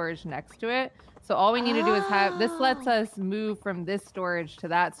from the storage next to it. So all we need to do is have this lets Oh. us move from this storage to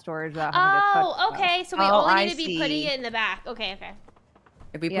that storage without having to touch Oh, stuff. okay. So we Oh, only I need to be putting see. it in the back. Okay, okay.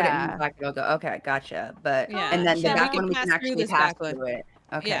 If we put it in Yeah. the back, it'll go. Okay, gotcha. But Yeah. and then the So we back can one we pass can through actually this pass back one. through it.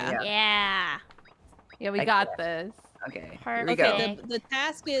 Okay, Yeah. yeah. Yeah. Yeah, we Excellent. got this. Okay, here we go. Perfect. Okay, the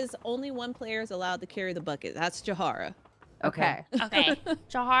task is only one player is allowed to carry the bucket. That's Jahara. Okay. Okay.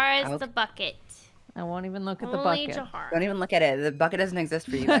 Jahara is Okay. the bucket. I won't even look at the Only bucket. Jahara. Don't even look at it. The bucket doesn't exist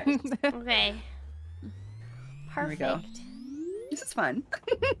for you guys. Okay. Here we Perfect. go. This is fun.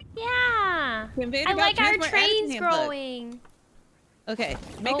 Yeah. Conveyor I belt like our transport trains handbook. growing. Okay,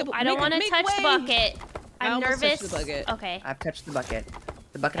 make Oh, a. I don't want to make touch the way. bucket. I I'm almost touched nervous. the bucket. Okay. I've touched the bucket.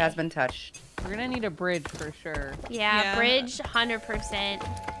 The bucket has been touched. We're gonna need a bridge for sure. Yeah, Yeah. bridge 100%.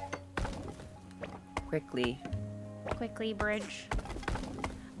 Quickly. Quickly bridge.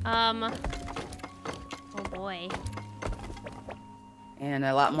 Oh boy. And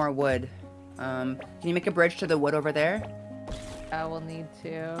a lot more wood. Can you make a bridge to the wood over there? I will need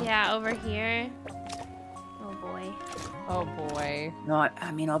to. Yeah, over here. Oh boy. Oh boy. No,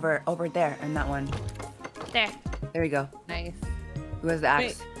 I mean over there and that one. There. There you go. Nice. Who has the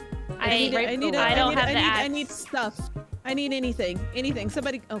axe? I need right I need below. I don't have the I axe. need stuff. I need anything. Anything.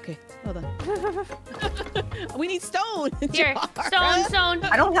 Somebody. Okay, hold on. We need stone. Here. Jahara. Stone.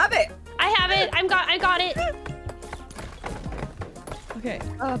 I don't have it. I have it. I got it. Okay.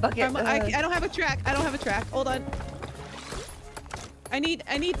 Oh, bucket. I don't have a track. I don't have a track. Hold on. I need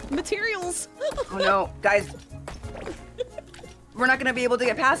materials. Oh no, guys. We're not gonna be able to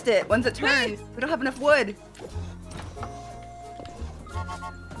get past it. Once it turns, we don't have enough wood.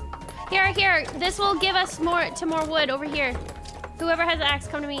 Here. This will give us more wood over here. Whoever has the axe,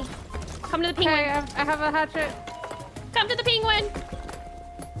 come to me. Come to the penguin. Okay, I have a hatchet. Come to the penguin.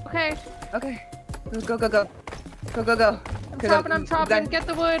 Okay. Okay. Go. Go. I'm chopping. Get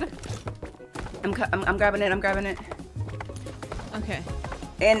the wood. I'm grabbing it. I'm grabbing it. Okay.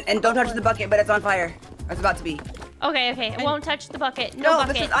 And don't touch the bucket, but it's on fire. It's about to be. Okay, okay. I won't touch the bucket. No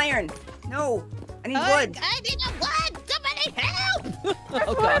bucket. This is iron. No. I need wood. I need a wood. Somebody help!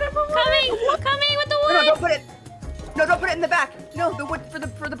 Oh god. Coming with the wood. No, don't put it. No, don't put it in the back. No, the wood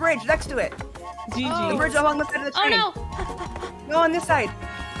for the bridge next to it. GG. The bridge along the side of the train. Oh no. No, on this side.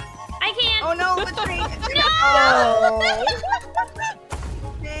 I can't. Oh no, the train. No. Oh.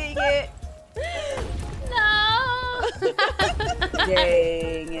 Dang it. No.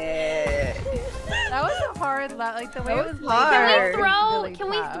 Dang it. That was a hard, like the way it was hard. Can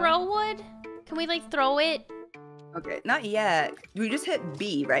we throw wood? Can we like throw it? Okay, not yet. We just hit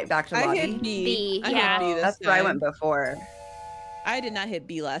B, right? Back to lobby. I hit B. B, I yeah. hit B this That's time. where I went before. I did not hit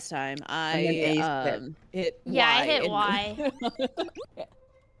B last time. And then I hit Y. Yeah, I hit Y.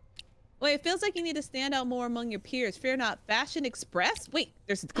 Wait, it feels like you need to stand out more among your peers. Fear not. Fashion Express? Wait,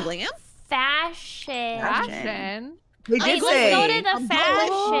 there's glam? Fashion. Fashion. They Hey, did let's say. go to the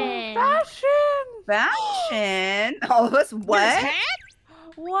fashion. Fashion. Fashion. All of us There's what? hat?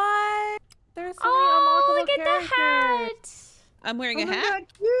 What? There's so Oh, many look at the characters. hat. I'm wearing Oh a my hat. God,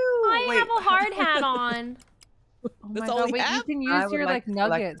 you. I Wait, have a hard hat on. Oh That's my all god, we wait, have? you can I use would your like like to select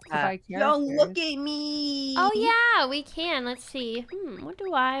nuggets to that. buy Yo, characters. look at me. Oh yeah, we can. Let's see. What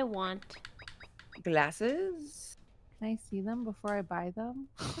do I want? Glasses. Can I see them before I buy them?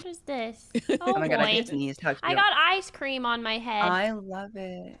 What is this? Oh, Oh, my god, I boy. just sneezed. How I cute. got ice cream on my head. I love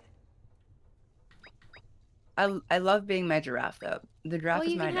it. I love being my giraffe though. The giraffe Oh,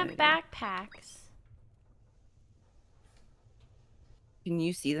 is you my can have identity. backpacks. Can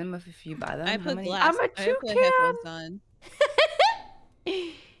you see them if you buy them? I How put many- glass. I'm a I put toucan. headphones on.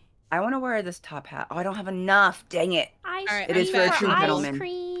 I want to wear this top hat. Oh, I don't have enough. Dang it. Ice All right, It is for a cream true ice gentleman.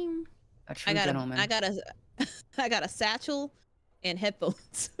 cream. A true I got gentleman. I got a satchel and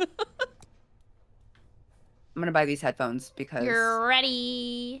headphones. I'm gonna buy these headphones because You're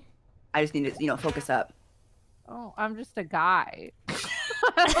ready. I just need to, focus up. Oh, I'm just a guy.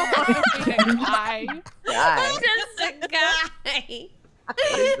 I don't want to be a guy. Guy. Just a guy. What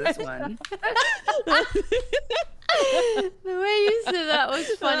is this one? The way you said that was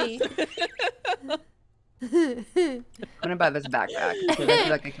funny. I'm gonna buy this backpack because I feel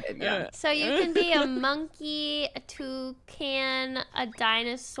like a kid. Yeah. So you can be a monkey, a toucan, a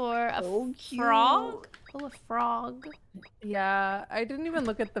dinosaur, a So cute. frog. Oh, a frog. Yeah, I didn't even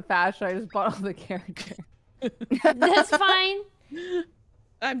look at the fashion. I just bought all the characters. That's fine.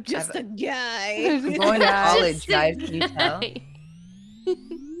 I'm just a guy. Just Going to Yeah. college, Just a guys. Can you tell? guy.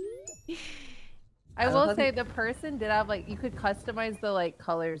 I love will how say the person did have like you could customize the like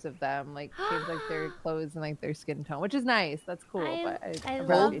colors of them, like change like their clothes and like their skin tone, which is nice. That's cool. But I I'd love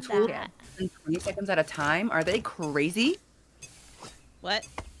rather be a toucan. that. In 20 seconds at a time? Are they crazy? What?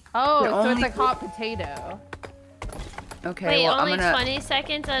 Oh, They're so it's only- like hot potato. Okay, Wait, well only I'm gonna. 20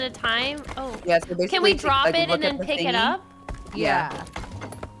 seconds at a time? Oh. Yeah, so basically, Can we take, drop like, it look and at then the pick it thingy. up? Yeah.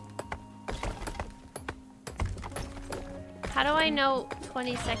 How do I know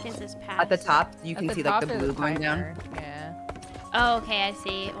 20 seconds has passed? At the top, you At can the see like top the is blue a going down. timer. Yeah. Oh, okay, I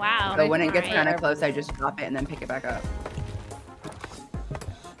see. Wow. So when it gets Alright. kind of close, I just drop it and then pick it back up.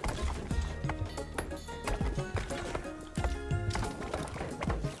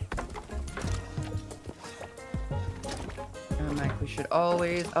 Oh, Mike, we should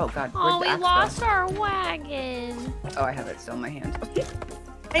always. Oh God, Oh, where's the we axe lost our wagon. go? Oh, I have it still in my hand.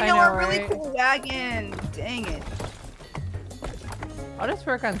 I I know, know, a really right? cool wagon. Dang it. I'll just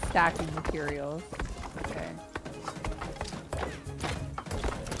work on stacking materials. Okay.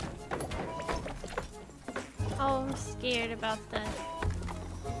 Oh, I'm scared about this.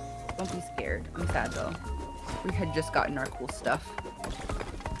 Don't be scared. I'm sad though. We had just gotten our cool stuff.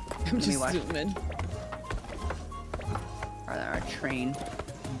 I'm Let me just watch. zooming. Our train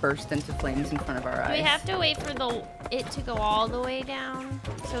burst into flames in front of our Do eyes. we have to wait for it to go all the way down?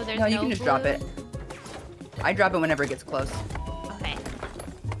 So there's No, no you can just drop glue? it. I drop it whenever it gets close. Okay.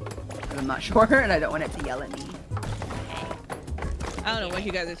 'Cause I'm not sure and I don't want it to yell at me. Okay. I don't know what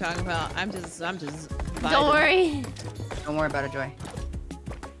you guys are talking about. I'm just vibing. Don't worry. Don't worry about it, Joy.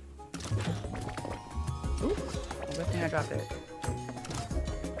 Ooh, good thing I dropped it.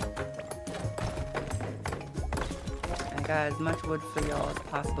 I got as much wood for y'all as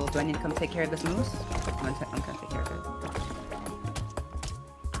possible. Do I need to come take care of this moose? I'm gonna take care of it.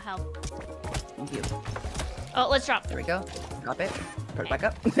 I'll help. Thank you. Oh, let's drop. There we go. Drop it. Put it back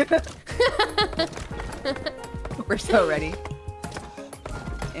up. We're so ready.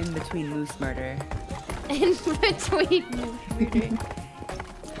 In between moose murder. In between.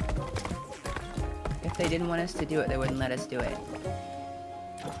 If they didn't want us to do it, they wouldn't let us do it.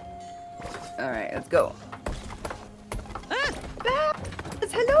 Alright, let's go. Ah!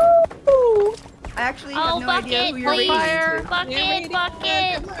 Babs, hello! I actually have no idea who you're please. racing to.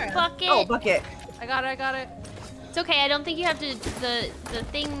 Bucket. Oh, bucket. I got it. It's okay. I don't think you have to. The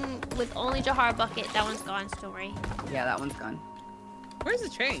thing with only Jahar bucket. That one's gone. Story. Yeah, that one's gone. Where's the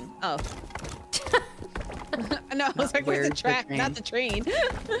train? Oh. No, I was like, where's the track? Not the train.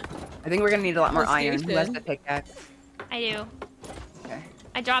 I think we're gonna need a lot more iron. Station. Who has the pickaxe? I do. Okay.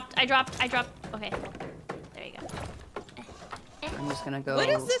 I dropped. Okay. There you go. I'm just gonna go. What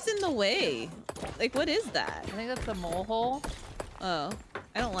is this in the way? Like, what is that? I think that's a mole hole. Oh,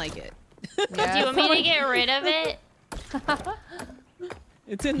 I don't like it. Yeah, Do you want me to get rid of it?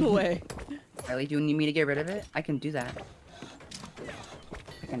 It's in the way. Riley, do you need me to get rid of it? I can do that.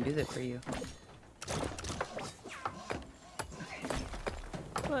 I can do that for you.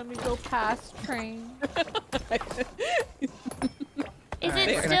 Let me go past train. Is Alright,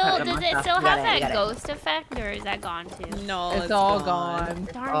 it we're gonna still? cut it Does it myself. still You got have it, you that got it. ghost effect, or is that gone too? No, It's all gone.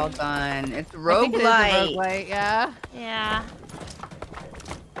 Darn All it. gone. It's I think it is a roguelite. roguelite, yeah. Yeah.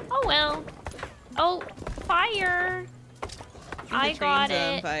 Oh well. Oh, fire! I got On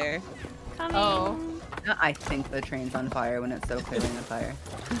it. fire. Coming. Oh. I think the train's on fire when it's so clearly on fire.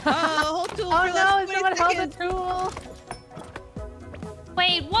 Oh, hold tool Oh for no, less than someone 20 held a seconds. tool.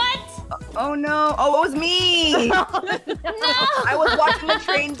 Wait, what? Oh no! Oh, it was me! No! I was watching the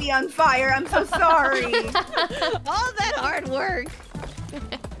train be on fire. I'm so sorry. All that hard work.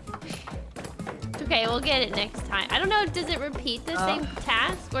 It's okay, we'll get it next time. I don't know, does it repeat the same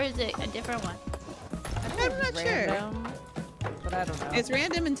task, or is it a different one? I'm not sure. Random, but I don't know. It's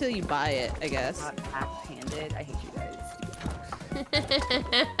random until you buy it, I guess. Not axe-handed. I hate you guys.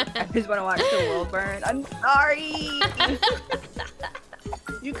 I just want to watch the world burn. I'm sorry.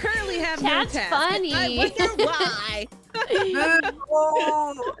 You currently have Chat's no task. funny. I wonder why.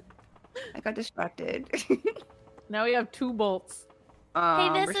 No. I got distracted. Now we have 2 bolts. Hey,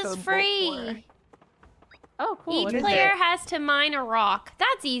 We're this so is bolt free. Oh, cool. Each What is player it? has to mine a rock.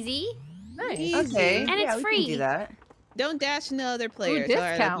 That's easy. Nice. Easy. Okay. And yeah, it's we free. can do that. Don't dash into other players. All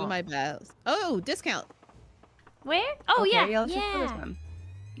right, I'll do discount. my best. Oh, discount. Where? Oh, Okay, yeah. let's just do this Yeah. one. Love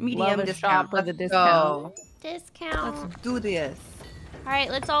Medium a discount. shop with a Let's discount. go. Discount. Let's do this. All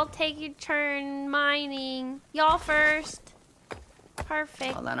right, let's all take your turn mining. Y'all first.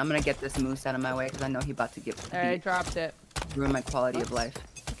 Perfect. Hold on, I'm gonna get this moose out of my way because I know he about to get I dropped it. ruin my quality of life.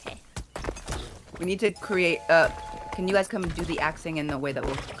 Okay. We need to create can you guys come do the axing in the way that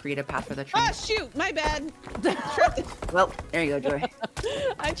will create a path for the train? Oh, shoot. My bad. Well, there you go, Joy.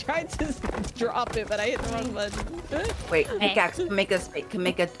 I tried to drop it, but I hit the wrong button. Wait, Okay. pickaxe can make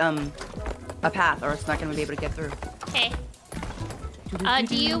a path, or it's not gonna be able to get through. Okay.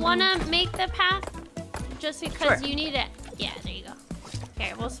 Do you want to make the path? Just because Sure. you need it. Yeah, there you go.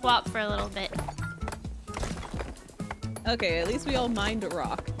 Okay, we'll swap for a little bit. Okay, at least we all mined a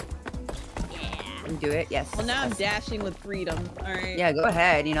rock. Yeah. Can do it, yes. Well, now I'm yes. dashing with freedom. All right. Yeah, go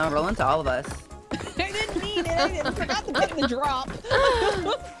ahead, roll into all of us. I didn't mean it. I forgot to put the drop.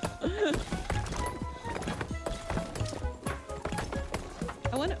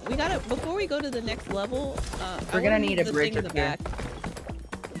 We gotta, before we go to the next level, We're I gonna wanna need move a the bridge thing in up the here. back.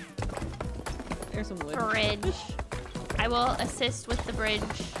 There's some wood. Bridge. I will assist with the bridge.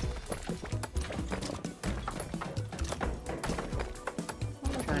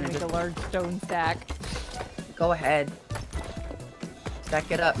 I'm Trying gonna to make a just- large stone stack. Go ahead.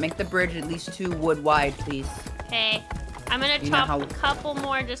 Stack it up. Make the bridge at least 2 wood wide, please. Okay. I'm gonna You know chop how- a couple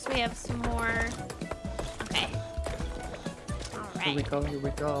more just so we have some more. Okay. Here we Alright. go, here we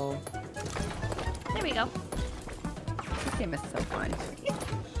go. There we go. This game is so fun.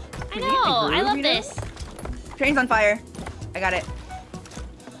 I We need the know. I groove, love you know? this. Train's on fire. I got it.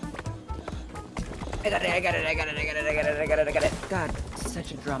 I got it. God,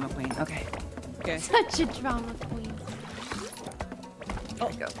 such a drama queen. Okay. Okay. Such a drama queen. There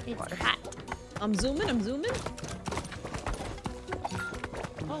we go. It's Water. hot. I'm zooming.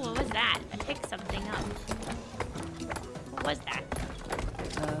 Oh, what was that? I picked something up. What was that?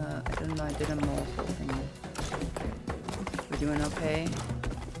 I don't know. I did a mole thing. We're doing okay.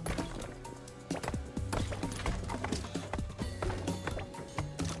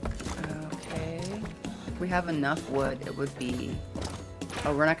 Okay. If we have enough wood, it would be...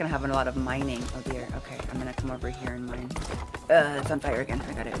 Oh, we're not gonna have a lot of mining. Oh dear. Okay, I'm gonna come over here and mine. It's on fire again.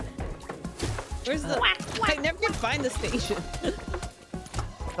 I got it. Where's the? Whack, whack, I never can find the station.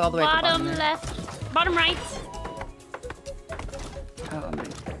 It's all the way at the Bottom bottom there. left. Bottom right. Oh, I'm gonna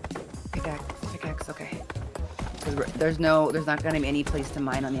pickaxe. Okay. 'Cause there's not gonna be any place to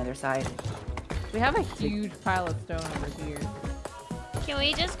mine on the other side. We have a huge pile of stone over here. Can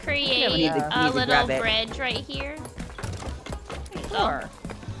we just create Yeah, we need to a little grab it. bridge right here? Sure.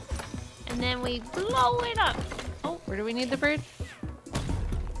 And then we blow it up. Where do we need the bridge?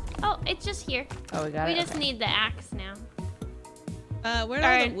 Oh, it's just here. Oh, we got We it. just need the axe now. Where did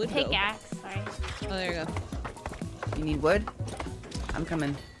all the Or wood go? pickaxe, sorry. Oh, there you go. You need wood? I'm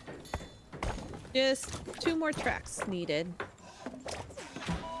coming. Just 2 more tracks needed.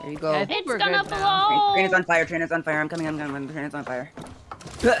 There you go. I think It's we're gonna good now. blow! Train is on fire. Train is on fire. I'm coming. Train is on fire.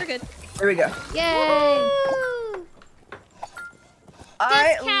 We're good. There we go. Yay! Woo!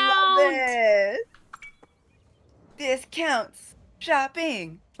 I love Discount. this. Discounts.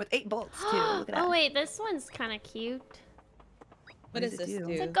 Shopping. With 8 bolts, too. Look at that. Oh wait, this one's kind of cute. What does does it this do?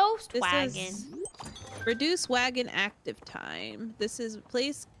 do? It's a ghost This wagon. is reduce wagon active time. This is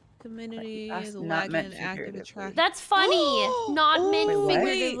place community That's the not meant wagon active figuratively. attraction. That's funny. Not Oh, meant wait, what?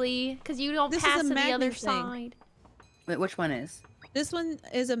 figuratively, because you don't This is pass a to the other magnet thing. side. Wait, which one is? This one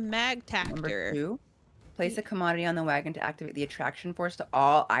is a mag Number tactor. 2. Place a commodity on the wagon to activate the attraction force to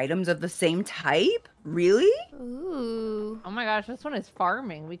all items of the same type? Really? Ooh. Oh my gosh, this one is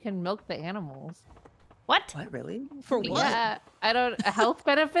farming. We can milk the animals. What? What, really? For what? Yeah, I don't. Health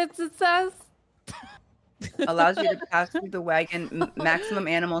benefits, it says. Allows you to pass through the wagon. Maximum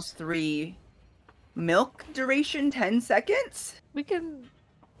animals 3. Milk duration 10 seconds? We can.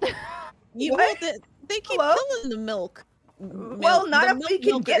 You What? they keep Hello? killing the milk. Well, not if we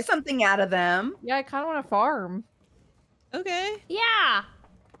can get milkers. something out of them. Yeah, I kind of want to farm. Okay. Yeah.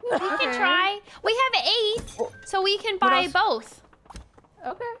 We can Okay. try. We have 8, Well, so we can what buy else? both.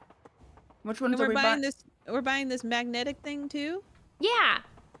 Okay. Which And ones are we're we buying buying? this. We're buying this magnetic thing too. Yeah.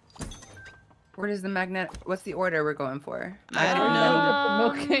 Where does the magnet? What's the order we're going for? I don't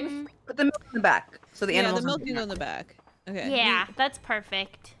know. Put the milking. Put the milk in the back, so the Yeah, animals. the milking on the back. Okay. Yeah, that's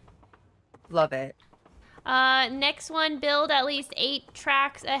perfect. Love it. Next one, build at least 8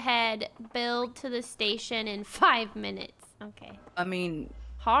 tracks ahead. Build to the station in 5 minutes. Okay. I mean,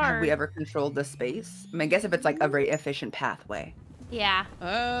 Hard. have we ever controlled the space? I mean, I guess if it's like a very efficient pathway. Yeah,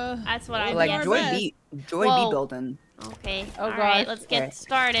 that's what I We'll Like do our guess. Joy best. B, Joy Whoa. B building. Okay. Oh, All right, gosh. let's get Okay.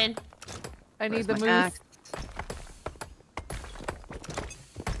 started. I need Where's the my moose. axe?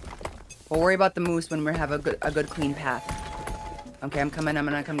 We'll worry about the moose when we have a good clean path. Okay, I'm coming. I'm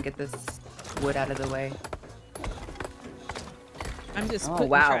gonna come get this wood out of the way. I'm just. Oh putting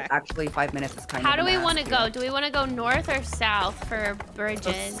wow! track. Actually, 5 minutes is kind How of. do we want to go? Do we want to go north or south for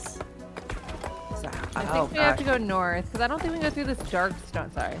bridges? I Oh think we have gosh. to go north because I don't think we can go through this dark stone.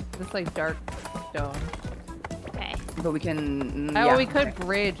 Sorry, this like dark stone. Okay. But we can. Oh, yeah, we could okay.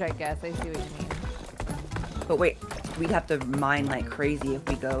 bridge, I guess. I see what you mean. But wait, we'd have to mine like crazy if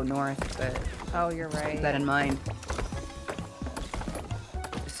we go north. But Oh, you're right. keep that in mind.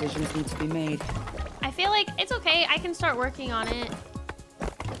 Decisions need to be made. I feel like it's okay. I can start working on it.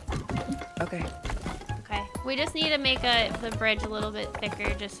 Okay. Okay. We just need to make the bridge a little bit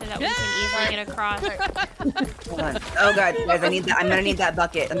thicker just so that we can easily get across. Hold on. Oh god, guys, I need that. I'm gonna need that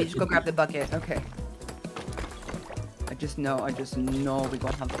bucket. Let me just go grab the bucket. Okay. I just know we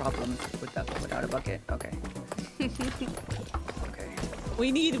gonna have problems with that without a bucket. Okay. Okay.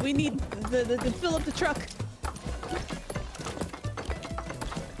 We need the fill up the truck.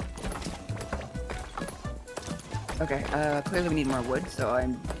 Okay. Clearly we need more wood, so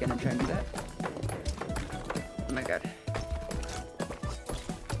I'm gonna try and do that. Oh my god.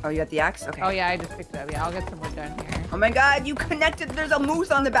 Oh, you got the axe? Okay. Oh yeah, I just picked it up. Yeah, I'll get some more done here. Oh my god, you connected. There's a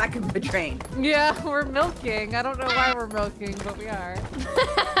moose on the back of the train. Yeah, we're milking. I don't know why we're milking, but we are.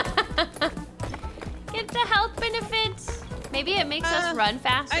 Get the health benefits. Maybe it makes us run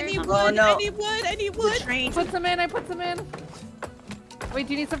faster. I or need something. wood. no. I need wood. I need The wood. train. Put some in. I put some in. Wait,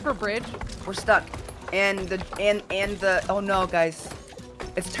 do you need some for bridge? We're stuck. And the oh no, guys.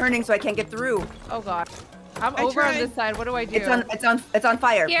 It's turning so I can't get through. Oh god. I'm I over on tried. this side. What do I do? It's on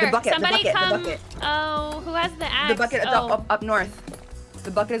fire. Here, the bucket, somebody the bucket, come. the bucket. Oh, who has the axe? The bucket is oh. up north.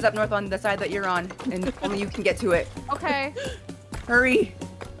 The bucket is up north on the side that you're on, and only you can get to it. Okay. Hurry,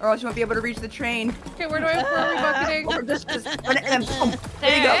 or else you won't be able to reach the train. Okay, where are we bucketing? Or just run it and boom.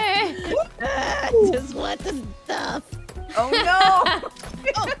 There you go. There. Just want the stuff. Oh no!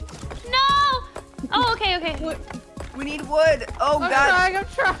 No. Oh, okay, okay. We need wood. Oh I'm god,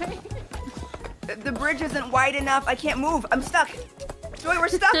 trying. the bridge isn't wide enough. I can't move. I'm stuck. Joy, we're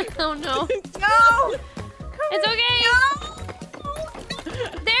stuck. Oh no. No! It's okay.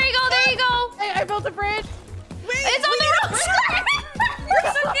 There you go. There you go. Hey, I built a bridge. It's on the wrong side.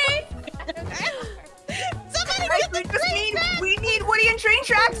 It's okay. Somebody Guys, get the train back. we need Woody and train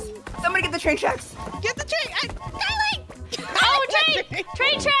tracks. Somebody get the train tracks. Get the train. Kyliee. Oh,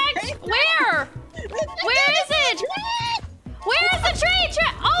 train tracks. Where? Where is it? Where is the train?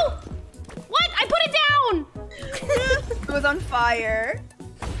 was on fire.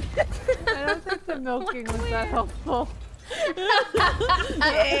 I don't think the milking was that helpful.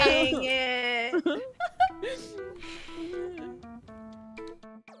 Dang it.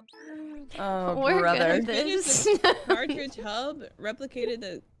 Oh, We're brother. good at this. The cartridge hub replicated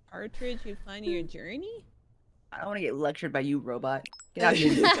the cartridge you find in your journey? I don't want to get lectured by you, robot. Get out here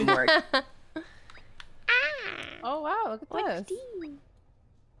and do some work. Oh wow, look at What's this.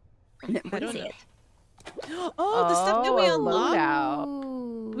 What I is don't know. it? Oh, the stuff that we Oh, unlocked. loadout.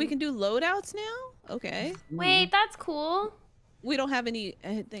 Ooh. We can do loadouts now? Okay. Wait, that's cool. We don't have any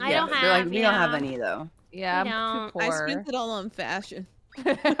thing. I don't they're like, have, we don't have yeah. any though. Yeah, We I'm too I poor. spent it all on fashion.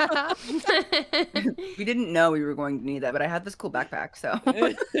 We didn't know we were going to need that, but I had this cool backpack, so.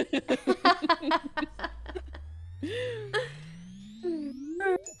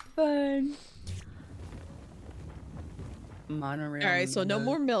 Fun. Monorail. All right, so no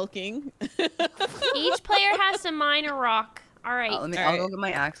more milking. Each player has to mine a rock. All right. I'll Alright. go get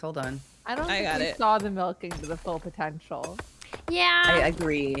my axe. Hold on. I don't I think got we it. saw the milking to the full potential. Yeah. I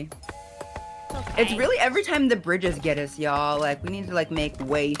agree. Okay. It's really every time the bridges get us, y'all. Like, we need to like make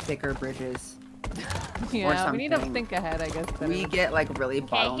way thicker bridges. Yeah, we need to something. think ahead, I guess. We get like really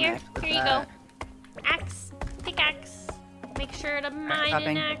Okay, bottlenecked here with you that. go. Axe, pickaxe. Make sure to mine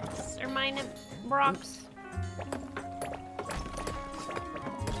stopping. an axe or mine a rock. Oops.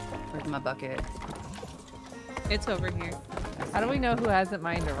 Where's my bucket? It's over here. How do we know who hasn't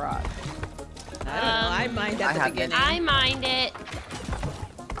mined a rock? I don't know. I mined I at the haven't. beginning. I mined it.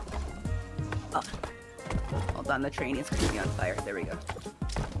 Hold on, the train is going to be on fire. There we go.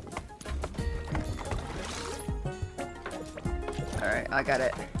 Alright, I got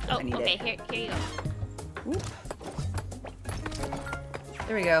it. Oh, I need okay. it. Here you go.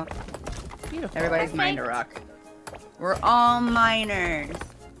 There we go. Beautiful. Everybody's mined a Perfect. rock. We're all miners.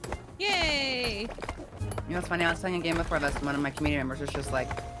 Yay! You know what's funny? I was playing a game before this, and one of my community members was just like,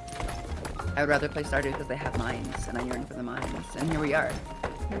 I would rather play Stardew because they have mines, and I yearn for the mines. And here we are.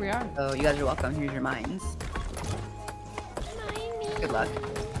 Here we are. So you guys are welcome. Here's your mines. Mine me. Good luck.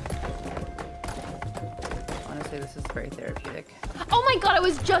 Honestly, this is very therapeutic. Oh my god, I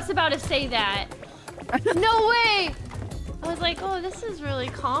was just about to say that. No way! I was like, oh, this is really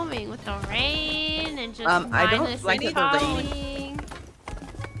calming with the rain and just I don't mindlessly like the falling.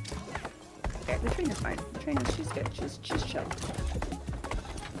 Okay, the train is fine. The train is, she's good. She's chill.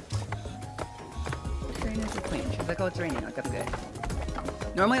 The train is clean. She's like, oh, it's raining. Like, that's good.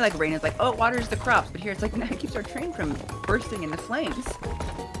 Normally, like, rain is like, oh, it waters the crops. But here, it's like, no, it keeps our train from bursting into flames.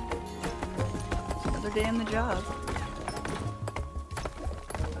 Another day on the job.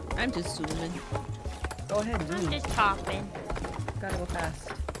 I'm just zooming. Go ahead, I'm zoom. just talking. Gotta go fast.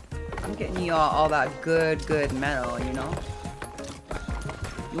 I'm getting you all that good metal, you know?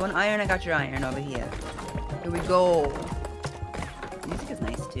 You want iron? I got your iron over here. Here we go. Music is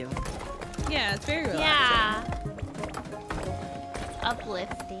nice, too. Yeah, it's very relaxing. Yeah. It's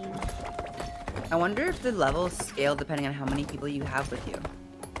uplifting. I wonder if the levels scale depending on how many people you have with you.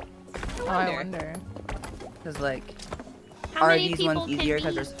 Oh, I wonder. Because, like, How are many these people ones can easier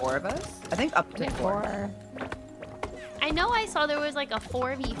because be? there's 4 of us? I think up to 4. I know I saw there was like a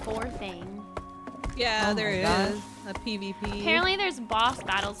 4v4 thing. Yeah, Oh there my gosh. is a PvP. Apparently there's boss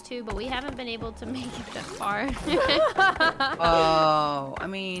battles too, but we haven't been able to make it that far. Oh, I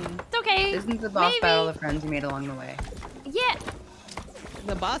mean, It's okay. isn't the boss Maybe. battle the friends you made along the way? Yeah.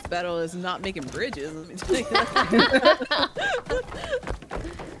 The boss battle is not making bridges. Let me tell you that.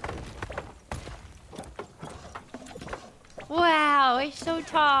 Wow, it's so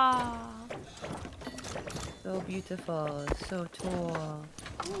tall. So beautiful, so tall.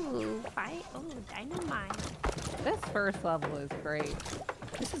 Ooh, fight. Ooh, dynamite. This first level is great.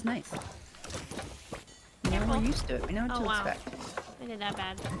 This is nice. You know, Careful. we're used to it. We know what Oh, to wow. expect. I did that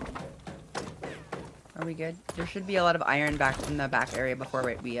bad. Are we good? There should be a lot of iron back in the back area before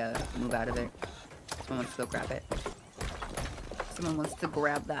we move out of it. Someone wants to go grab it. Someone wants to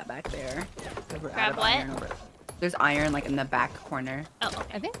grab that back there. 'Cause we're out Grab of what? iron over- There's iron like in the back corner. Oh,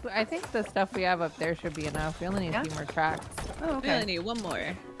 okay. I think the stuff we have up there should be enough. We only need Yeah? a few more tracks. Oh, We only need one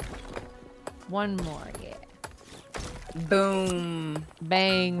more. One more, yeah. Boom.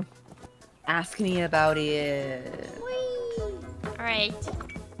 Bang. Ask me about it. Whee! All right.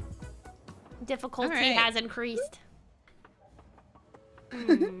 Difficulty All right. has increased.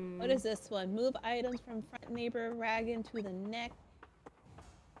 What is this one? Move items from front neighbor wagon to the neck.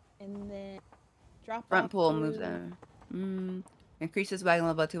 And then drop Front off pull food. moves increases wagon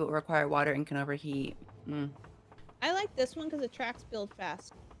level 2 but will require water and can overheat. I like this one because the tracks build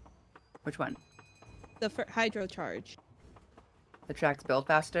fast. Which one? The hydro charge. The tracks build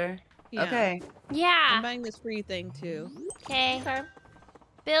faster? Yeah. Okay. I'm Yeah. buying this free thing too. Okay. Okay.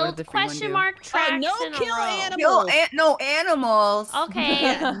 Build the free one question do? mark tracks no in a kill row. animals. No animals. Okay.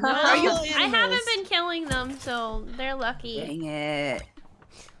 Yeah, no Well, kill I haven't animals. been killing them, so they're lucky. Dang it.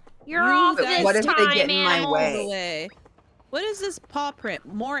 You're You off guys this what if they time, get in my animals. way? Away. What is this paw print?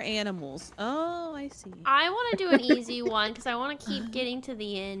 More animals. Oh, I see. I want to do an easy one because I want to keep getting to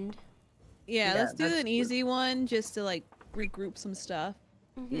the end. Yeah, Yeah, let's do that's an easy one just to like regroup some stuff.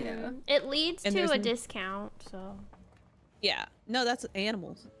 Yeah. It leads And to there's a n- discount, so. Yeah. No, that's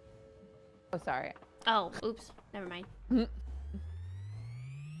animals. Oh, sorry. Oh, oops. Never mind.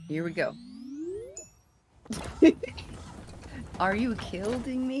 Here we go. Are you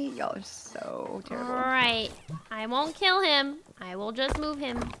kidding me? Y'all are so terrible. Alright. I won't kill him. I will just move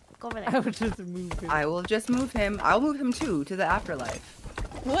him. Go over I there. would just move it. I will just move him. I'll move him too to the afterlife.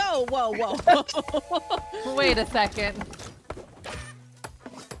 Whoa, whoa, whoa. Wait a second.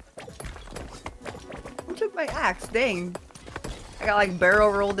 Who took my axe? Dang. I got like barrel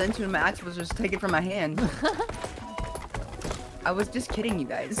rolled into and my axe was just taken from my hand. I was just kidding you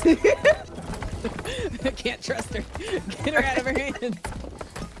guys. Can't trust her. Get her out of her hands.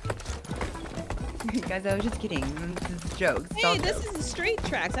 Guys, I was just kidding. This is jokes. It's all Hey, this jokes. is the straight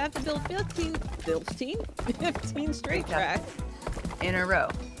tracks. I have to build 15 straight Yeah. tracks. In a row.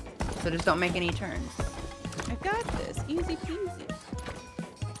 So just don't make any turns. I got this. Easy peasy.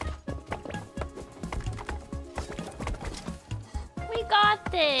 We got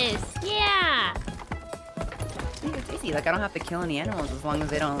this. Yeah. See, it's easy. Like I don't have to kill any animals as long as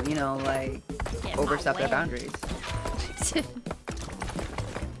they don't, you know, like Get in my overstep their way. boundaries.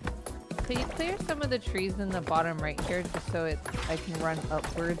 Could you clear some of the trees in the bottom right here just so I can run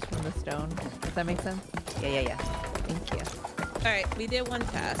upwards from the stone? Does that make sense? Yeah. Thank you. Alright, we did one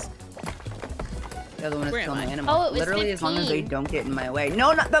task. The other one is Where am killing I? the animals. Oh, it was Literally, as long as they 15. don't get in my way.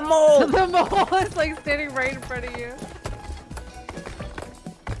 No, not the mole! The mole is like standing right in front of you.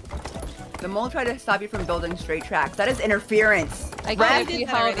 The mole tried to stop you from building straight tracks. That is interference. I Right. can't did be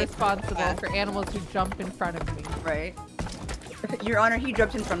that held already. responsible for animals who jump in front of me. Right? Your Honor, he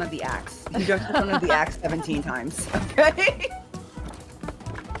jumped in front of the axe. He jumped in front of the axe 17 times. Okay?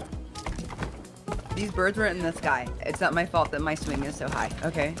 These birds were in the sky. It's not my fault that my swing is so high.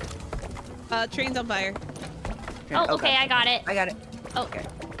 Okay? Train's on fire. Oh, okay. I got it. I got it. Oh, Okay.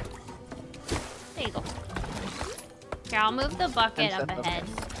 there you go. Here, I'll move the bucket I'm up so ahead.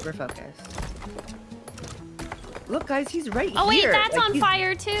 focused. We're focused. Look, guys, he's right Oh, wait, here. that's Like, on he's-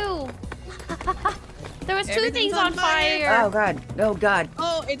 fire, too. There was two Everything's things on on fire. fire. Oh, God. Oh, God.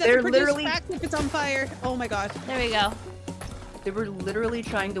 Oh, it They're doesn't produce literally- facts if it's on fire. Oh my god. There we go. They were literally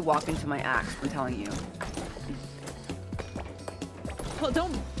trying to walk into my axe, I'm telling you. Well,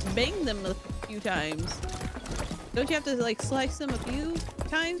 don't bang them a few times. Don't you have to like slice them a few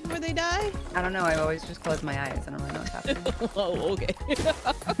times before they die? I don't know. I always just close my eyes. I don't really know what's happening. Oh, okay.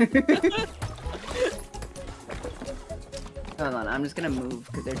 Hold on. I'm just going to move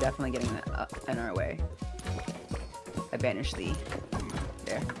because they're definitely getting in our way. I banish thee.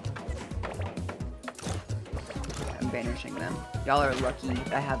 There. I'm banishing them. Y'all are lucky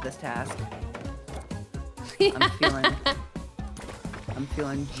I have this task. I'm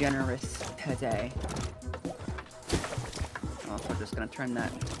feeling generous today. Also, just gonna turn that.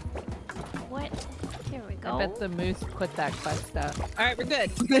 What? Here we I go. bet the moose quit that quest up. All right, we're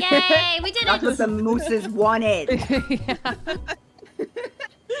good. Yay, we did That's what it. the mooses wanted. Yeah.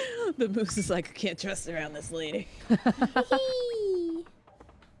 The moose is like, I can't trust around this lady. Hee.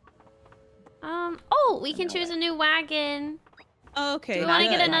 Oh, we can choose a new wagon. Okay. Do we now want to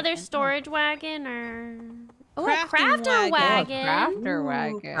that- get another storage wagon or? Oh, a Crafting crafter wagon. wagon. Crafter Ooh,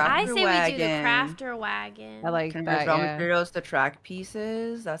 wagon. I say we do the wagon. crafter wagon. I like Convert that, raw yeah. materials to track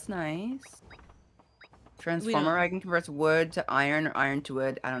pieces. That's nice. Transformer don't- wagon converts wood to iron or iron to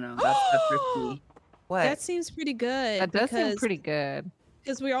wood. I don't know. That's risky. What? That seems pretty good. That does seem because- pretty good.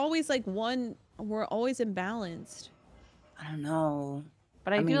 Because we're always like we're always imbalanced. I don't know.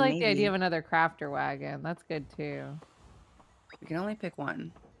 But I, I do mean, like the maybe. idea of another crafter wagon. That's good too. We can only pick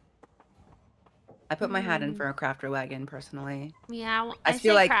one. I put my hat in for a crafter wagon personally. Yeah, I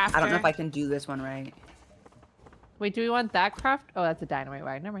feel say like crafter. I don't know if I can do this one right. Wait, do we want that craft? Oh, that's a dynamite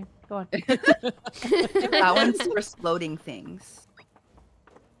wagon. Never mind. Go on. That one's for floating things.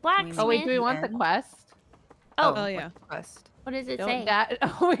 Blacksmith. Oh wait, do we want the Then- quest? Oh, Oh, yeah. what's the quest? what does it Don't say? dash.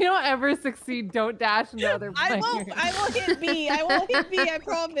 Oh, we don't ever succeed. Don't dash into other I players. won't. I will hit B. I won't hit B. I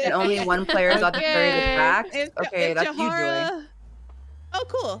promise. And only one player is allowed to carry the Okay. tracks. If, Okay, if that's you, Julie. Jahara... Oh,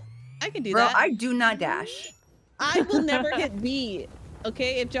 cool. I can do Bro, that. I do not dash. I will never hit B.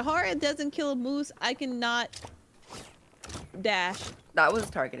 Okay, if Jahara doesn't kill a moose, I cannot dash. That was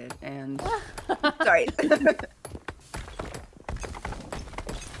targeted and sorry.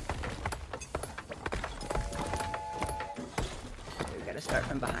 We gotta start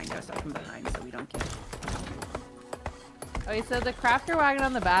from behind. So we don't get. Okay, so the crafter wagon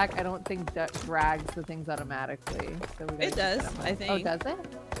on the back, I don't think drags the things automatically. So we It does, I think. Oh, does it?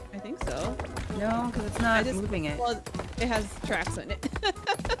 I think so. No, because it's not moving it. Well, it has tracks on it.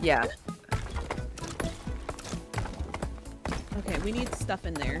 Yeah. Okay, we need stuff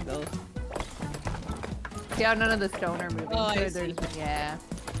in there though. See how none of the stone are moving. Oh, so I see. Yeah.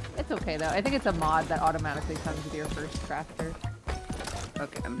 It's okay though. I think it's a mod that automatically comes with your first crafter.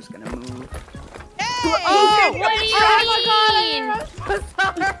 Okay, I'm just gonna move. Hey! Oh, what do you mean? I'm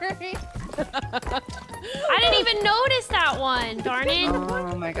sorry. I didn't even notice that one. Darn it.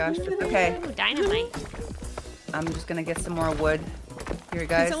 Oh my gosh. Okay. Ooh, dynamite. I'm just gonna get some more wood. Here, Can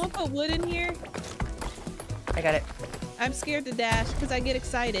guys. someone put wood in here? I got it. I'm scared to dash because I get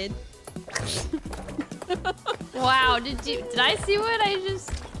excited. Wow, did I see what I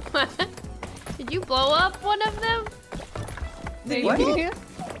just... Did you blow up one of them? What?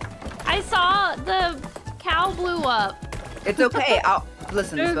 I saw the cow blew up. It's okay.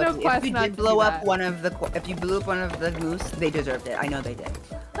 Listen. There's no If quest you not did to blow do up that. one of the, if you blew up one of the moose, they deserved it. I know they did.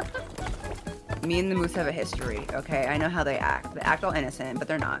 Me and the moose have a history. Okay, I know how they act. They act all innocent, but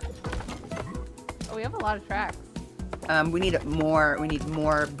they're not. Oh, we have a lot of tracks. We need more. We need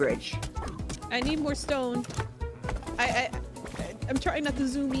more bridge. I need more stone. I'm trying not to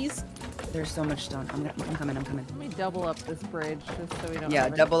zoomies. There's so much stone. I'm coming. I'm coming. Let me double up this bridge just so we don't Yeah, have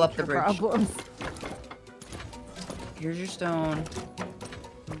any double up the future bridge. problems. Here's your stone.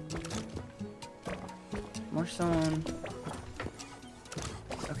 More stone.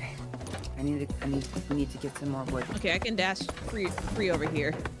 Okay. We need to get some more wood. Okay, I can dash free over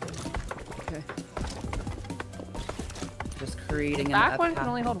here. Okay. Just creating The back a one path. can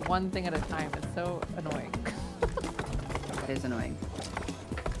only hold one thing at a time. It's so annoying. That is annoying.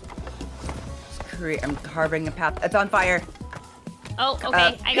 I'm carving a path. It's on fire. Oh,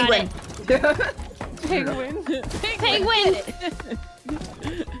 okay, I got it. Penguin. Penguin!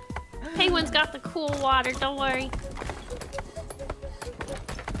 Penguin's got the cool water, don't worry.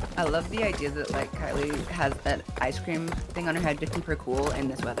 I love the idea that like Kylie has that ice cream thing on her head to keep her cool in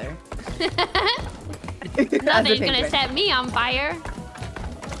this weather. Nothing's gonna set me on fire.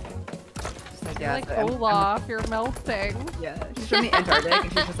 Just like, You're yeah, like, so I'm- Olaf, you're melting. Yeah, she showed me Antarctic and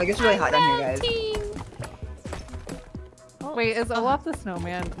she's just like, it's really hot down here, guys. Melting. Wait, is Olaf the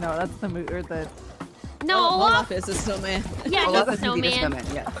snowman? No, that's the moot or the. No, Olaf Olaf. is a snowman. Yeah, Olaf he's a is indeed a snowman.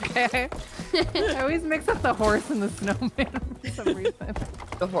 Yeah. Okay. I always mix up the horse and the snowman for some reason.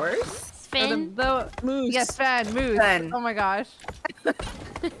 The horse? Or Sven. the Moose. yes, Sven, moose. Sven. Oh my gosh.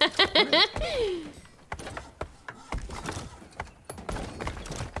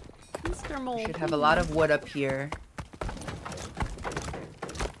 Mr. Mole. Should have a lot of wood up here.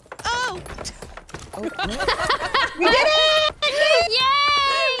 Oh! Oh, We did it!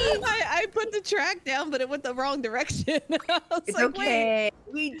 Yay! I put the track down, but it went the wrong direction. I was it's like, okay.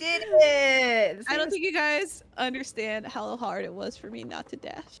 We did it. I don't think you guys understand how hard it was for me not to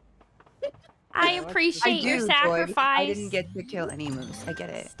dash. I I appreciate your Joy. sacrifice. I didn't get to kill any moose. I get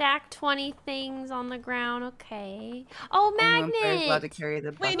it. Stack 20 things on the ground. Okay. Oh, Only one player is allowed to magnet. carry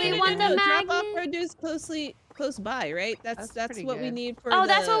the Wait, bucket. We want the Drop off magnet? produce close by, right? That's pretty what we good. need for Oh, the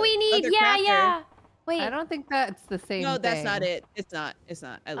that's what we need. other Yeah, crafter. yeah. Wait. I don't think that's the same No, thing. that's not it. It's not.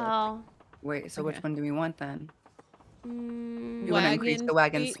 I looked. Oh. Wait, so Okay. which one do we want then? Mm, You want to increase the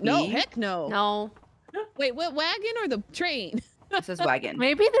wagon speed? No, heck no. no. Wait, what wagon or the train? It says wagon.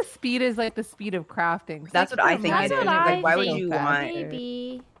 Maybe the speed is like the speed of crafting. 'cause That's what I think That's it what is. I Like, why would think. you Faster. want?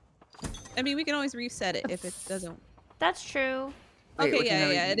 Maybe. I mean, we can always reset it if it doesn't. That's true. Wait, Okay, which one are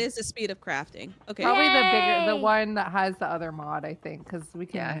we yeah, it doing? is the speed of crafting. Okay. Probably the Yay! one that has the other mod, I think, because we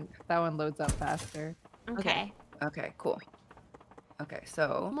can. Yeah. That one loads up faster. Okay. Okay, cool. Okay,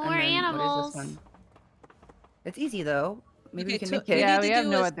 so More and then animals. What is this one? It's easy though. Maybe we can so make what it. Yeah, need we to have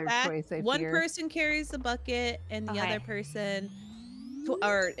do no is other stack- choice, I One fear. person carries the bucket, and the Okay. other person,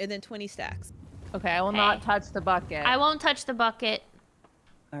 and then 20 stacks. Okay, I will Okay. not touch the bucket. I won't touch the bucket.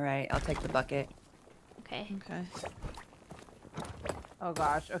 All right, I'll take the bucket. Okay. Okay. Oh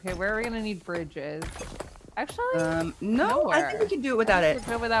gosh. Okay, where are we gonna need bridges? Actually, No, I Nowhere. think we can do it without it. we could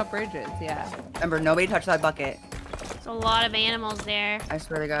go without bridges. Yeah. Remember, nobody touch that bucket. There's a lot of animals there. I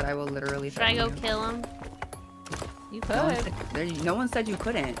swear to God, I will literally. Should I go threaten you. kill them? You No one, could. no one said you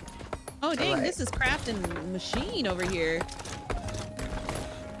couldn't. Oh dang, Alright. this is crafting machine over here.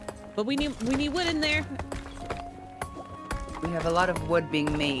 But we need wood in there. We have a lot of wood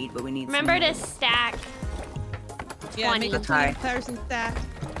being made, but we need. Remember some to wood. stack. Yeah, 20. make a 20-person stack.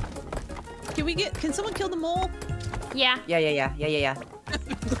 Can someone kill the mole? Yeah. Yeah.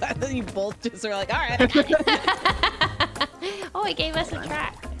 You both just are like, all right. Oh, it gave us a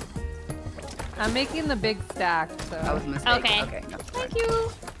track. I'm making the big stack, so. That was a mistake. Okay. Okay. No, Thank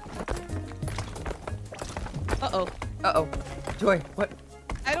you. Uh-oh. Joy, what?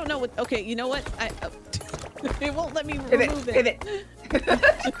 I don't know what. Okay, you know what? It won't let me remove it. Pivot.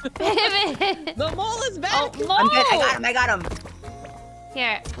 Pivot. The mole is back. Oh, mole. I'm dead. I got him.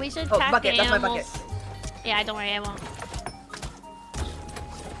 Here, we should Oh, pack bucket, the that's my animals. Yeah, don't worry, I won't.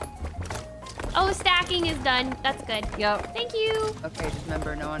 Oh, stacking is done. That's good. Yep. Thank you. Okay, just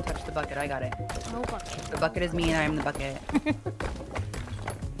remember, no one touched the bucket. I got it. No bucket. The bucket is me and I am the bucket.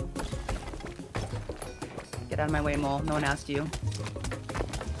 Get out of my way, mole. No one asked you.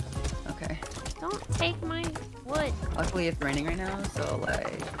 Okay. Don't take my wood. Luckily, it's raining right now, so, like,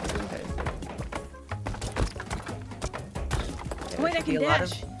 okay. Yeah, Wait, there I should be can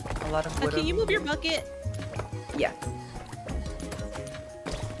dash. A lot of wood Can you over move your here. bucket? Yeah.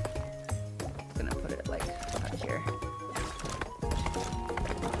 Gonna put it, like, out here.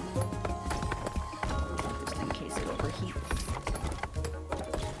 Just in case it overheats.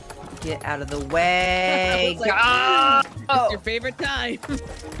 Get out of the way! It's like, Go! It's your favorite time.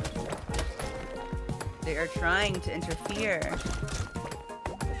 They are trying to interfere.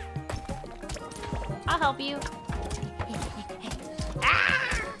 I'll help you.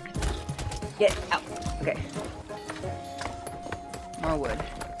 Get out. Okay. More wood.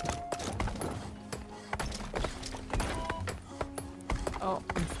 Oh,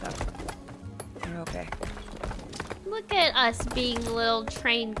 I'm stuck. You're okay. Look at us being little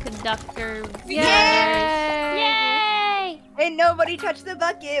train conductor. Yay! Yay! And nobody touched the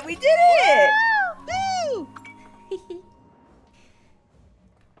bucket. We did it! Woo!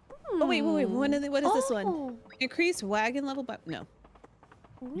 Oh wait. What is this one? Oh. Increase wagon level by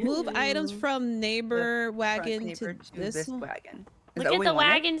Move items from neighbor The wagon front to neighbor this one. wagon. Is Look that at what we the wanted?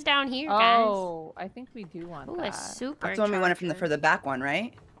 wagons down here, guys. Oh, I think we do want Ooh, that. a super. That's the one we wanted for the back one,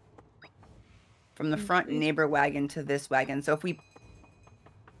 right? From the front neighbor wagon to this wagon. So if we...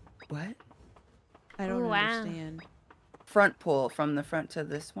 What? I don't Ooh, wow. understand. Front pull from the front to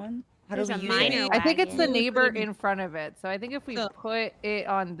this one? How do There's we a use minor it? I think it's the wagon. neighbor in front of it. So I think if we Oh. put it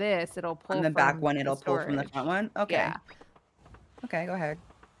on this, it'll pull On the back from one, it'll pull from the storage. front one? Okay. Yeah. Okay, go ahead.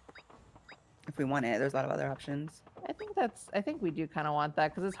 If we want it, there's a lot of other options. I think we do kind of want that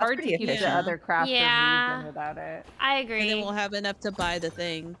because it's That's hard to pretty keep the efficient. other crafter Yeah. moving without it. I And agree. then we'll have enough to buy the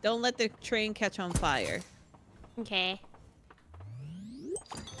thing. Don't let the train catch on fire. Okay.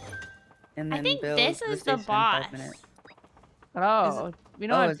 And I then think build this is the station in 5 boss. minutes. Oh, we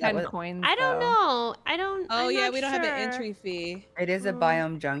don't Oh, have is that 10 what- coins. I don't though. know. Oh I'm yeah, not we don't have an sure. entry fee. It is a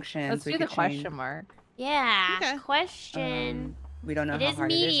biome junction. Let's so we do the could change- question mark. Yeah. Okay. Question. We don't know It how is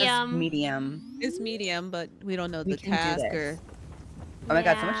hard it is. medium. It's medium. It's medium, but we don't know We the can do task this. or. Oh my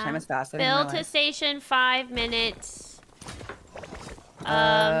god, so much Yeah. time has passed. I didn't Build to realize. station 5 minutes.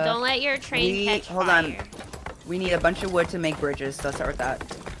 Uh, Don't let your train catch hold fire. on. We need a bunch of wood to make bridges, so let's start with that.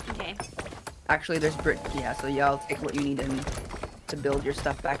 Okay. Actually, there's yeah, so y'all take what you need in to build your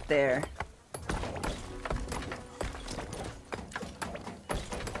stuff back there.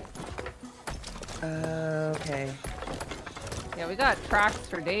 Okay. Yeah, we got tracks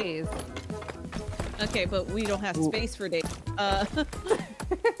for days. Okay, but we don't have Ooh. space for days. I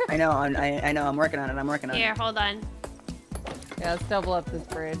know, I know, I'm working on it, I'm working on Here, it. hold on. Yeah, let's double up this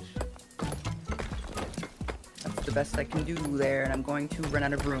bridge. That's the best I can do there, and I'm going to run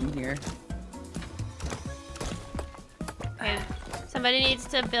out of room here. Okay. Somebody needs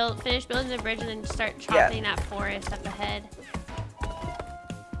to finish building the bridge and then start chopping that forest up ahead.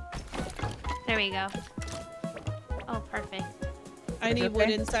 There we go. Oh, perfect. I need okay? wood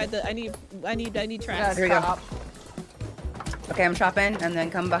inside the. I need We tracks. gotta Here we go. chop. Okay, I'm chopping, and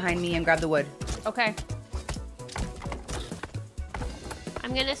then come behind me and grab the wood. Okay.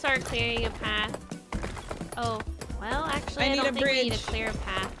 I'm gonna start clearing a path. Oh, well, actually, I I need don't a think we need bridge. a clear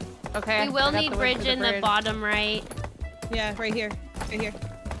path. Okay. We will I got need the wood for bridge in the bridge. bottom right. Yeah, right here. Right here.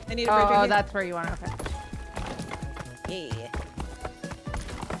 I need a bridge Oh, right here. that's where you want it. Okay. Yeah.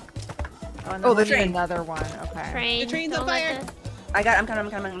 Oh, and Oh, then the we need train. another one. Okay. Train. The train's don't on let fire. the- I'm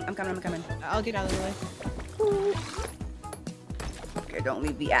coming. I'll get out of the way. Okay, don't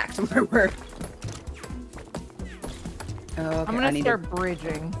leave the axe where we're... Oh, okay, I'm I gonna need start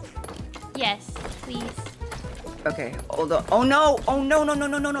bridging. Yes, please. Okay, hold on. Oh no! Oh no!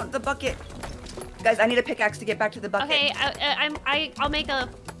 No! The bucket! Guys, I need a pickaxe to get back to the bucket. Okay, I'll make a.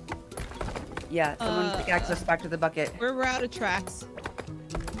 Yeah, someone pickaxe us back to the bucket. We're out of tracks.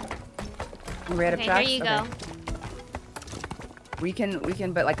 We're out of Okay, tracks? here you Okay. go. We can,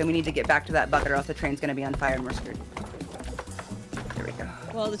 but like we need to get back to that bucket or else the train's gonna be on fire and we're screwed. There we go.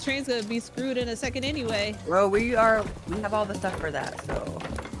 Well, the train's gonna be screwed in a second anyway. Well, we have all the stuff for that, so.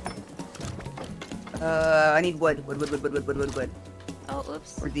 I need wood. Wood. Oh,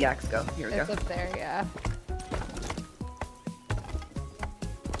 oops. Where'd the axe go? Here we It's go. up there, yeah.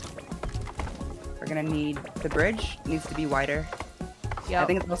 We're gonna need the bridge. It needs to be wider. Yep. I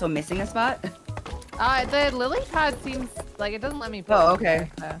think it's also missing a spot. The lily pad seems like it doesn't let me put Oh, it okay.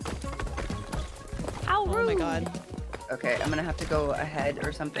 there, How rude. Oh my god. Okay, I'm gonna have to go ahead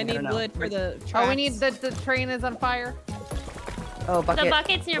or something. I need don't know. wood for the so. tracks. Oh, we need the train is on fire. Oh, bucket. The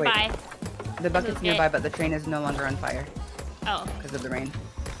bucket's nearby. The bucket's Move nearby, it. but the train is no longer on fire Oh. because of the rain.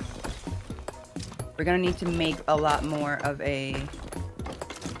 We're gonna need to make a lot more of a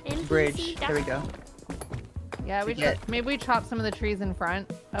NPC bridge. There we go. Yeah, we get- maybe we chop some of the trees in front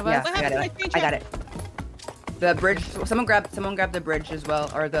of Yeah, us. What I got happened to my it. tree I got track? it. The bridge. Someone grab the bridge as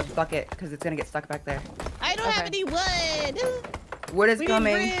well, or the bucket, because it's gonna get stuck back there. I don't have Okay. any wood. Wood is We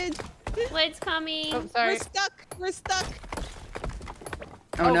coming. need bridge. Wood's coming. Oh, sorry. We're stuck. We're stuck.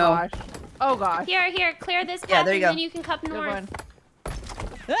 Oh, no. Gosh. Oh gosh. Here, clear this path Yeah, there you and go. then you can come Good north. one.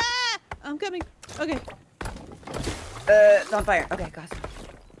 Ah! I'm coming. Okay. It's on fire. Okay, gosh.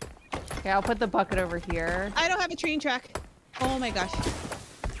 Okay, I'll put the bucket over here. I don't have a train track. Oh my gosh.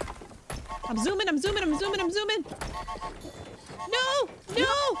 I'm zooming. No!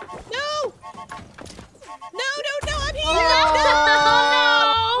 No! I'm here!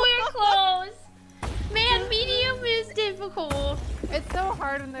 Oh, we're close. Man, medium is difficult. It's so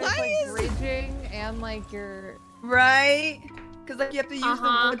hard when there's Why like is- bridging and like you're Right? Because like you have to use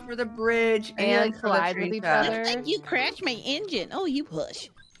Uh-huh. the wood for the bridge And you, and like, for the slide train with each track. other. Like you crashed my engine. Oh, you push.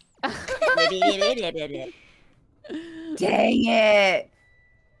 Dang it!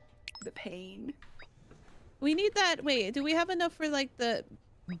 The pain. We need that. Wait, do we have enough for like the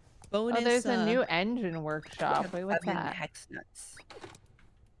bonus? Oh, there's a new engine workshop. Wait, what's 7 that? hex nuts.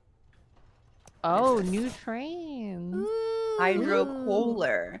 Oh, this? new trains.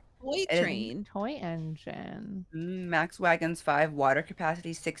 Hydropolar. toy and- train. Toy engine. Max wagons 5, water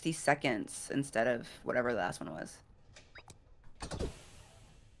capacity 60 seconds instead of whatever the last one was.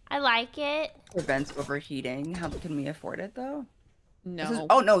 I like it. Prevents overheating. How can we afford it though? No. This is,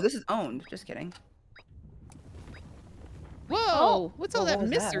 oh no, this is owned. Just kidding. Whoa! What's all Well, that what was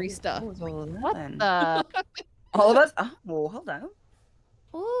mystery What stuff? was all of that What then? the? All of us? Oh, well, hold on.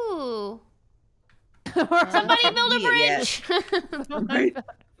 Ooh. Somebody build a Yeah. bridge.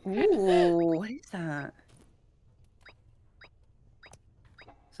 Ooh, what is that?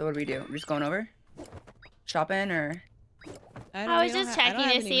 So what do we do? We're just going over? Shopping or? I was we don't just ha- I don't checking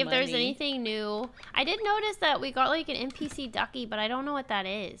have to any see if there's money. anything new. I did notice that we got like an NPC ducky, but I don't know what that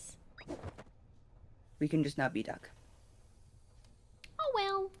is. We can just not be duck. Oh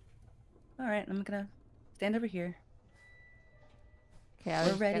well. Alright, I'm gonna stand over here. Okay, I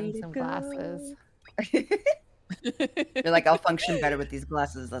We're was ready getting to some go. glasses. You're like, I'll function better with these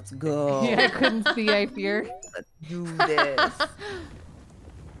glasses. Let's go. Yeah, I couldn't see, I fear. Let's do this.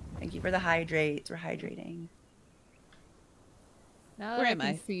 Thank you for the hydrates. We're hydrating. Now Where that am I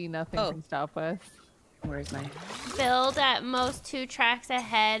I? can see, nothing Oh. can stop us. Where's my... Build at most 2 tracks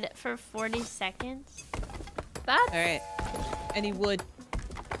ahead for 40 seconds. That's All right. I need wood.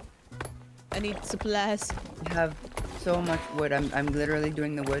 I need supplies. I have so much wood. I'm literally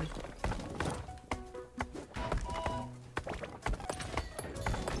doing the wood.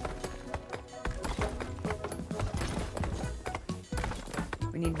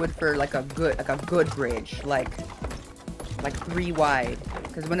 We need wood for like a good bridge, like 3 wide.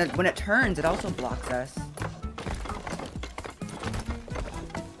 Because when it turns, it also blocks us.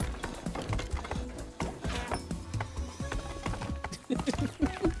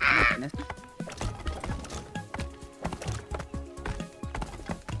 Oh my goodness.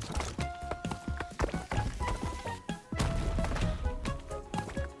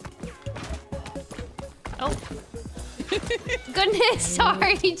 oh. Goodness,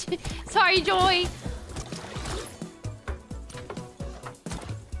 sorry, sorry, Joy.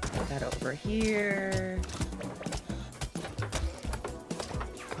 Put that over here.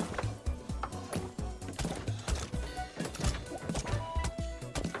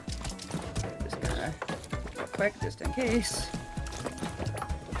 Just gonna real quick, just in case.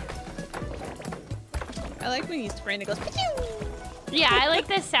 I like when you spray and it goes. "Pew!" Yeah, I like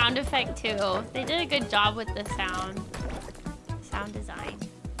the sound effect too. They did a good job with the sound design.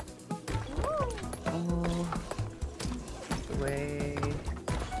 Oh, the way.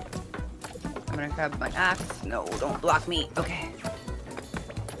 I'm gonna grab my axe. No, don't block me. Okay.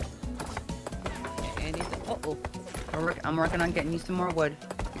 Okay, I need to. Oh. I'm working on getting you some more wood.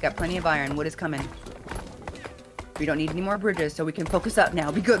 We got plenty of iron. Wood is coming. We don't need any more bridges, so we can focus up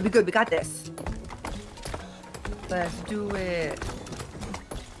now. Be good, be good. We got this. Let's do it.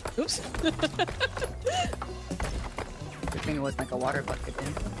 Oops. Good thing it was like a water bucket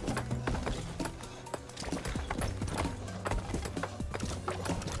then.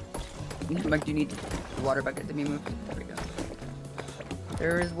 Mike, do you need the water bucket to be moved? There we go.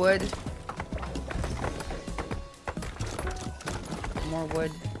 There is wood. More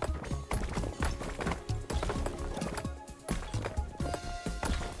wood.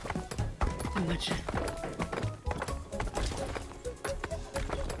 Too much.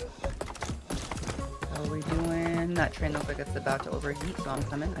 How are we doing? That train looks like it's about to overheat, so I'm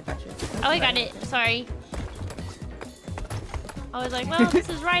coming. I got you. Oh, I got it. Sorry. I was like, well, this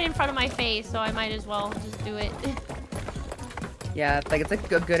is right in front of my face, so I might as well just do it. Yeah, it's like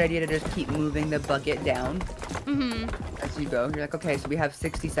a good idea to just keep moving the bucket down as you go. You're like, okay, so we have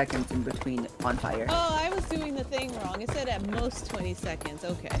 60 seconds in between on fire. Oh, I was doing the thing wrong. It said at most 20 seconds.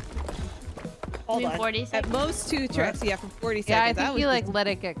 Okay. Hold on. 40 At seconds? most 2 tracks, yeah, for 40 Yeah, I seconds. think you like let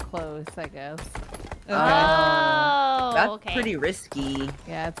it get close, I guess. Okay. Oh, That's okay. pretty risky.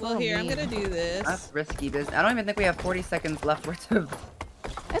 Yeah, it's a Well, little here, I'm mean. gonna do this. That's risky business. I don't even think we have 40 seconds left worth of...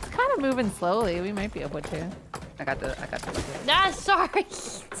 It's kind of moving slowly. We might be able to. I got the Ah, sorry.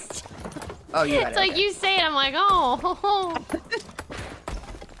 Oh, you got It's it. like okay. you say it, I'm like, oh.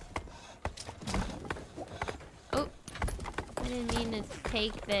 Oh, I didn't mean to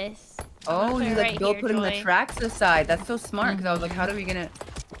take this. Oh, Put it you like right Bill here, putting the Joy. tracks aside. That's so smart, because I was like, how do we gonna...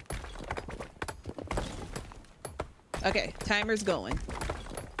 Okay, timer's going.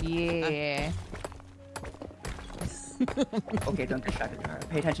 Yeah. Okay, don't distract her.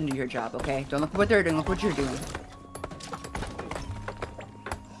 Pay attention to your job, okay? Don't look what they're doing, look what you're doing.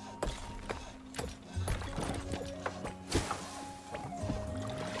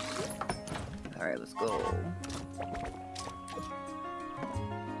 Alright, let's go.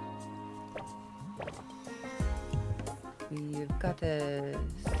 We've got this.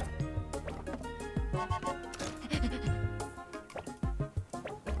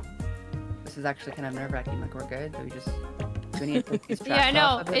 This is actually kind of nerve-wracking, like we're good, so we just... Do we need to take these tracks Yeah, I know.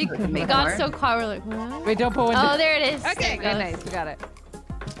 off of it so we can make It got more? so quiet. We're like, what? Wait, don't put one. Oh, there it is. Okay, There it Okay, goes. nice. We got it.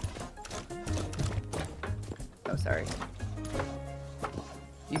 Oh, sorry.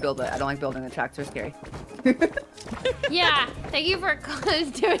 You build it. I don't like building the tracks. They're scary. Yeah, thank you for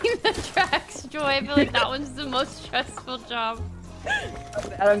doing the tracks, Joy. I feel like that one's the most stressful job.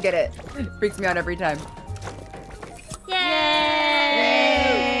 I don't get it. It freaks me out every time. Yay!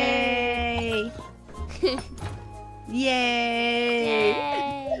 Yay! Yay!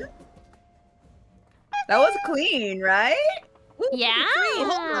 Yay! That was clean, right? Yeah.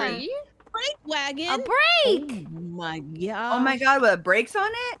 Hold on. Brake wagon. A break. Oh my god. Oh my god, with brakes on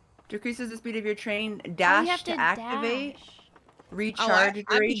it? Decreases the speed of your train. Oh, Dash you have to to activate. dash. Recharge I'd be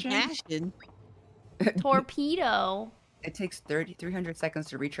duration. dashing. Torpedo. It takes 300 seconds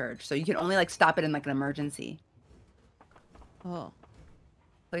to recharge, so you can only like stop it in like an emergency. Oh.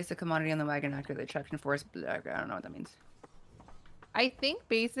 Place a commodity on the wagon, activate the traction force. I don't know what that means. I think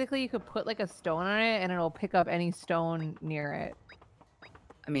basically you could put like a stone on it and it'll pick up any stone near it.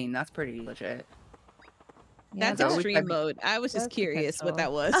 I mean, that's pretty legit. Yeah, That's that was- extreme mode. I was just That's curious what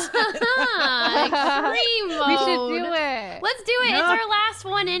that was. Extreme mode. We should do it. Let's do it. No. It's our last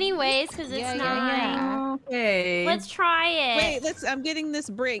one anyways, because it's Yeah, 9. yeah. Okay. Let's try it. Wait, I'm getting this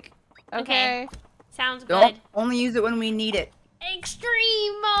break. Okay. Sounds Don't good. only use it when we need it.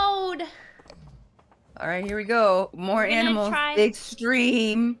 Extreme mode. All right, here we go. More We're gonna animals. try-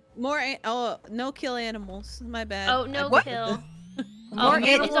 Extreme. Oh, no kill animals. My bad. Oh, no What? kill. More Oh, it's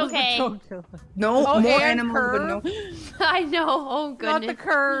animals. okay. No, Oh, more and animals, curve. but no. I know. Oh, Not goodness. the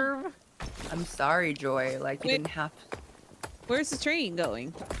curve. I'm sorry, Joy. Like, you Wait. didn't have... Where's the train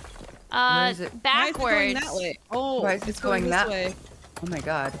going? Where is it? Why is it going Backwards. that way? Oh, Why is it it's going this that way. Oh my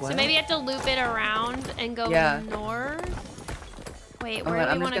god, what? So maybe you have to loop it around and go Yeah. north. Wait, Hold where on,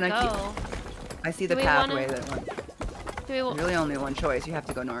 do I'm we just want to gonna go? I see the Do we wanna- pathway that went... Do we? There's really only one choice. You have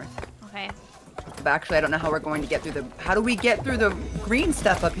to go north. Okay. But actually, I don't know how we're going to get through the... How do we get through the green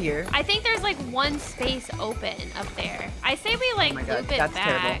stuff up here? I think there's like one space open up there. I say we like Oh my God, loop it that's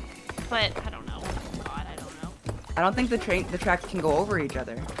back, terrible. but I don't know. Oh God, I don't know. I don't think the tracks can go over each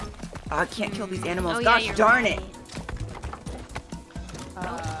other. Oh, I can't kill these animals. Oh, Gosh yeah, you're darn right. it!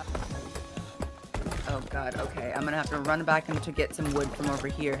 Oh god, okay. I'm gonna have to run back and to get some wood from over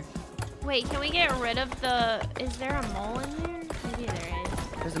here. Wait, can we get rid of the? Is there a mole in there? Maybe there is.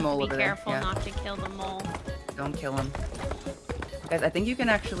 There's a mole Be over careful there. Yeah, not to kill the mole. don't kill him. Guys, I think you can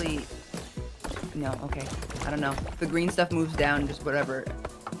actually... No, okay. I don't know. The green stuff moves down, just whatever.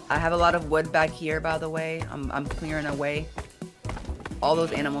 I have a lot of wood back here, by the way. I'm clearing away. All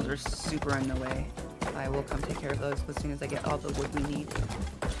those animals are super in the way. I will come take care of those as soon as I get all the wood we need.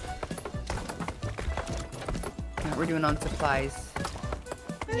 What we're doing on supplies.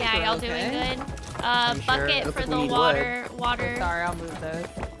 Yeah, y'all doing good? Bucket Sure? for the water. Sorry, I'll move those.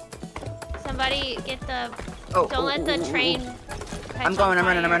 Somebody get the. Oh, Don't let the train. I'm going. I'm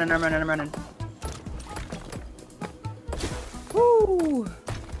running. Woo!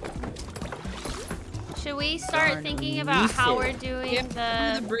 Should we start thinking about how we're doing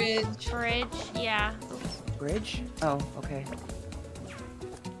the bridge? Yeah. Bridge? Oh, okay.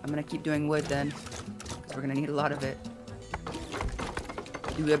 I'm gonna keep doing wood then, because we're gonna need a lot of it.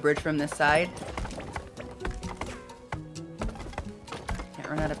 Do a bridge from this side. Can't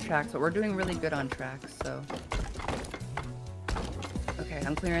run out of tracks, but we're doing really good on tracks, so. Okay,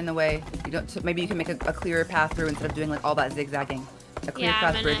 I'm clearing the way. You don't. So maybe you can make a clearer path through instead of doing like all that zigzagging. A clear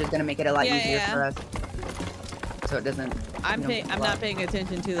path bridge is gonna make it a lot easier for us. So it doesn't. I'm not paying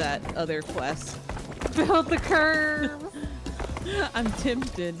attention to that other quest. Build the curve. I'm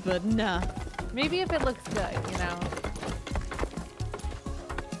tempted, but nah. Maybe if it looks good, you know.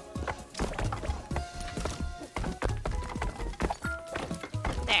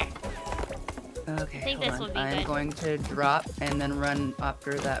 There. Okay. I think this will be I'm good. going to drop and then run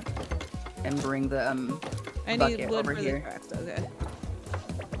after that and bring the I bucket need wood over for here. the tracks. Okay.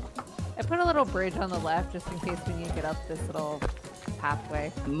 I put a little bridge on the left just in case we need to get up this little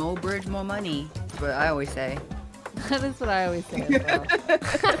pathway. More bridge, more money. That's what I always say. That is what I always say as well.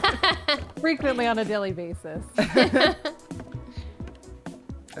 Frequently on a daily basis.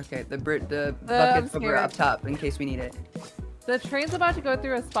 Okay, the bucket's over up top in case we need it. The train's about to go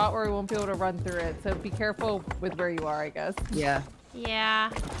through a spot where we won't be able to run through it, so be careful with where you are, I guess. Yeah. Yeah.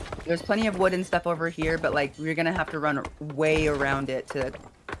 There's plenty of wood and stuff over here, but like we're gonna have to run way around it to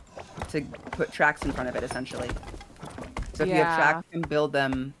put tracks in front of it, essentially. So if you have tracks, you can build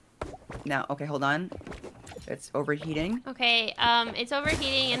them. Now, okay, hold on. It's overheating. Okay. It's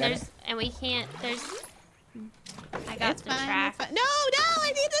overheating, and we can't. I got the track. No,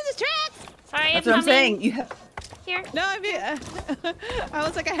 I need this tracks. Sorry, That's I'm what I'm coming. saying. You have. Here. No, I mean, I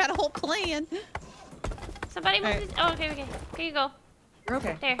was like, I had a whole plan. Somebody move this. Oh, okay. Here you go. You're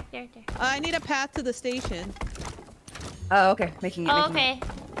okay. There. I need a path to the station. Oh, okay. Making it. Oh, making it.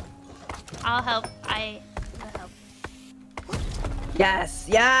 okay. I'll help. I'll help. Yes.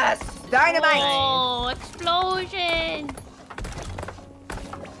 Dynamite. Oh, explosion!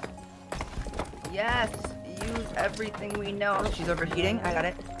 Yes. Use everything we know. Oh, she's overheating. I got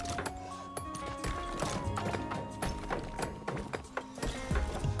it.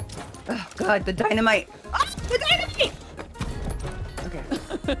 Oh God, the dynamite. Oh, the dynamite. Okay.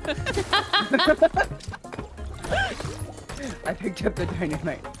 I picked up the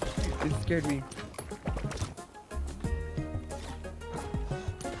dynamite. It scared me.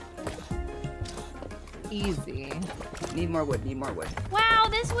 Easy. Need more wood. Wow,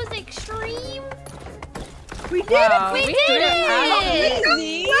 this was extreme. We did Wow, We did it! And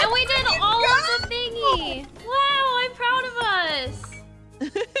we did all of the thingy. Wow, I'm proud of us.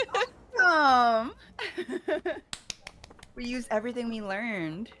 We used everything we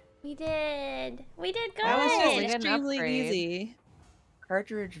learned. We did good. That was We just get an extremely upgrade. easy.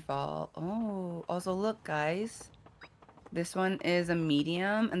 Cartridge vault. Oh, also look, guys. This one is a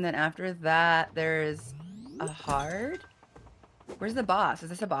medium, and then after that, there's a hard. Where's the boss? Is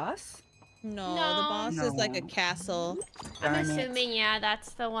this a boss? No, No. the boss is like a No. castle. I'm Darn it. assuming, yeah,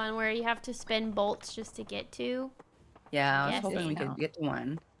 that's the one where you have to spin bolts just to get to. Yeah, I was Yes, hoping we no. could get to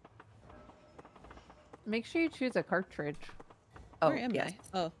one. Make sure you choose a cartridge. Oh, Where am yes.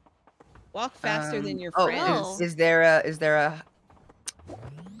 I? Oh. Walk faster than your Oh, friends. is there a?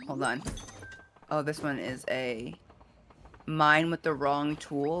 Hold on. Oh, this one is a mine with the wrong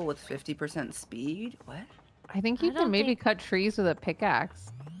tool with 50% speed. What? I think I you don't can maybe think- cut trees with a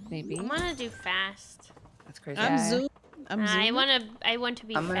pickaxe. Maybe. I want to do fast. That's crazy. I'm Yeah. zooming. I'm zooming. I want to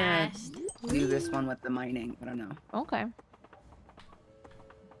be I'm gonna- fast. Do this one with the mining. I don't know. Okay.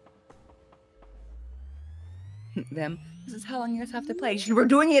 Them. This is how long you guys have to play. We're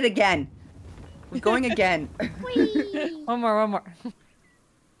doing it again. We're going again. Whee! One more.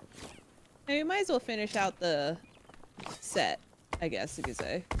 Hey, we might as well finish out the set, I guess you could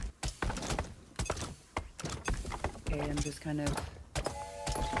say. Okay, I'm just kind of.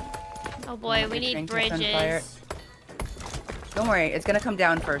 Oh boy, we the need train catch on fire. bridges. Don't worry, it's gonna come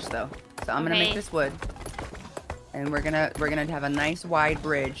down first though. So I'm gonna make Okay. this wood, and we're gonna have a nice wide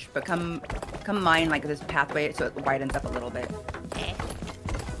bridge. But come mine like this pathway so it widens up a little bit. Okay.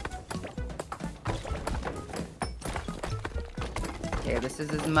 Okay, this is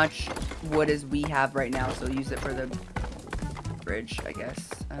as much wood as we have right now, so use it for the bridge, I guess.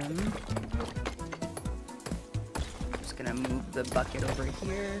 Just gonna move the bucket over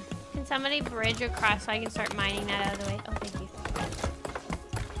here. Can somebody bridge across so I can start mining that out of the way? Oh, thank you.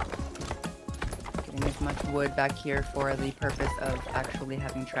 Getting as much wood back here for the purpose of actually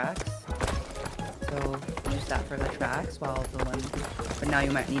having tracks. So use that for the tracks while the one, but now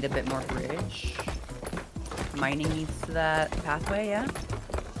you might need a bit more bridge. Mining needs that pathway, yeah?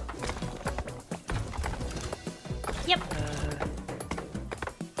 Yep.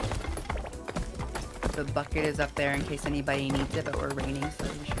 The bucket is up there in case anybody needs it, but we're raining, so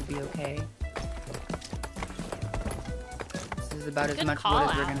we should be okay. This is about as much wood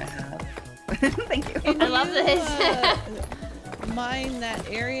as we're gonna have. Thank you. Can I love this. Mine that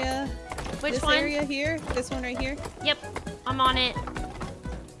area. Which this one? area here? This one right here? Yep, I'm on it.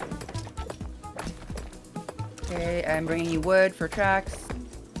 Okay, I'm bringing you wood for tracks.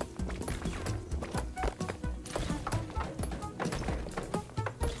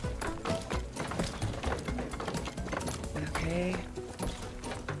 Okay.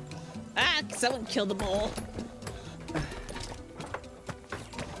 Ah, someone killed the mole.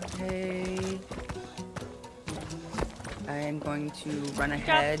 Okay. I am going to run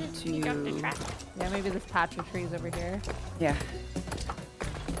ahead You dropped the to... track. Yeah, maybe this patch of trees over here. Yeah.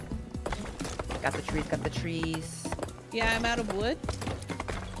 Got the trees. Yeah, I'm out of wood.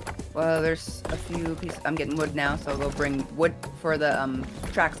 Well, there's a few pieces. I'm getting wood now, so we'll bring wood for the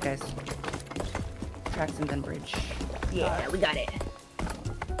tracks, guys. Tracks and then bridge. Yeah, we got it.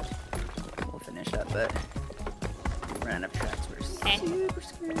 We'll finish up, but we ran out of tracks. We're Okay. super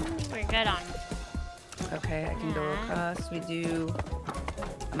screwed. We're good on. Okay, I can go across.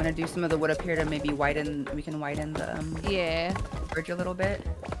 I'm gonna do some of the wood up here to maybe widen. We can widen the Yeah. bridge a little bit.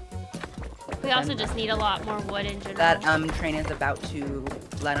 We also just need a lot more wood in general. That train is about to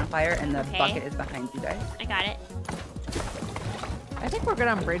light on fire, and the Okay. bucket is behind you guys. I got it. I think we're good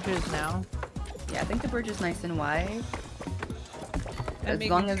on bridges now. Yeah, I think the bridge is nice and wide. I'm As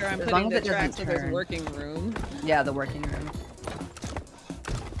making long as- sure I'm as putting long as the it doesn't tracks so there's turn. working room. Yeah, the working room.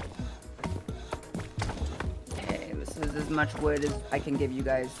 Okay, this is as much wood as I can give you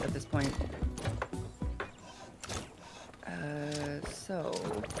guys at this point.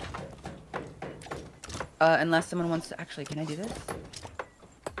 Unless someone wants to... Actually, can I do this?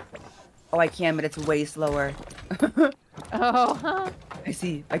 Oh, I can, but it's way slower. Oh. I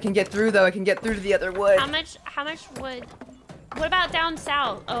see. I can get through, though. I can get through to the other wood. How much wood? What about down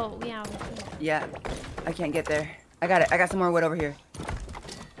south? Oh, yeah. Yeah, I can't get there. I got it. I got some more wood over here.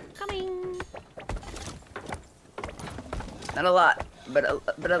 Coming. Not a lot, but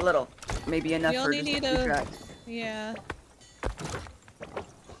a little. Maybe enough You for only just need a few a- tracks. Yeah.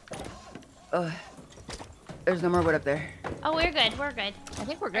 Ugh. There's no more wood up there. Oh, we're good. We're good. I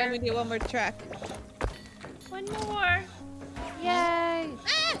think we're Alright, we good. need one more track. One more. Yay!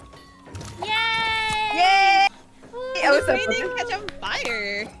 Yay! Yay! Woo! I was so We didn't catch on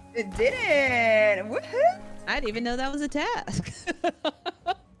fire. It didn't! Woohoo! I didn't even know that was a task.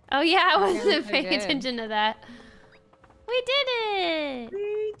 Oh yeah, I wasn't I paying did. attention to that. We did it!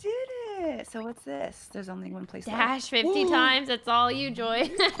 We did it! So what's this? There's only one place Dash 50 times. That's all you,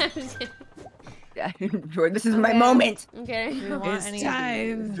 Joy. I'm just kidding. Yeah, Jordan, this is my Okay. moment! Okay. Do we want It's any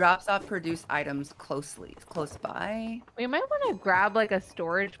time. Drops off produced items close by. We might want to grab like a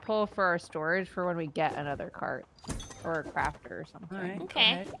storage pull for our storage for when we get another cart or a crafter or something. Alright, go Okay.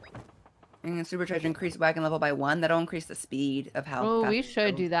 ahead. And supercharge increase wagon level by 1. That'll increase the speed of how Oh, fast we you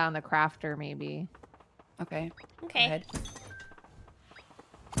should go. do that on the crafter maybe. Okay, go Okay. ahead.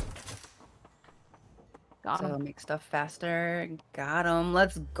 Got So 'em. make stuff faster. Got 'em.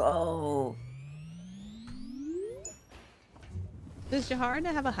 Let's go. Does Jaharna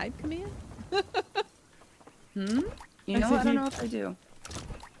have a hide command? Hmm? You know, I don't know if I do.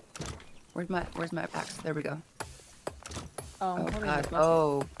 Where's my packs? There we go. Oh, Oh let me god. just look.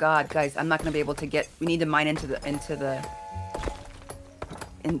 Oh god, guys, I'm not gonna be able to get. We need to mine into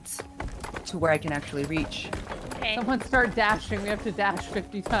where I can actually reach. Okay. Someone start dashing. We have to dash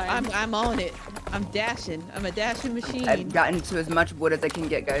 50 times. I'm on it. I'm dashing. I'm a dashing machine. I've gotten to as much wood as I can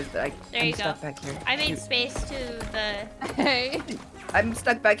get, guys. But There I'm you go. stuck back here. I made space to the... Hey. I'm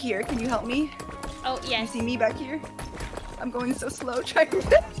stuck back here. Can you help me? Oh, Can you yes. see me back here? I'm going so slow trying to.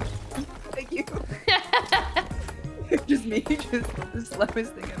 Thank you. Just me, just the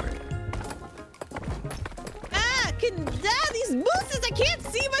slowest thing ever. Ah, these mooses! I can't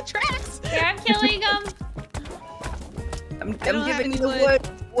see my tracks. Here, I'm killing them. I'm don't have giving any you the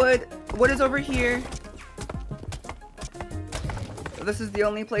wood. Wood is over here. So this is the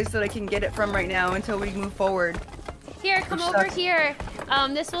only place that I can get it from right now until we move forward. Here, come over here.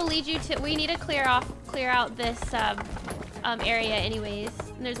 This will lead you to. We need to clear out this area, anyways.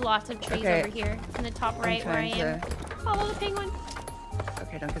 And there's lots of trees over here in the top right where I am. Follow the penguin.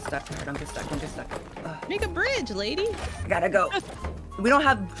 Okay, don't get stuck. Don't get stuck. Don't get stuck. Ugh. Make a bridge, lady. I gotta go. We don't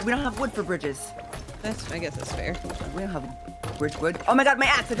have wood for bridges. I guess that's fair. We don't have bridge wood. Oh my god, my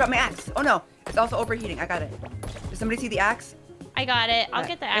axe! I dropped my axe. Oh no, it's also overheating. I got it. Does somebody see the axe? I got it. I'll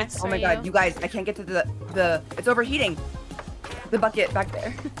get the axe for you. Oh my god, you guys! I can't get to the. It's overheating. The bucket back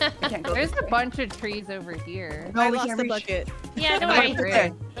there. I can't go. There's a bunch of trees over here. No, I we lost can't the reach. bucket. Yeah, don't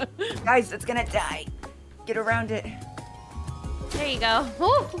worry. Guys, it's gonna die. Get around it. There you go. Woo.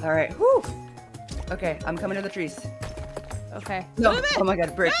 All right. Woo. Okay, I'm coming to the trees. Okay. No. Oh my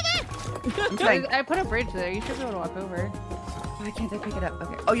god, bridge. I'm trying. I put a bridge there. You should be able to walk over. Why can't I pick it up?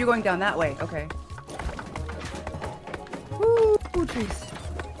 Okay. Oh, you're going down that way. Okay. Woo, trees.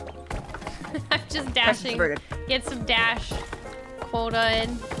 I'm just dashing. Get some dash quota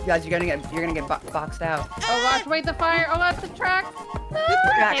in. Guys, you're gonna get boxed out. Oh gosh, wait, the fire. Oh, that's the track.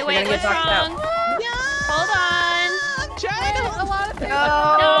 Hey, wait, what's wrong? Yeah. Hold on. I'm trying to. A lot of things.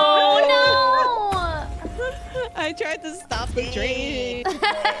 No. I tried to stop the train.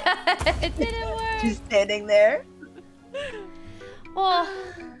 It didn't work. Just standing there. Well,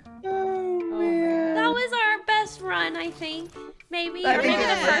 Oh man. that was our best run, I think. Maybe. I Or think maybe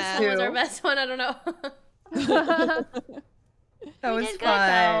the it first was one was too. our best one. I don't know. That We was did good, fun.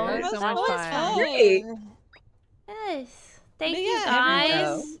 though. That was so much fun. Great. Yes. Thank But you yeah,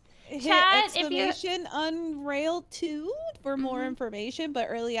 guys. Hit Chat, if you- exclamation Unrailed 2 for more information, but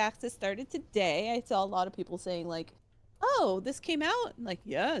early access started today. I saw a lot of people saying like, oh, this came out? I'm like,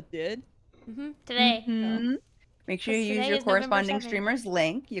 yeah, it did. Today. Mhm. Make sure you Because use today your is November corresponding 7th. streamer's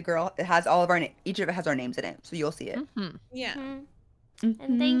link. Your girl, it has all of our each of it has our names in it, so you'll see it. Yeah.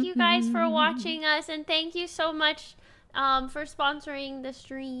 And thank you guys for watching us, and thank you so much for sponsoring the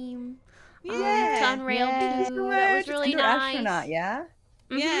stream. Yeah. To Unrailed Yeah. 2. That was really Under nice. Astronaut, yeah.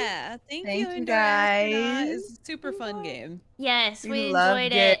 Yeah. Thank Thank you, you, Indoor Astronaut. guys. It's a super fun game. Yes, we loved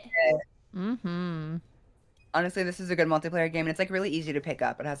enjoyed it. Mm-hmm. Honestly, this is a good multiplayer game, and it's like really easy to pick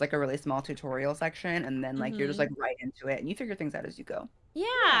up. It has like a really small tutorial section, and then like you're just like right into it, and you figure things out as you go.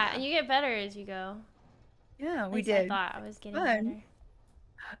 Yeah, and you get better as you go. Yeah, At we least did. I thought I was getting Fun. better.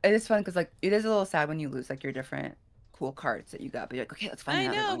 It is fun because like it is a little sad when you lose like your different cool cards that you got, but you're like, okay, let's find I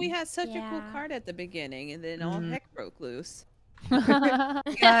another know, one. we had such a cool Yeah. card at the beginning, and then all Mhm. heck broke loose. We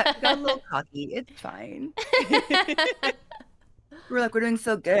got a little cocky. It's fine. We're like, we're doing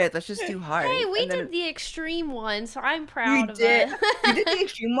so good. Let's just do hard. Hey, we And then did the extreme one, so I'm we proud of did. it. We did the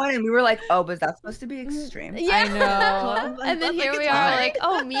extreme one, and we were like, oh, but that's supposed to be extreme. Yeah. I know. And then Like, here it's we are, fine. like,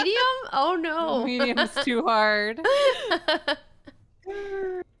 oh, medium? Oh no. Medium's too hard.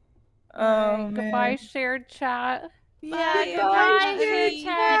 Oh, Goodbye, man. shared chat. Yeah, Bye, goodbye, everybody.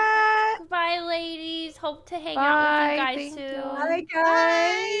 shared chat. Goodbye, ladies. Hope to hang out with you Bye, guys thank soon. you. Bye,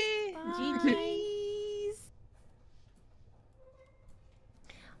 guys. Bye. GG's.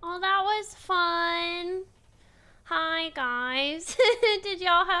 Oh, that was fun. Hi, guys. Did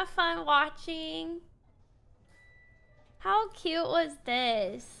y'all have fun watching? How cute was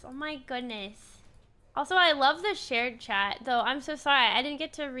this? Oh my goodness. Also, I love the shared chat, though. I'm so sorry. I didn't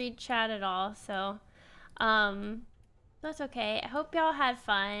get to read chat at all, so that's okay. I hope y'all had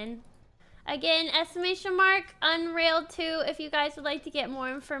fun. Again, exclamation mark Unrailed 2 if you guys would like to get more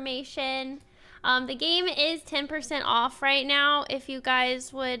information. The game is 10% off right now if you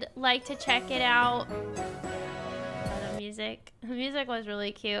guys would like to check it out. Oh, the music was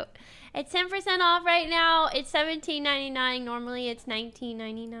really cute. It's 10% off right now. It's $17.99. Normally it's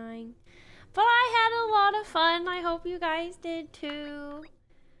 $19.99. But I had a lot of fun. I hope you guys did too.